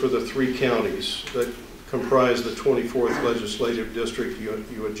numbers for the 3 counties that comprise the 24th legislative district,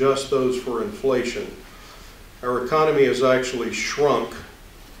 you adjust those for inflation, our economy has actually shrunk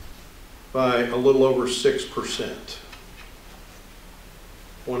by a little over 6%.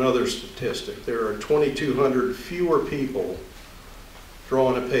 One other statistic, there are 2,200 fewer people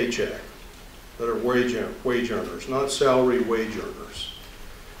drawing a paycheck that are wage earners, not salary wage earners.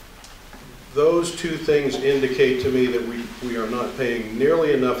 Those two things indicate to me that we are not paying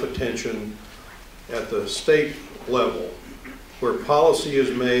nearly enough attention at the state level where policy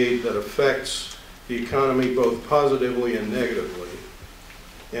is made that affects the economy both positively and negatively.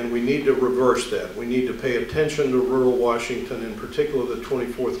 And we need to reverse that. We need to pay attention to rural Washington, in particular the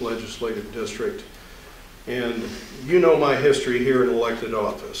 24th legislative district. And you know my history here in elective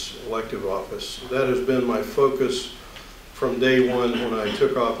office. That has been my focus from day one when I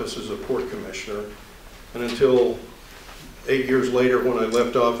took office as a port commissioner, and until 8 years later when I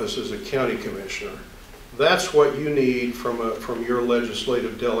left office as a county commissioner. That's what you need from your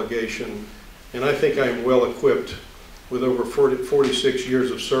legislative delegation, and I think I'm well equipped with over 46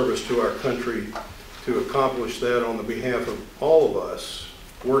 years of service to our country to accomplish that on the behalf of all of us,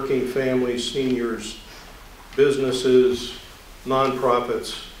 working families, seniors, businesses,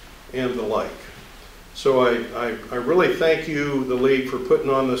 nonprofits, and the like. So I really thank you, the League, for putting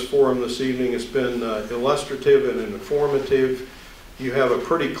on this forum this evening. It's been illustrative and informative. You have a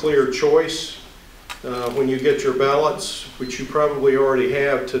pretty clear choice when you get your ballots, which you probably already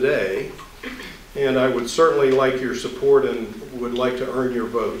have today. And I would certainly like your support and would like to earn your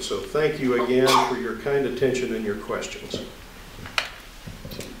vote. So thank you again for your kind attention and your questions.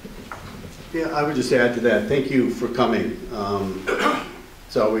 Yeah, I would just add to that, thank you for coming.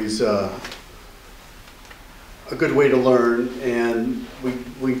 It's always a good way to learn, and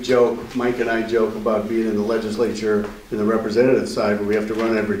we joke, Mike and I joke about being in the legislature in the representative side where we have to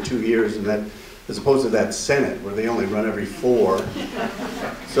run every 2 years, and that, as opposed to that Senate where they only run every 4.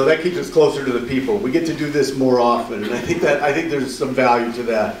 So that keeps us closer to the people. We get to do this more often, and I think there's some value to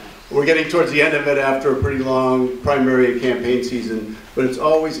that. We're getting towards the end of it after a pretty long primary and campaign season, but it's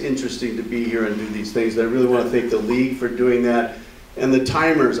always interesting to be here and do these things. And I really want to thank the League for doing that. And the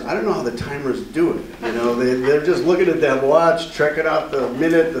timers, I don't know how the timers do it. You know, they're just looking at that watch, checking out the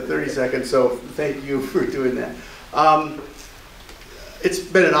minute, the 30 seconds. So thank you for doing that. It's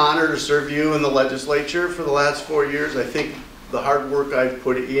been an honor to serve you in the legislature for the last 4 years. I think the hard work I've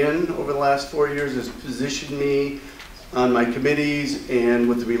put in over the last 4 years has positioned me on my committees and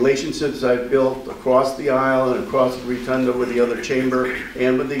with the relationships I've built across the aisle and across the rotunda with the other chamber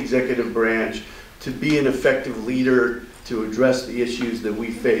and with the executive branch to be an effective leader to address the issues that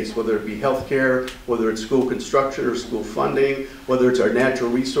we face, whether it be healthcare, whether it's school construction or school funding, whether it's our natural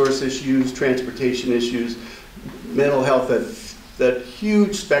resource issues, transportation issues, mental health, that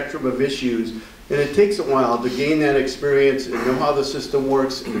huge spectrum of issues And it takes a while to gain that experience and know how the system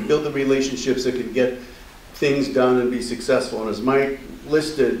works and to build the relationships that can get things done and be successful. And as Mike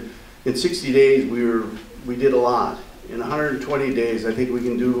listed, in 60 days we did a lot. In 120 days, I think we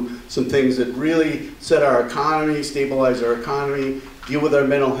can do some things that really set our economy, stabilize our economy, deal with our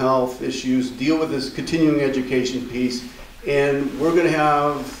mental health issues, deal with this continuing education piece, and we're going to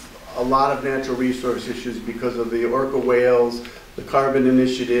have a lot of natural resource issues because of the orca whales, the carbon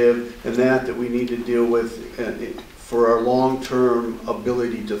initiative, and that we need to deal with for our long-term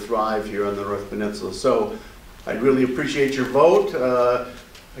ability to thrive here on the North Peninsula. So I really appreciate your vote.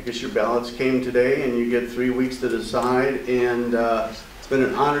 I guess your ballots came today and you get 3 weeks to decide, and it's been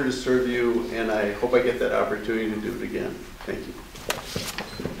an honor to serve you, and I hope I get that opportunity to do it again. Thank you.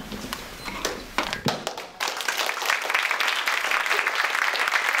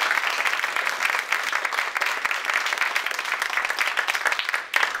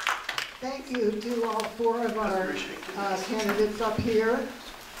 Thank you to all 4 of our candidates up here.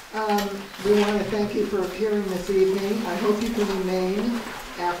 We want to thank you for appearing this evening. I hope you can remain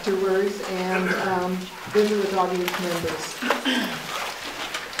afterwards and visit with audience members.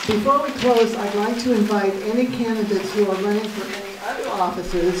 Before we close, I'd like to invite any candidates who are running for any other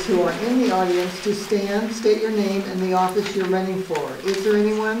offices who are in the audience to stand, state your name and the office you're running for. Is there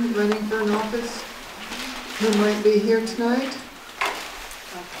anyone running for an office who might be here tonight?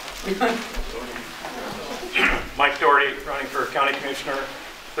 Mike Doherty, running for County Commissioner,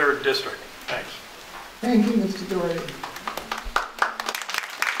 3rd District. Thanks. Thank you, Mr. Doherty.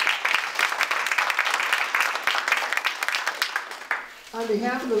 On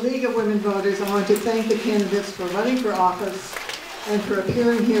behalf of the League of Women Voters, I want to thank the candidates for running for office and for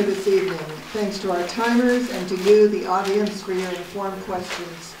appearing here this evening. Thanks to our timers and to you, the audience, for your informed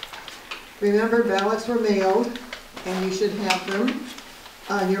questions. Remember, ballots were mailed, and you should have them.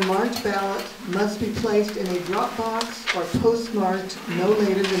 Your marked ballot must be placed in a drop box or postmarked no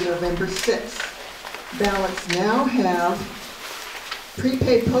later than November 6th. Ballots now have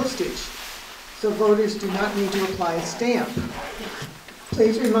prepaid postage, so voters do not need to apply a stamp.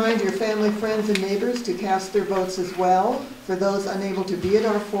 Please remind your family, friends, and neighbors to cast their votes as well. For those unable to be at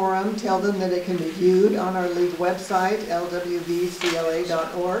our forum, tell them that it can be viewed on our league website,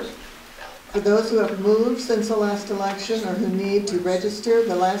 LWVCLA.org. For those who have moved since the last election or who need to register,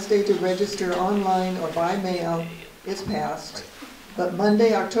 the last day to register online or by mail is passed. But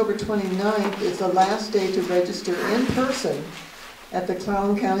Monday, October 29th is the last day to register in person at the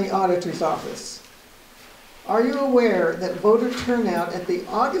Clallam County Auditor's Office. Are you aware that voter turnout at the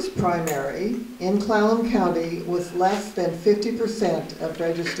August primary in Clallam County was less than 50% of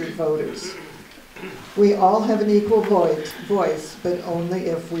registered voters? We all have an equal voice, but only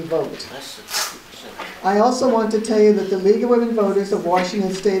if we vote. I also want to tell you that the League of Women Voters of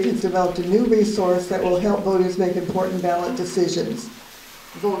Washington State has developed a new resource that will help voters make important ballot decisions.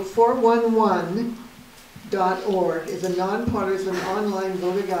 Vote411.org is a nonpartisan online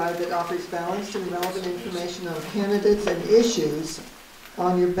voter guide that offers balanced and relevant information on candidates and issues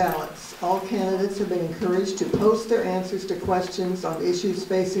on your ballots. All candidates have been encouraged to post their answers to questions on issues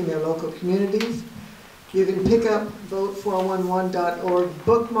facing their local communities. You can pick up vote411.org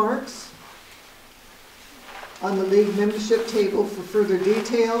bookmarks on the League membership table for further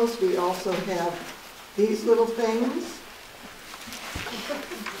details. We also have these little things.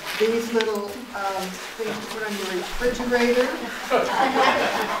 These little things to put on your refrigerator.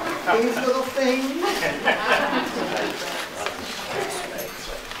 These little things.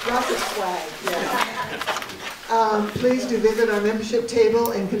 Rocket swag, yeah. Please do visit our membership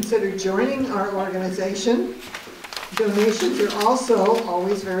table and consider joining our organization. Donations are also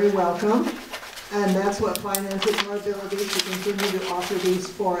always very welcome, and that's what finances our ability to continue to offer these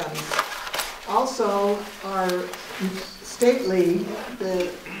forums. Also, our state league, the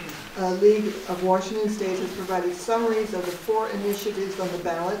League of Washington State, has provided summaries of the 4 initiatives on the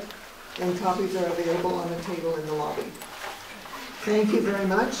ballot, and copies are available on the table in the lobby. Thank you very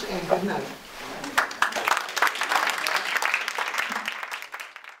much, and good night.